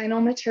of our final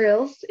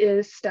materials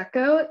is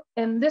stucco,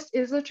 and this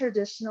is a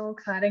traditional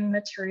cladding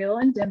material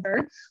in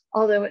Denver,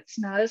 although it's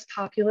not as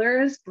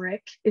popular as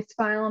brick. It's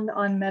found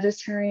on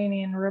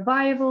Mediterranean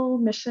Revival,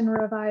 Mission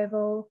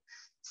Revival,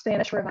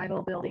 Spanish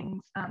Revival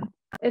buildings.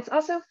 It's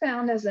also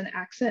found as an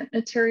accent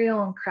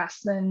material in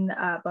craftsman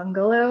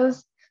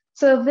bungalows.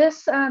 So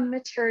this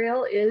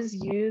material is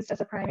used as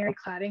a primary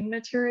cladding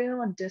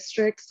material in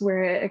districts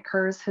where it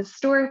occurs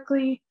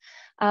historically.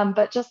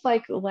 But just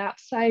like lap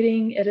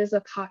siding, it is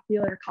a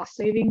popular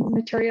cost-saving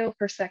material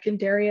for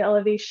secondary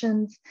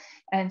elevations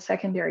and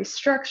secondary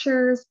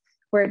structures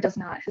where it does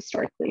not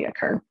historically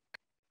occur.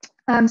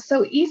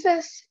 So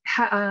EIFS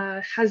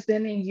has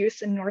been in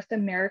use in North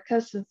America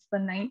since the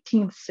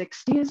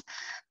 1960s,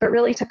 but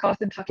really took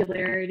off in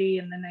popularity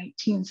in the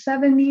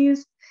 1970s.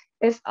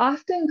 It's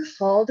often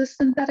called a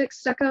synthetic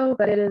stucco,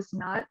 but it is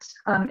not.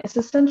 It's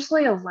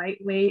essentially a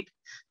lightweight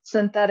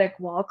synthetic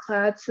wall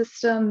clad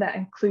system that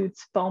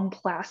includes foam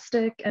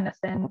plastic and a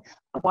thin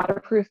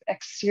waterproof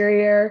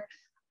exterior.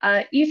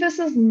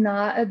 EIFS is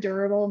not a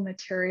durable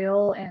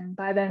material, and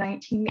by the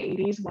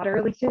 1980s,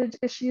 water leakage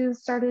issues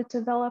started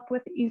to develop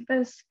with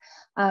EIFS,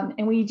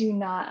 and we do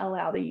not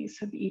allow the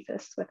use of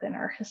EIFS within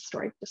our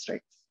historic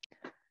districts.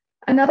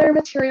 Another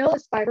material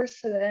is fiber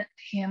cement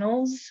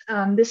panels.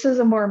 This is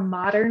a more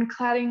modern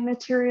cladding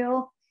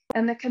material,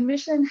 and the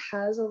Commission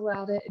has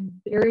allowed it in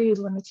very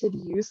limited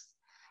use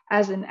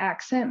as an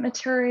accent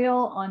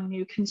material on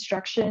new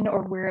construction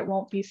or where it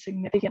won't be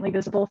significantly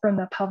visible from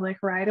the public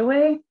right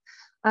away.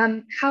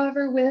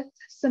 However, with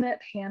cement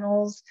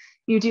panels,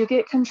 you do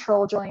get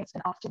control joints,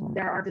 and often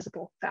there are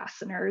visible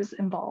fasteners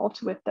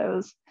involved with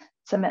those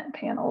cement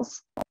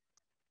panels.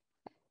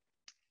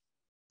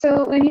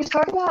 So when you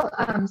talk about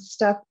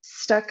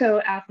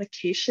stucco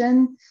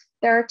application,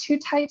 there are 2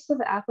 types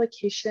of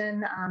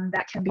application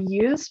that can be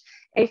used.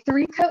 A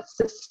 3-coat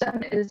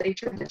system is a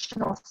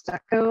traditional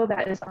stucco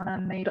that is on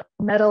a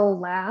metal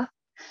lath,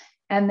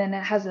 and then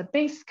it has a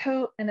base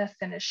coat and a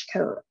finish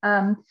coat.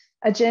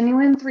 A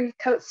genuine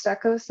 3-coat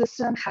stucco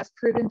system has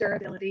proven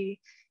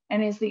durability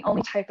and is the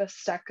only type of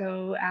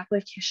stucco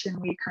application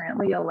we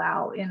currently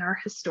allow in our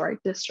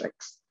historic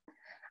districts.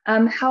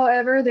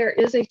 However, there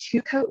is a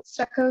 2-coat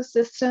stucco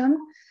system,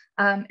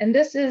 and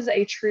this is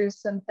a true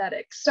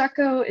synthetic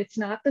stucco. It's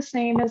not the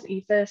same as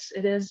EIFS,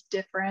 it is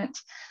different,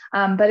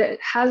 but it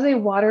has a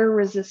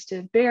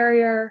water-resistant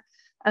barrier,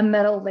 a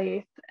metal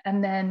lathe,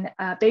 and then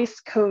a base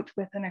coat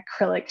with an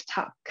acrylic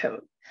top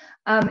coat.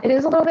 It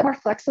is a little bit more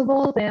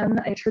flexible than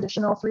a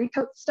traditional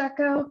 3-coat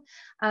stucco,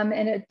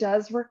 and it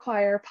does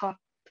require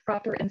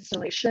proper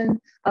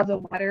installation of the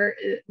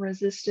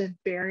water-resistant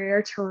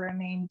barrier to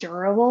remain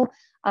durable.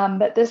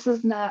 But this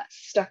is not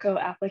stucco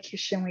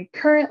application we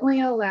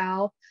currently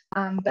allow,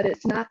 but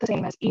it's not the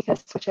same as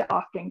EIFS, which it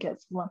often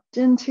gets lumped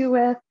into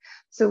with.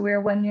 So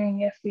we're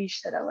wondering if we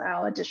should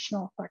allow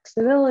additional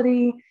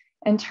flexibility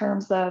in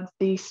terms of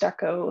the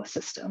stucco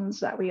systems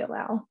that we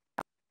allow.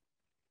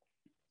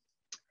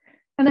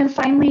 And then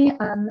finally,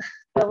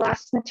 the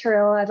last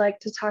material I'd like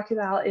to talk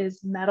about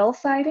is metal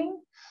siding.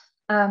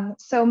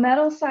 So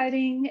metal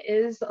siding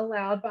is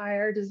allowed by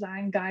our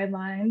design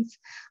guidelines.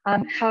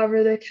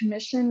 However, the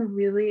Commission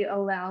really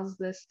allows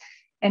this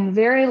in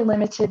very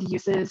limited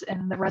uses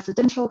in the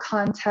residential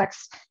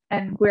context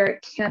and where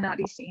it cannot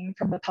be seen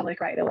from the public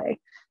right away.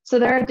 So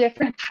there are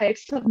different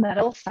types of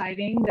metal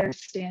siding.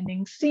 There's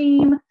standing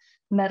seam,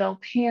 metal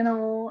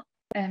panel,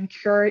 and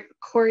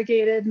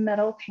corrugated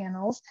metal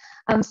panels.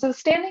 So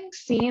standing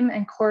seam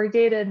and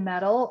corrugated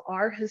metal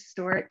are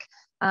historic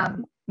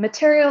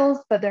materials,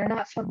 but they're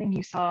not something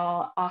you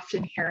saw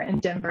often here in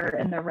Denver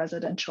in the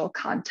residential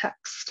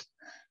context.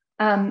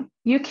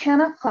 You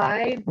can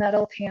apply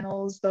metal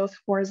panels both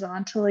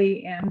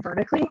horizontally and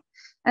vertically.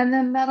 And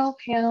then metal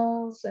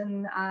panels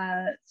and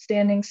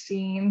standing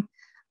seam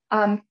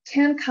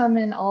can come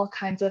in all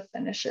kinds of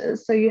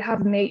finishes. So you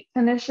have matte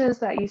finishes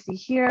that you see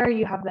here,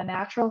 you have the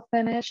natural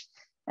finish,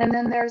 and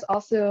then there's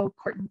also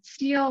Corten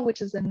steel,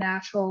 which is a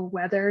natural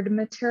weathered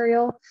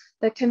material.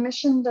 The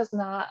commission does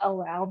not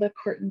allow the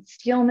Corten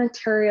steel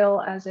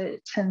material as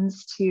it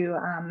tends to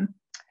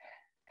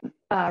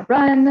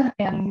run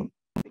and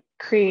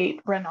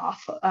create runoff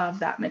of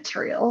that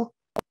material.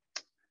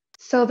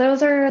 So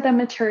those are the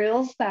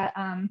materials that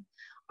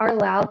are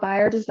allowed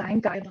by our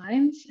design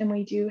guidelines, and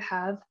we do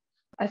have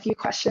a few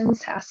questions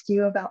to ask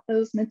you about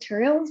those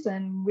materials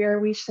and where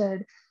we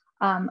should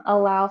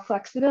allow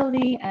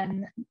flexibility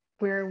and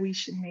where we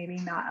should maybe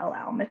not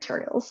allow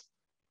materials.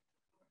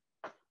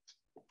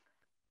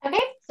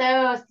 Okay,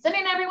 so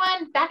sending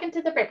everyone back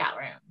into the breakout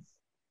rooms.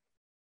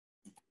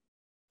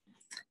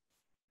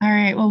 All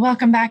right, well,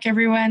 welcome back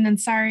everyone. And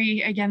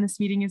sorry, again,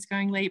 this meeting is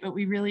going late, but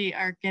we really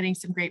are getting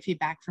some great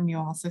feedback from you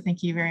all. So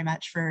thank you very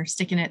much for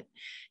sticking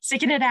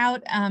it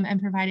out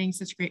and providing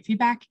such great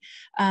feedback.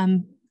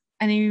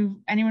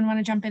 Anyone want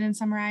to jump in and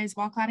summarize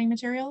wall cladding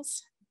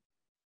materials?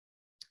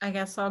 I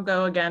guess I'll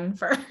go again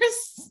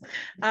first.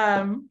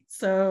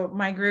 So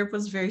my group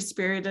was very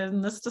spirited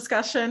in this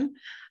discussion.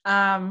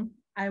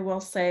 I will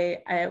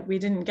say we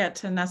didn't get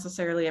to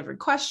necessarily every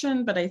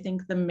question, but I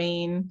think the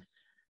main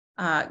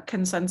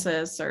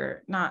consensus,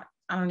 or not,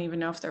 I don't even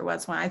know if there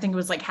was one. I think it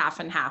was like half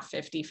and half,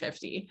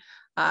 50-50.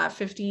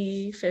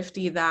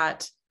 50-50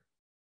 that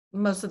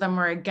most of them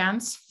were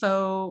against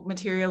faux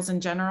materials in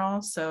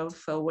general. So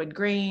faux wood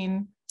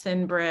grain,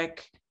 thin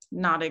brick,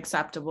 not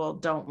acceptable,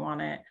 don't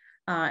want it.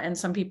 And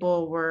some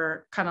people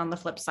were kind of on the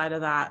flip side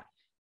of that.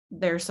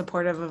 They're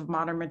supportive of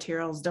modern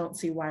materials, don't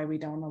see why we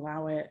don't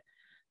allow it.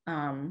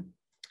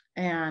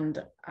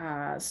 And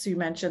Sue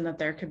mentioned that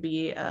there could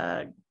be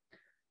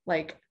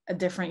like a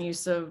different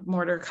use of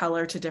mortar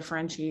color to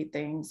differentiate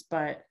things,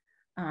 but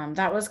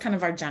that was kind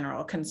of our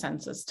general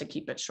consensus to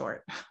keep it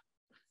short.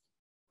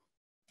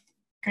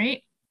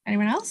 Great.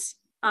 Anyone else?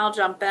 I'll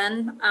jump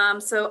in.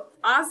 So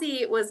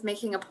Ozzy was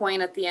making a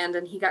point at the end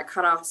and he got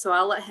cut off, so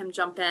I'll let him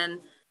jump in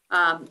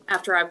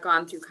after I've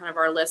gone through kind of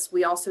our list.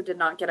 We also did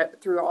not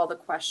get through all the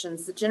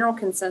questions. The general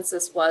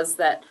consensus was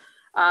that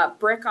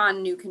brick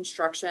on new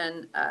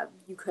construction,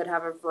 you could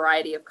have a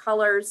variety of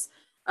colors,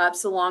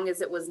 so long as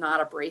it was not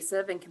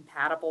abrasive and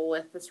compatible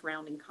with the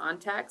surrounding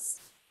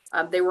context.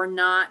 They were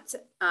not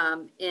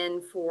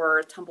in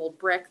for tumbled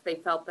brick. They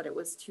felt that it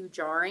was too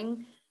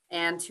jarring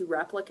and too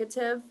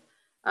replicative.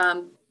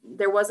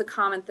 There was a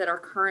comment that our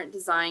current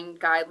design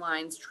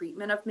guidelines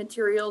treatment of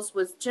materials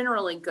was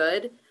generally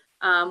good,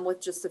 with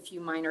just a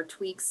few minor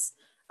tweaks.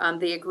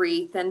 They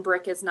agree thin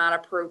brick is not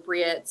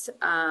appropriate.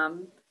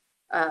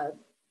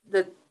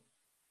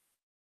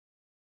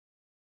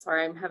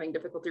 Sorry, I'm having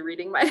difficulty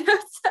reading my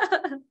notes.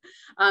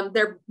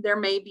 There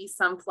may be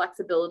some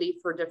flexibility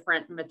for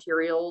different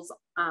materials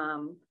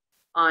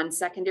on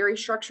secondary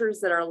structures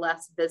that are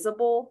less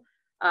visible,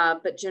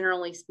 but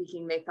generally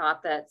speaking, they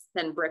thought that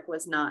thin brick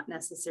was not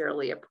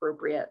necessarily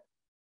appropriate.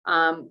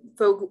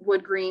 Faux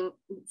wood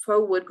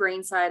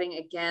grain siding,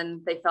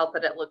 again, they felt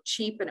that it looked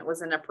cheap and it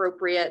was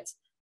inappropriate.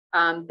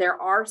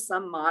 There are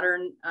some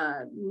modern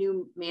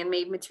new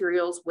man-made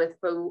materials with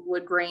faux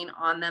wood grain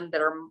on them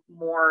that are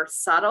more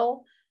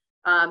subtle.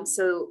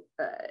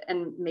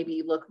 And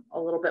maybe look a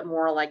little bit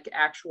more like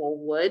actual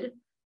wood.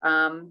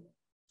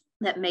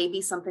 That may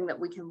be something that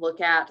we can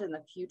look at in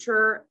the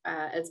future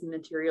as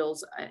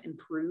materials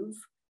improve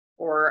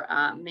or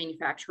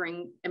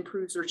manufacturing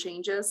improves or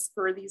changes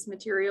for these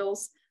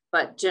materials.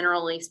 But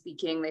generally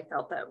speaking, they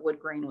felt that wood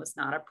grain was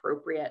not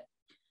appropriate.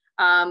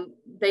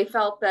 They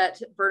felt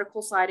that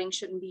vertical siding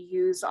shouldn't be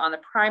used on the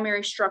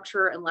primary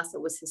structure unless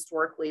it was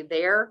historically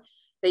there.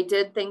 They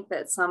did think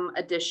that some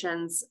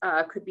additions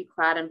could be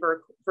clad in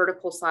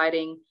vertical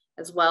siding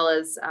as well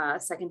as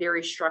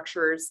secondary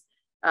structures,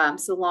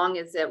 so long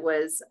as it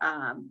was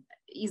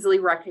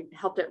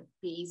helped it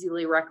be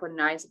easily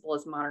recognizable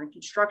as modern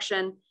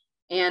construction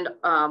and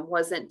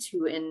wasn't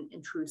too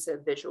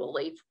intrusive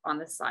visually on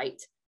the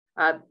site.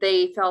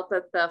 They felt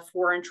that the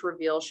 4-inch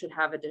reveal should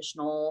have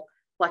additional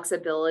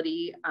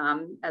flexibility,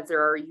 as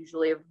there are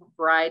usually a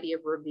variety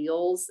of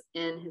reveals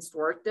in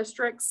historic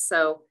districts.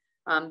 So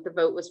the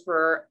vote was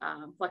for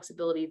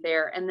flexibility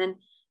there. And then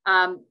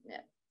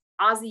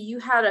Ozzy, you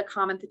had a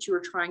comment that you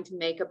were trying to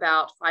make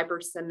about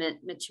fiber cement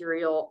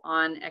material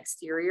on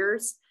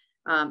exteriors.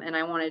 And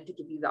I wanted to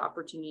give you the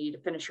opportunity to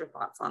finish your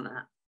thoughts on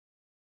that.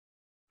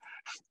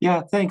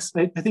 Yeah, thanks.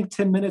 I think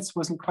 10 minutes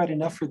wasn't quite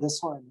enough for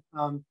this one.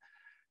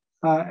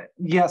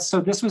 Yeah, so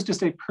this was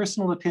just a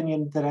personal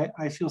opinion that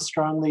I feel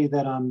strongly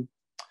that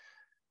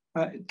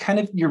kind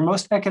of your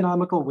most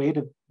economical way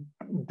to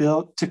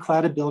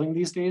clad a building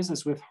these days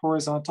is with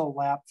horizontal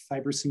lap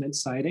fiber cement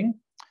siding.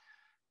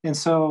 And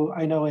so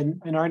I know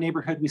in our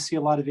neighborhood, we see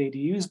a lot of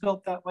ADUs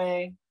built that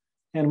way.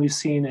 And we've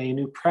seen a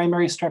new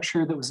primary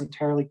structure that was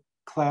entirely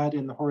clad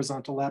in the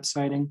horizontal lap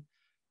siding.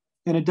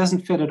 And it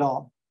doesn't fit at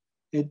all.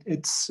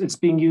 it's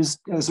being used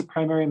as a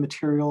primary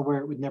material where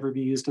it would never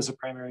be used as a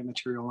primary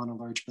material on a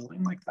large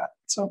building like that.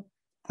 So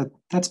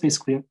that's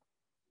basically it.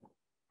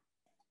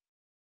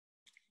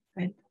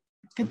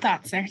 Good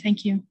thoughts there.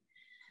 Thank you.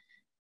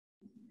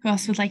 Who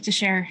else would like to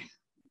share?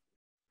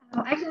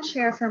 I can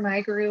share for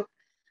my group.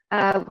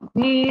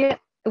 We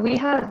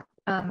had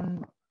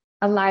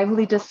a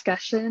lively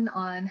discussion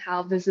on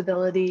how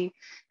visibility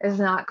is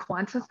not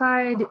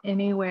quantified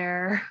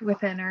anywhere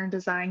within our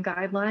design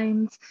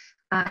guidelines.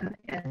 And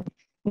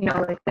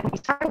like when we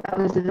talk about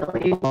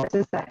visibility, what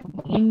does that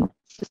mean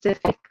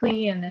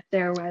specifically? And if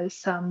there was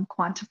some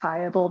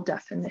quantifiable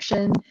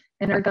definition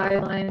in our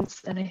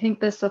guidelines. And I think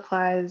this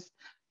applies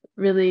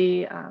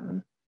really,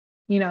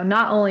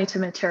 not only to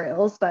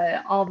materials,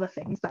 but all the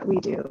things that we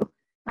do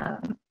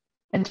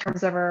in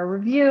terms of our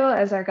review,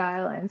 as our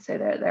guidelines say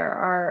that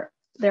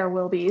there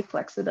will be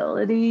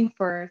flexibility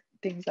for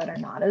things that are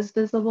not as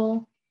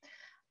visible.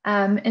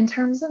 In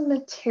terms of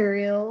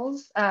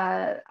materials,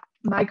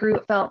 my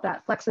group felt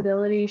that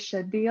flexibility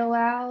should be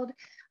allowed,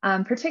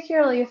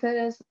 particularly if it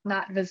is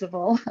not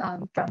visible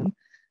from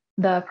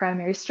the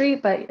primary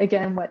street. But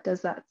again, what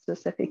does that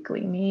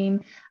specifically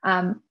mean?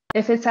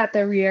 If it's at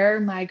the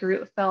rear, my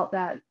group felt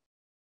that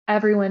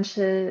everyone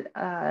should,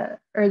 or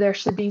there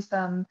should be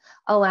some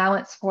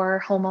allowance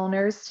for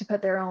homeowners to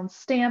put their own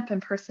stamp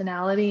and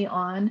personality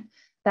on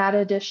that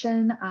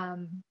addition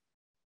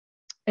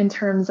in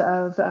terms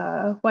of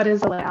what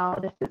is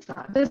allowed if it's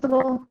not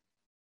visible.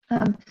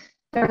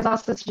 There was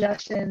also a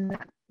suggestion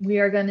that we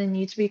are going to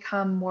need to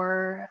become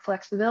more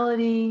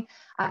flexibility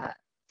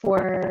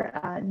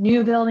for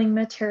new building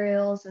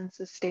materials and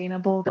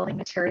sustainable building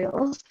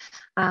materials.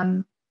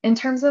 In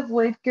terms of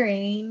wood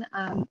grain,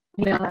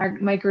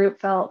 my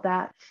group felt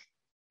that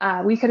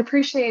we could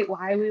appreciate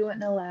why we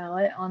wouldn't allow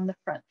it on the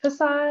front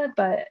facade,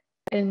 but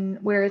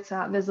where it's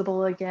not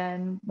visible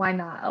again, why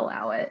not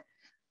allow it?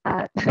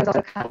 There's also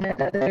a comment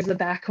that there's a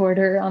back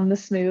order on the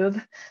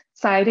smooth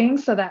siding,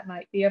 so that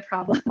might be a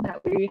problem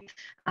that we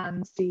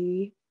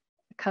see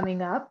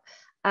coming up.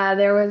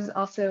 There was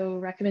also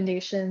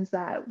recommendations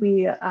that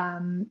we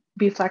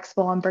be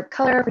flexible on brick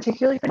color,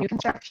 particularly for new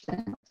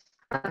construction.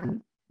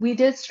 We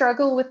did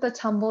struggle with the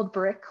tumbled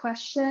brick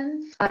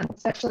question,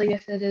 especially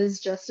if it is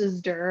just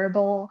as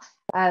durable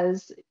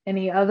as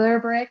any other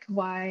brick.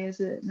 Why is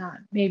it not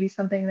maybe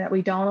something that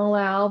we don't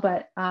allow?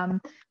 But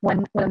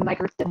one of my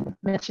groups did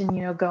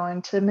mention,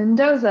 going to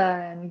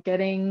Mendoza and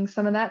getting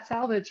some of that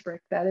salvage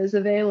brick that is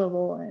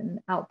available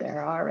and out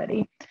there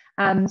already.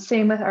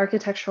 Same with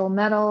architectural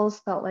metals,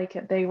 felt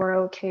like they were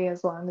okay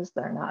as long as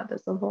they're not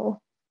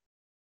visible.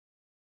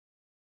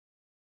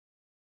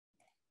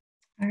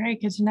 All right,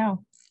 good to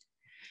know.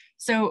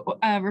 So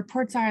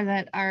reports are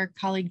that our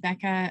colleague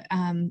Becca,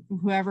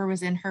 whoever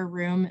was in her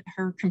room,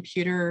 her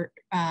computer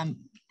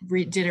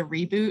did a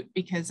reboot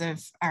because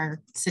of our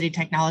city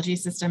technology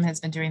system has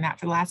been doing that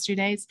for the last 2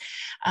 days.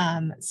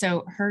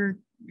 So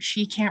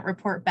she can't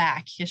report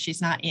back because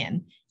she's not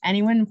in.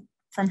 Anyone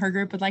from her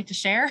group would like to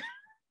share?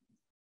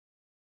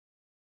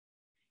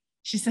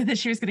 She said that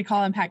she was going to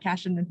call on Pat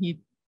Cashin and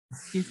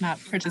he's not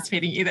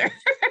participating either.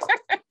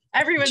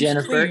 Everyone's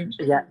Jennifer, clean.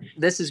 yeah,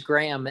 this is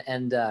Graham,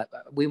 and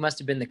we must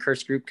have been the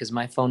cursed group because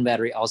my phone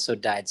battery also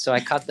died. So I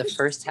caught the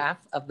first half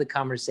of the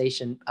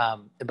conversation,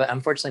 but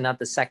unfortunately not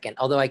the second.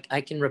 Although I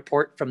can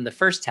report from the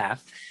first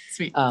half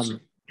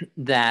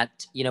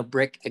that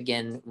brick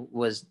again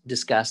was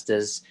discussed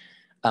as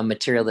a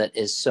material that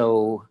is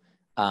so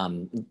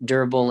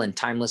durable and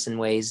timeless in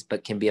ways,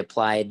 but can be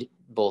applied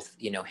both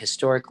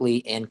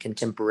historically and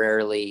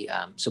contemporarily.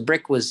 So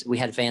brick we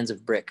had fans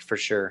of brick for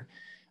sure.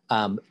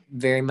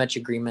 Very much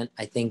agreement,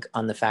 I think,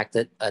 on the fact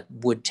that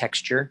wood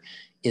texture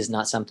is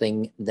not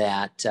something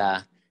that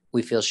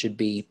we feel should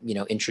be,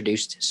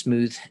 introduced.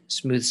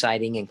 Smooth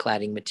siding and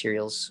cladding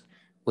materials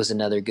was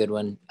another good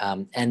one.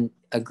 And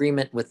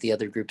agreement with the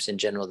other groups in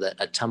general that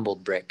a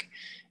tumbled brick,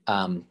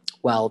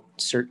 while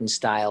certain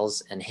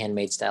styles and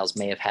handmade styles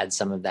may have had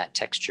some of that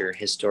texture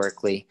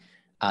historically,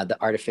 the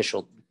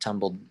artificial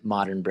tumbled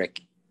modern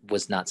brick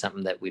was not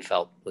something that we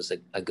felt was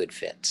a good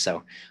fit.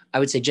 So I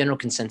would say general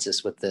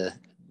consensus with the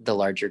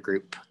larger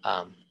group.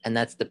 And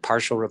that's the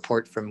partial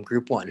report from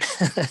group one.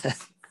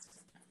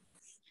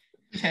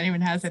 If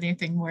anyone has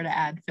anything more to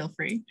add, feel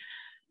free.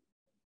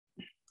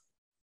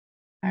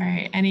 All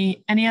right,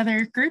 any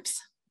other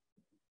groups?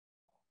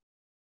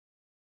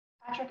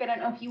 Patrick, I don't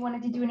know if you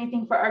wanted to do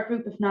anything for our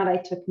group. If not, I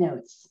took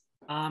notes.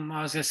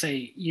 I was gonna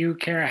say, you,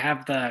 Kara,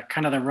 have the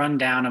kind of the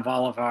rundown of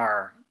all of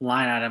our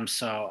line items,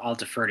 so I'll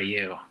defer to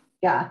you.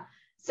 Yeah.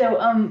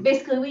 So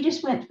basically, we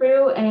just went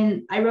through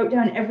and I wrote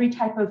down every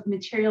type of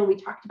material we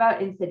talked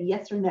about and said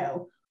yes or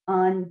no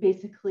on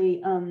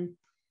basically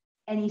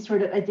any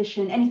sort of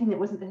addition, anything that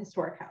wasn't the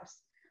historic house.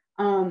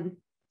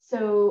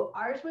 So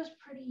ours was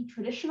pretty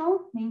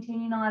traditional,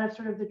 maintaining a lot of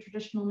sort of the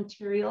traditional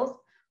materials,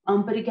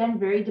 but again,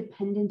 very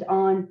dependent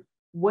on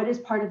what is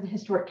part of the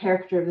historic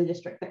character of the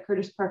district. That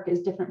Curtis Park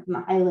is different from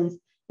the Highlands,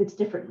 it's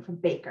different from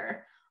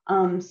Baker.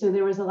 So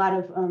there was a lot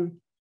of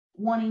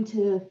wanting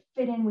to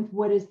fit in with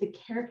what is the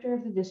character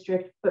of the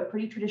district, but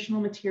pretty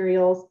traditional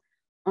materials,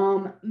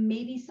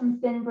 maybe some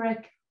thin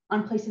brick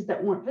on places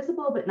that weren't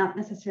visible, but not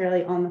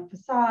necessarily on the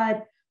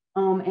facade.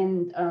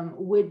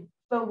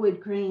 Faux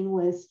wood grain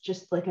was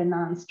just like a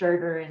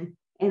non-starter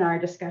in our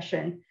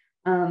discussion.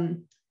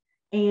 And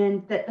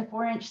that the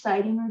 4-inch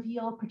siding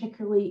reveal,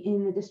 particularly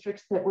in the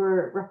districts that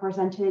were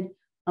represented,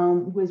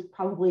 was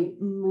probably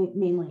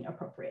mainly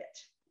appropriate.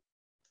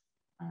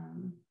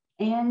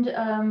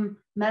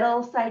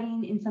 Metal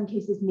siding in some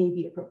cases may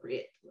be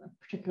appropriate,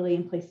 particularly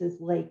in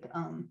places like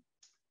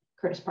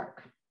Curtis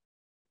Park.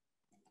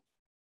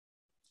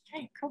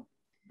 Okay, cool.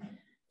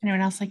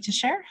 Anyone else like to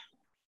share?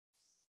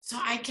 So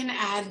I can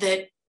add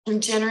that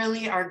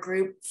generally our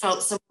group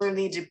felt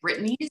similarly to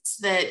Brittany's,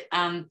 that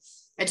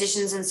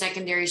additions and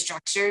secondary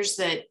structures,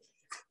 that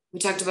we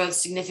talked about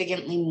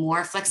significantly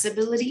more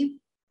flexibility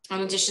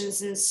on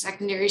additions and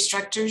secondary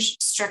structures,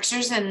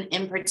 and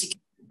in particular,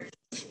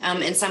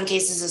 in some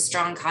cases, a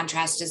strong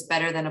contrast is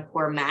better than a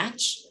poor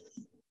match.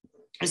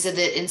 So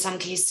that in some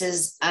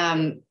cases,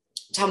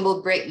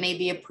 tumbled brick may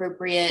be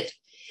appropriate,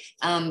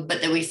 but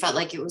that we felt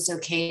like it was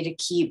okay to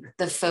keep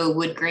the faux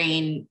wood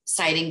grain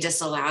siding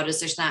disallowed, as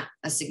there's not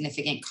a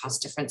significant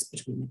cost difference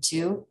between the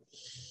two.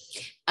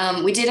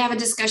 We did have a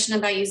discussion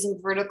about using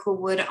vertical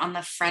wood on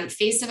the front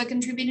face of a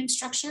contributing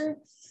structure.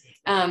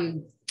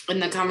 And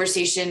the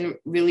conversation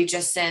really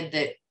just said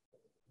that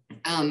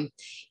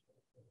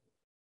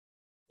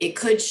it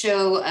could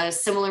show a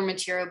similar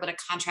material, but a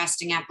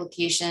contrasting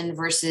application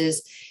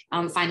versus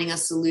finding a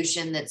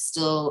solution that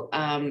still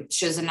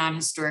shows a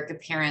non-historic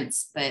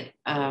appearance, but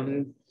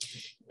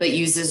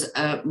uses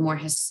a more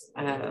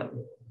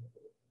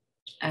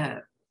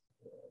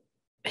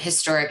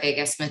historic, I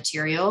guess,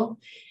 material.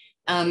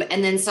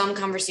 And then some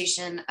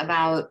conversation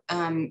about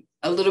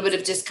a little bit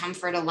of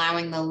discomfort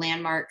allowing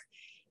landmark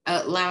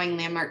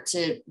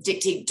to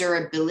dictate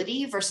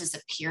durability versus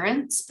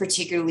appearance,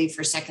 particularly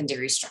for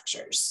secondary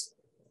structures.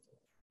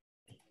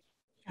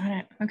 Got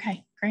it.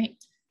 Okay, great.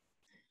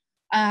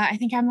 I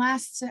think I'm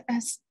last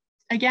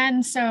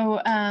again. So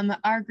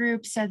our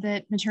group said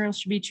that materials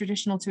should be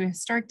traditional to a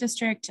historic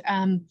district,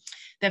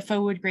 that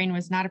faux wood grain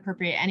was not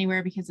appropriate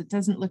anywhere because it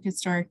doesn't look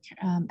historic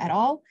at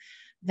all,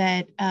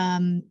 that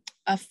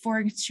a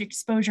 4-inch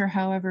exposure,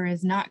 however,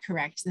 is not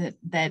correct,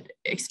 that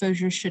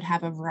exposures should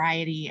have a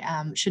variety,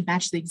 should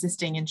match the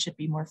existing and should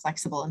be more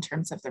flexible in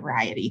terms of the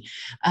variety.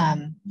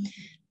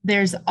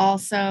 There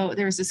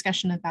was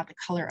discussion about the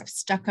color of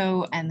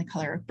stucco and the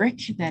color of brick,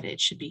 that it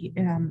should be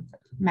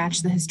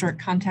match the historic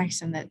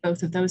context, and that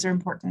both of those are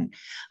important.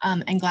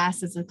 And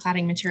glass as a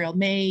cladding material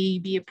may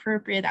be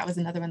appropriate. That was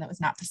another one that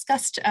was not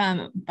discussed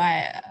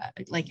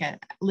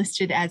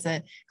listed as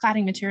a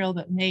cladding material,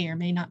 but may or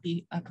may not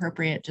be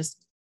appropriate,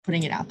 just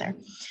putting it out there.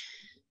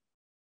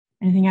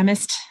 Anything I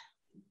missed,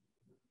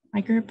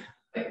 my group?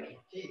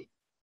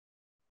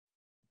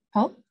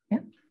 Paul? Yeah.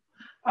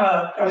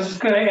 I was just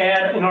going to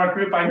add, in our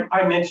group,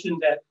 I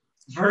mentioned that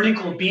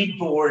vertical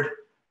beadboard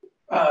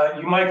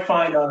you might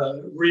find on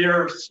a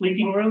rear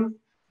sleeping room.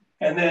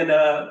 And then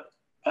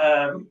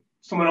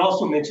someone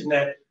also mentioned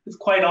that it's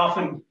quite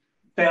often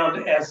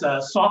found as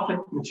a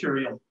soffit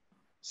material.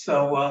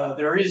 So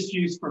there is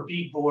use for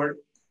beadboard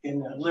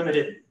in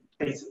limited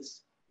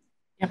cases.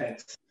 Yep.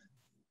 Thanks.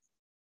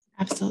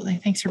 Absolutely.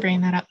 Thanks for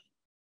bringing that up.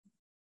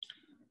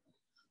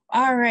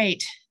 All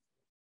right.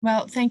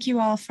 Well, thank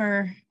you all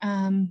for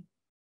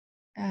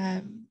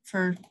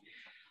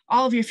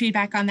all of your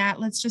feedback on that.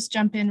 Let's just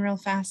jump in real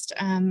fast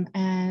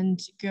and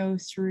go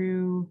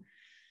through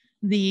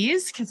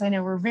these, because I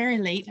know we're very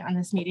late on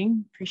this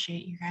meeting.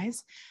 Appreciate you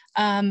guys.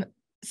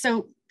 So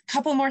a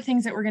couple more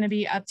things that we're going to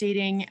be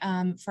updating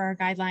for our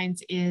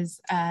guidelines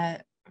is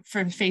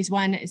for phase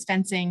 1 is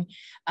fencing,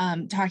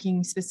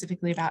 talking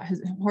specifically about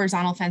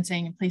horizontal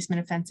fencing and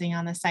placement of fencing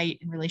on the site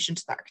in relation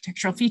to the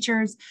architectural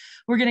features.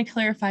 We're going to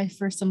clarify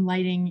for some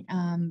lighting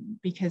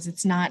because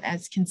it's not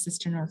as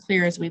consistent or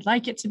clear as we'd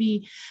like it to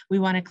be. We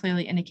want to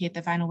clearly indicate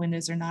that vinyl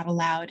windows are not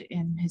allowed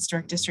in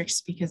historic districts,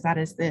 because that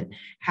is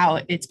how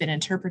it's been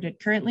interpreted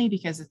currently,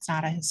 because it's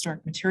not a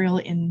historic material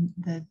in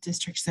the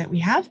districts that we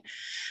have.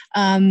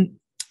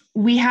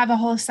 We have a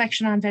whole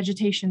section on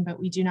vegetation, but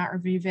we do not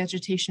review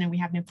vegetation and we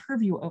have no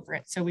purview over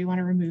it. So we want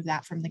to remove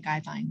that from the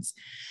guidelines.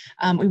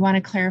 We want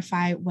to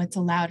clarify what's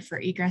allowed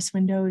for egress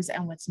windows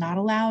and what's not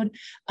allowed.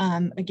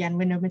 Again,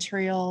 window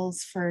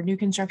materials for new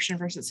construction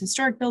versus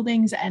historic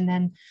buildings, and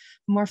then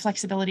more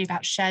flexibility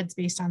about sheds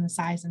based on the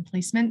size and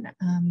placement.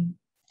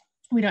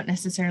 We don't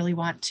necessarily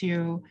want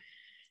to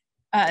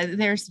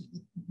there's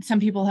some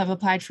people have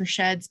applied for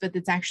sheds, but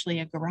it's actually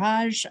a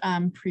garage,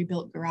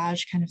 pre-built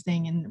garage kind of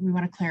thing. And we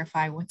want to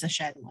clarify what's a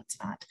shed and what's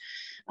not.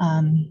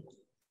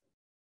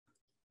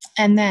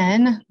 And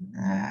then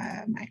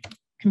my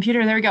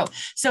computer. There we go.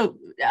 So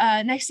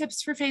next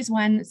steps for phase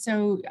one.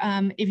 So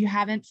if you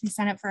haven't, please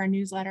sign up for our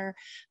newsletter.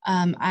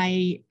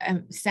 I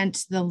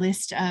sent the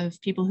list of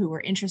people who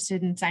were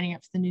interested in signing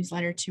up for the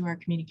newsletter to our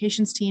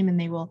communications team, and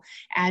they will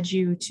add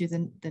you to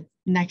the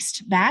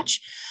next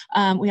batch.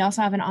 We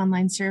also have an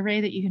online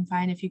survey that you can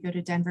find if you go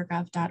to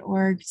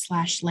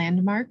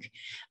denvergov.org/landmark.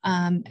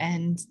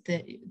 And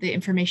the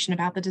information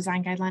about the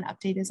design guideline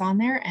update is on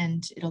there,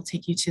 and it'll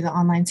take you to the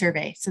online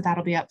survey. So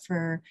that'll be up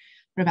for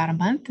about a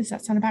month. Does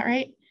that sound about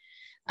right?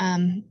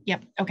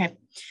 Yep. Okay.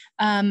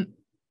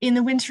 In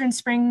the winter and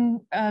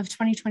spring of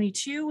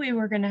 2022, we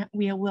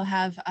will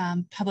have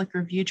public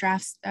review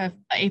drafts, a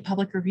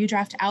public review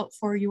draft out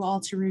for you all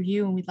to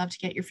review, and we'd love to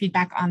get your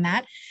feedback on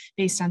that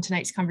based on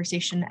tonight's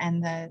conversation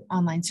and the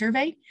online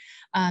survey.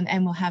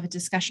 And we'll have a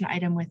discussion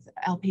item with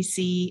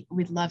LPC.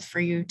 We'd love for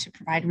you to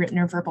provide written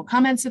or verbal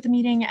comments at the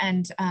meeting,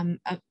 and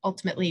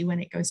ultimately when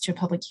it goes to a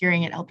public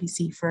hearing at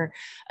LPC for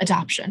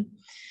adoption.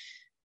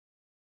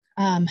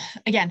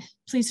 Again,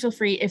 please feel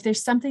free, if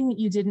there's something that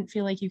you didn't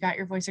feel like you got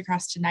your voice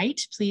across tonight,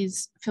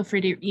 please feel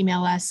free to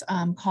email us,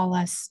 call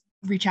us,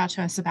 reach out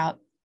to us about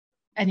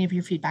any of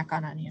your feedback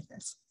on any of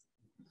this.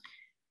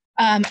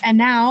 And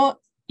now,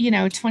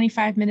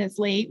 25 minutes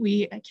late,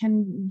 we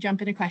can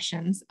jump into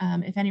questions.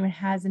 If anyone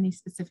has any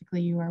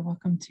specifically, you are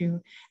welcome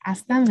to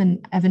ask them,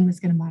 and Evan was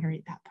going to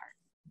moderate that part.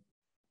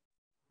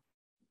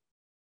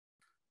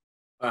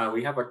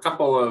 We have a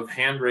couple of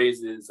hand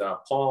raises.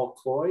 Paul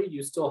Cloyd,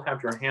 you still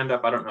have your hand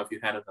up. I don't know if you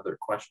had another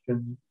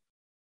question.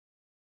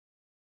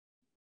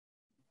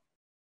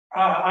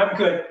 I'm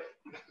good.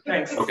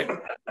 Thanks. Okay.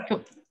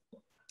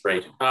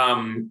 Great.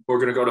 We're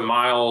going to go to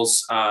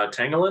Miles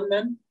Tangelin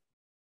then.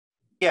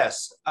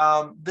 Yes.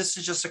 This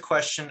is just a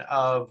question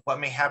of what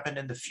may happen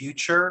in the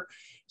future.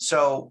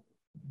 So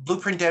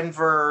Blueprint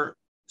Denver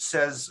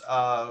says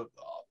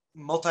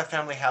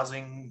multifamily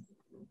housing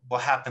will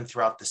happen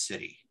throughout the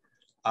city.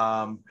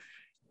 How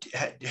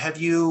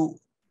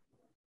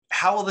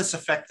will this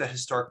affect the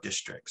historic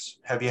districts?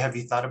 Have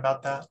you thought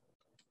about that?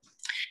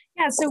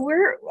 Yeah, so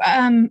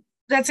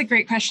that's a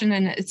great question,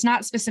 and it's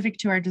not specific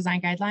to our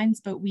design guidelines,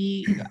 but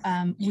we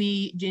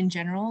in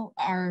general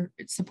are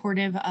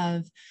supportive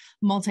of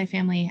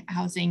multifamily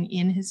housing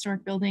in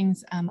historic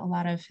buildings. A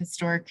lot of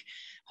historic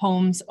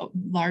homes,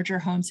 larger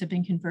homes, have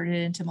been converted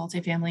into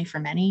multifamily for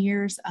many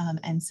years,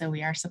 and so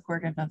we are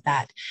supportive of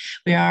that.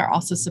 We are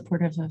also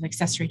supportive of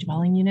accessory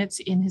dwelling units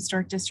in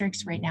historic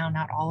districts. Right now,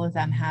 not all of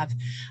them have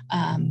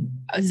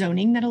a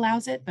zoning that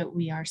allows it, but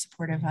we are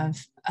supportive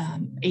of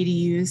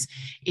ADUs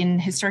in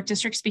historic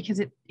districts because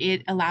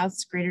it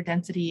allows greater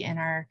density in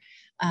our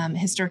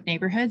historic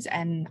neighborhoods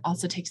and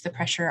also takes the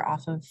pressure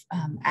off of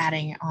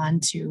adding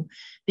on to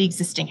the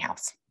existing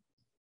house.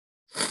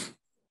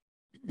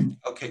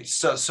 Okay,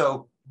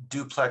 so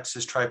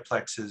duplexes,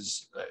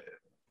 triplexes,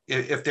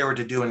 if they were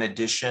to do an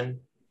addition.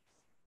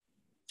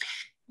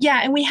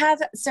 Yeah, and we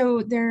have,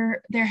 so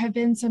there have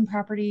been some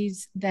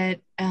properties that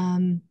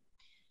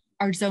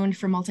are zoned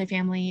for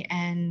multifamily,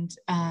 and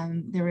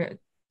there were,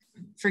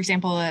 for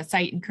example, a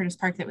site in Curtis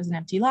Park that was an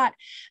empty lot.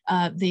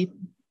 They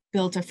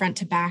built a front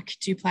to back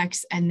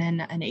duplex and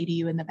then an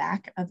ADU in the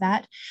back of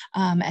that.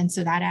 And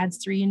so that adds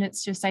 3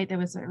 units to a site that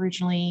was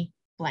originally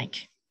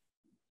blank.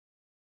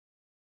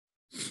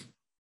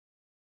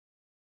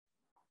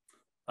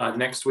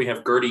 Next, we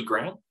have Gertie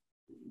Grant.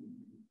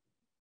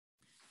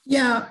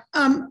 Yeah,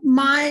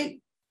 my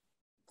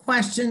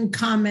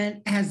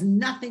comment has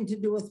nothing to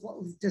do with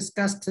what we've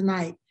discussed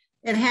tonight.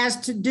 It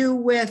has to do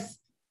with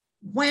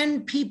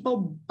when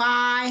people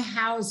buy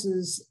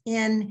houses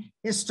in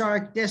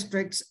historic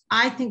districts.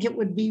 I think it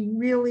would be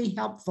really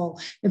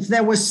helpful if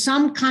there was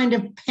some kind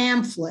of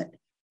pamphlet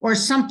or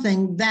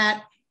something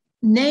that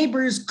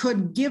neighbors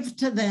could give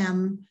to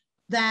them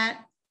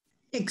that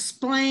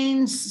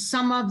explains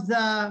some of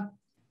the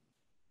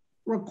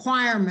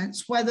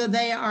requirements, whether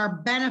they are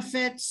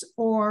benefits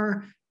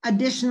or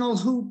additional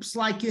hoops,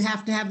 like you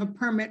have to have a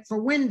permit for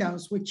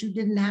windows, which you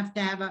didn't have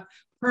to have a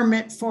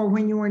permit for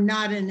when you were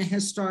not in a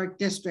historic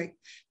district.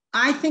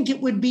 I think it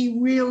would be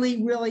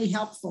really, really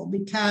helpful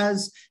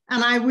because,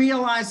 and I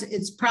realize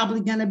it's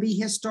probably going to be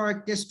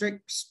historic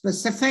district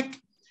specific,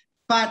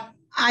 but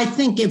I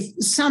think if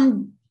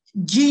some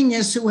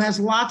genius who has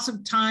lots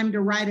of time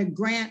to write a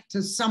grant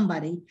to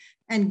somebody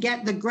and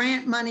get the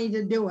grant money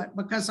to do it,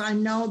 because I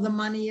know the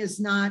money is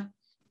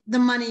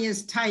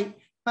tight,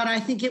 but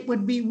I think it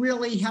would be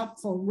really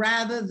helpful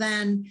rather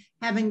than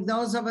having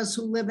those of us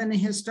who live in a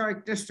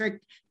historic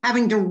district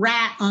having to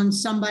rat on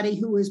somebody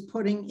who is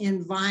putting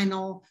in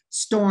vinyl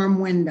storm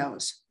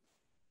windows.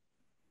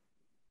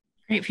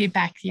 Great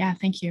feedback. Yeah,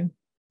 thank you.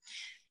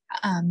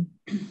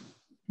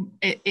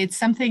 It's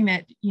something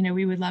that,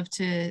 we would love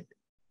to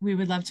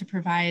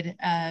provide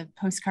a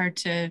postcard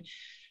to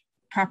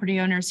property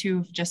owners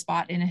who've just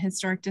bought in a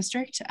historic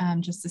district,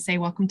 just to say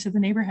welcome to the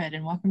neighborhood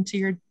and welcome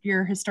to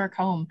your historic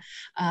home.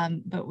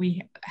 But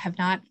we have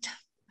not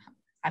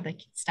had the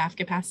staff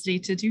capacity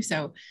to do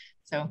so.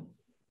 So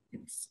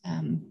it's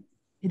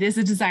it is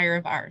a desire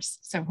of ours.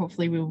 So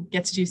hopefully we'll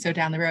get to do so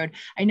down the road.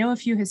 I know a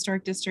few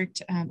historic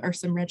district or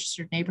some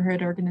registered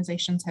neighborhood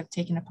organizations have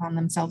taken upon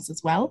themselves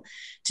as well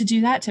to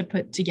do that, to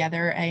put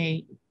together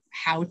a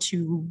how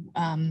to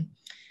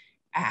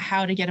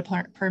get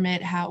a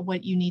permit,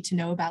 what you need to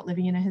know about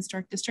living in a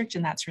historic district.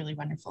 And that's really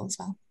wonderful as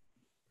well.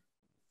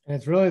 And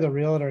it's really the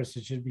realtors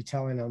that should be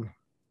telling them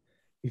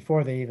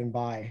before they even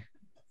buy.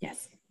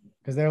 Yes.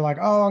 Because they're like,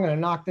 oh, I'm going to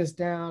knock this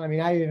down. I mean,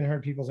 I even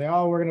heard people say,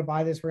 oh, we're going to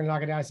buy this, we're going to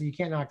knock it down. I said, you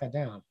can't knock that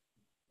down.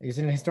 It's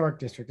in a historic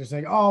district. They're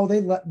saying, oh,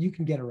 you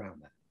can get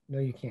around that. No,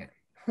 you can't.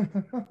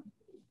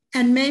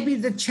 And maybe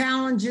the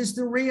challenge is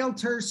the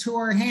realtors who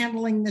are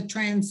handling the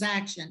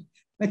transaction,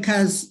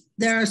 because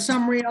there are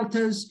some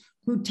realtors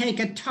who take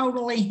a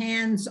totally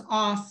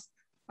hands-off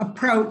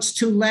approach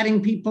to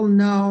letting people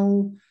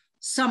know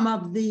some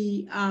of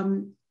the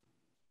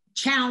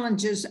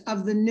challenges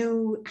of the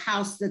new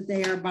house that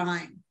they are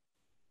buying.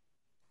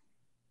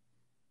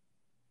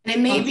 And it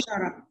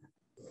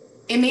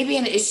may be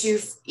an issue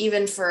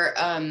even for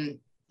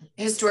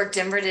Historic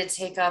Denver to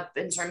take up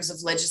in terms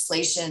of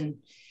legislation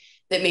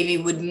that maybe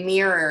would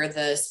mirror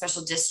the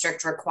special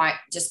district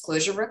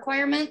disclosure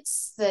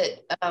requirements that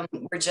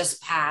were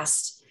just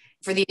passed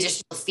for the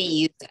additional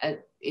fees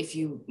if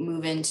you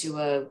move into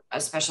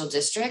a special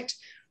district,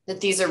 that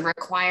these are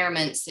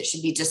requirements that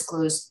should be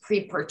disclosed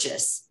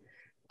pre-purchase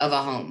of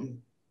a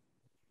home.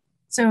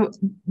 So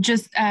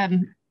just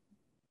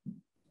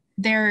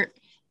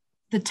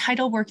the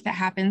title work that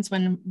happens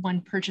when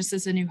one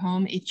purchases a new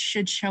home, it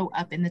should show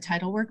up in the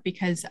title work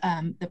because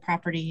the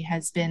property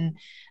has been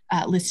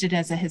listed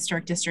as a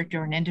historic district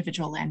or an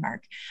individual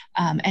landmark.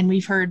 And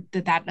we've heard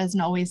that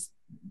isn't always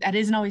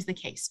the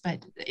case,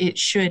 but it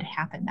should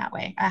happen that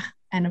way.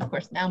 And of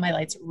course, now my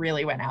lights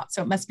really went out,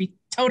 so it must be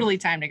totally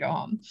time to go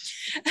home.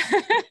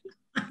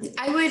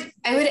 I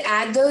would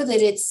add though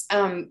that it's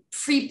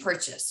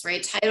pre-purchase,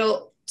 right?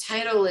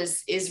 Title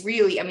is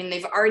really, I mean,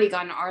 they've already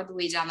gone all the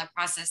way down the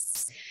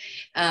process.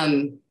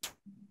 And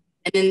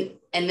then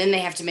they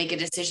have to make a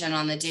decision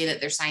on the day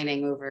that they're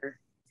signing over,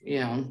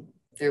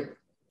 their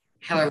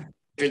however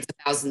hundreds of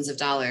thousands of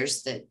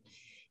dollars that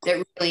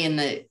really in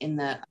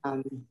the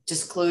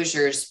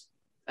disclosures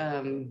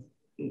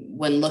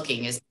when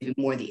looking is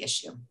more the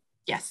issue.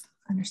 Yes,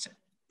 understood.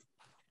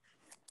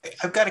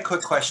 I've got a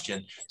quick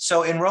question.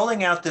 So in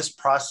rolling out this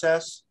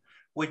process,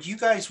 would you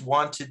guys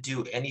want to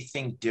do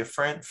anything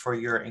different for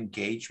your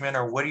engagement,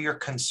 or what are your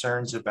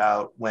concerns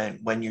about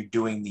when you're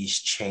doing these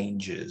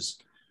changes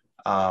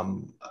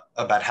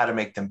about how to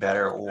make them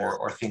better,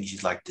 or things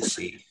you'd like to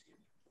see?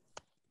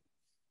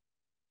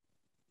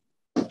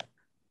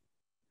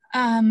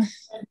 I'm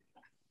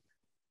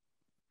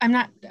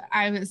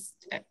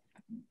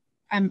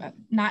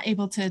not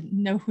able to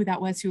know who that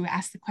was who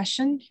asked the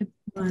question.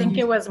 I think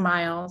it was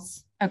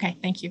Miles. Okay,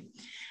 thank you.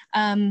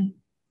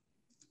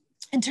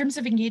 In terms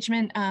of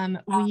engagement,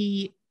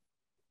 we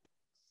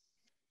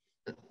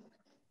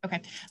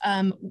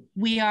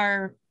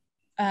are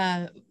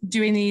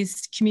doing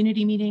these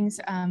community meetings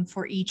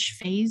for each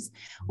phase.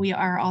 We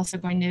are also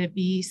going to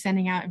be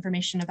sending out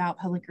information about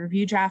public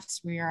review drafts.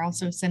 We are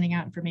also sending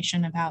out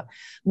information about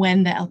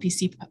when the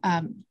LPC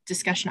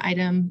discussion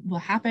item will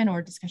happen,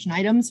 or discussion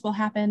items will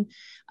happen.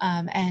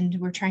 And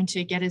we're trying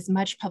to get as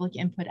much public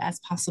input as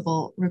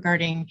possible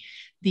regarding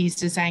these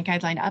design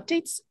guideline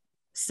updates,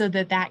 so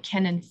that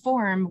can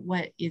inform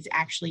what is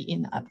actually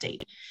in the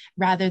update,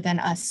 rather than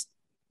us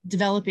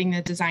developing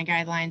the design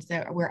guidelines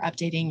that we're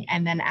updating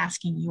and then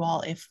asking you all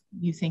if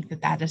you think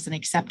that is an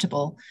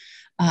acceptable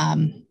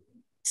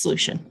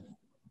solution.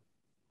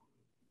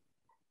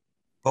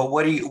 But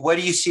what do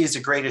you see as the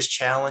greatest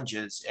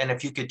challenges? And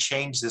if you could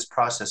change this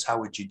process, how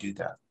would you do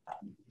that?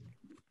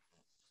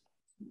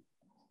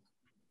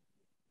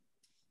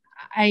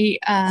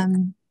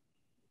 I'm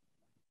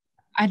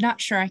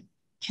not sure I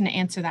can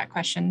answer that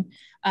question.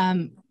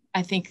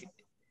 I think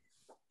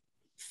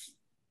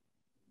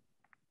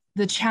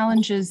the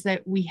challenges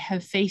that we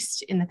have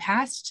faced in the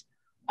past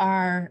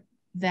are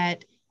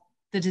that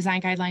the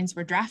design guidelines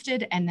were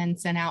drafted and then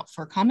sent out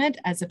for comment,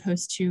 as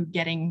opposed to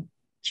getting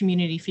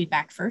community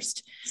feedback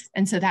first.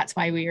 And so that's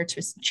why we are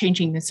just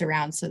changing this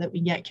around, so that we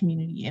get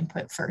community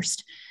input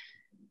first.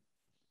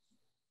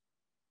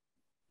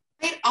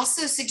 I'd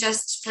also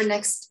suggest for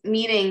next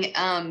meeting,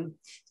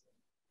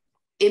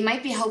 it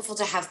might be helpful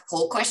to have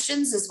poll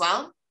questions as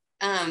well.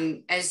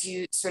 As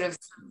you sort of,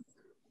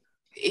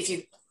 if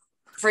you,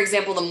 for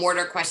example, the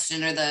mortar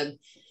question or the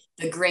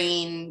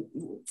grain,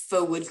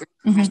 faux wood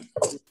grain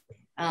question,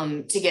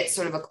 to get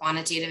sort of a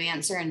quantitative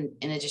answer in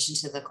addition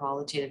to the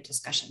qualitative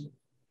discussion.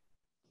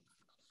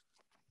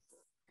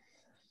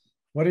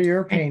 What are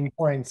your pain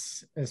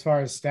points as far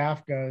as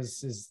staff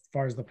goes, as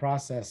far as the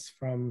process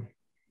from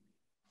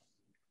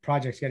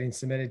projects getting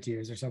submitted to you?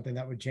 Is there something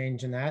that would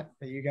change in that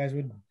you guys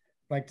would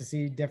like to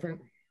see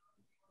different?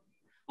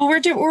 Well,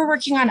 we're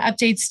working on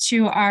updates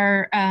to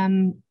our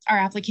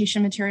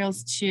application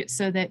materials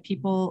so that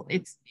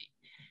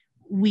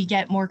we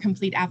get more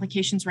complete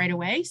applications right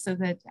away, so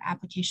that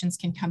applications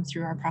can come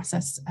through our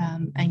process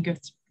and go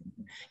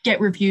get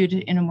reviewed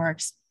in a more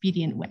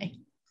expedient way.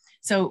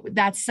 So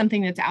that's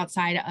something that's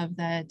outside of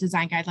the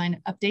design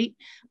guideline update.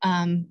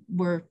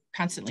 We're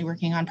constantly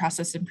working on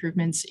process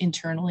improvements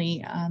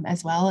internally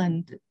as well,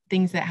 and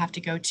things that have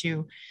to go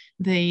to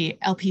the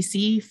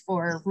LPC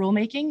for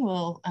rulemaking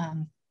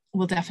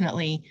will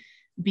definitely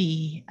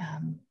be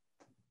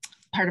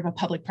part of a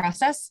public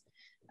process.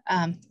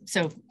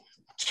 So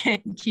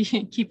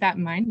keep that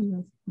in mind.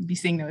 We'll be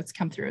seeing those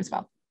come through as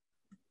well.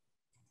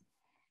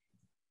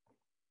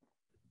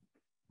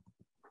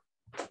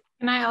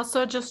 Can I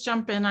also just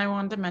jump in? I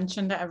wanted to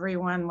mention to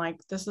everyone, like,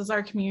 this is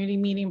our community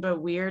meeting,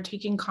 but we're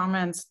taking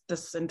comments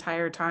this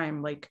entire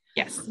time. Like,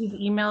 yes, please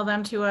email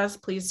them to us.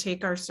 Please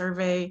take our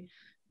survey.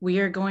 We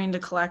are going to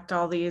collect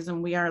all these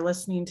and we are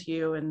listening to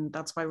you, and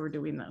that's why we're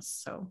doing this.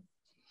 So.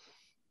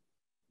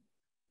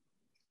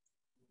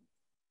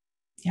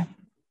 Yeah. Are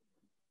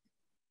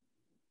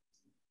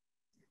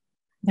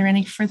there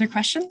any further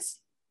questions?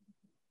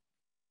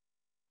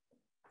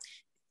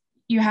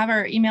 You have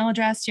our email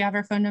address, you have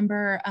our phone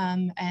number,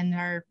 and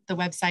the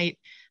website.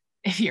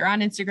 If you're on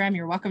Instagram,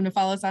 you're welcome to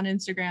follow us on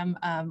Instagram.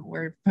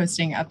 We're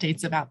posting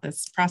updates about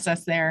this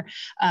process there.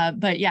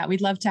 But yeah, we'd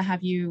love to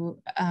have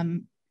you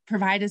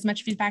provide as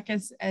much feedback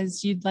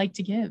as you'd like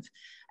to give,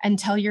 and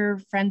tell your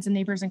friends and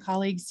neighbors and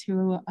colleagues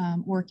who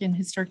work in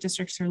historic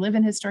districts or live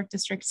in historic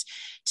districts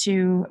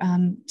to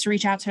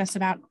reach out to us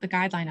about the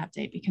guideline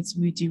update, because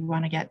we do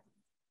want to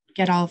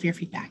get all of your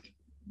feedback.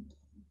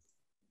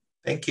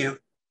 Thank you.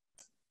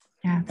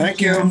 Yeah. Thank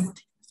you.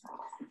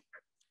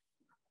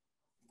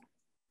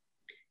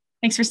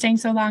 Thanks for staying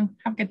so long.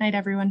 Have a good night,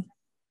 everyone.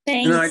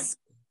 Thanks.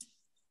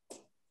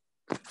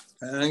 Good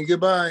night. And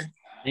goodbye.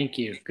 Thank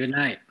you. Good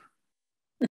night.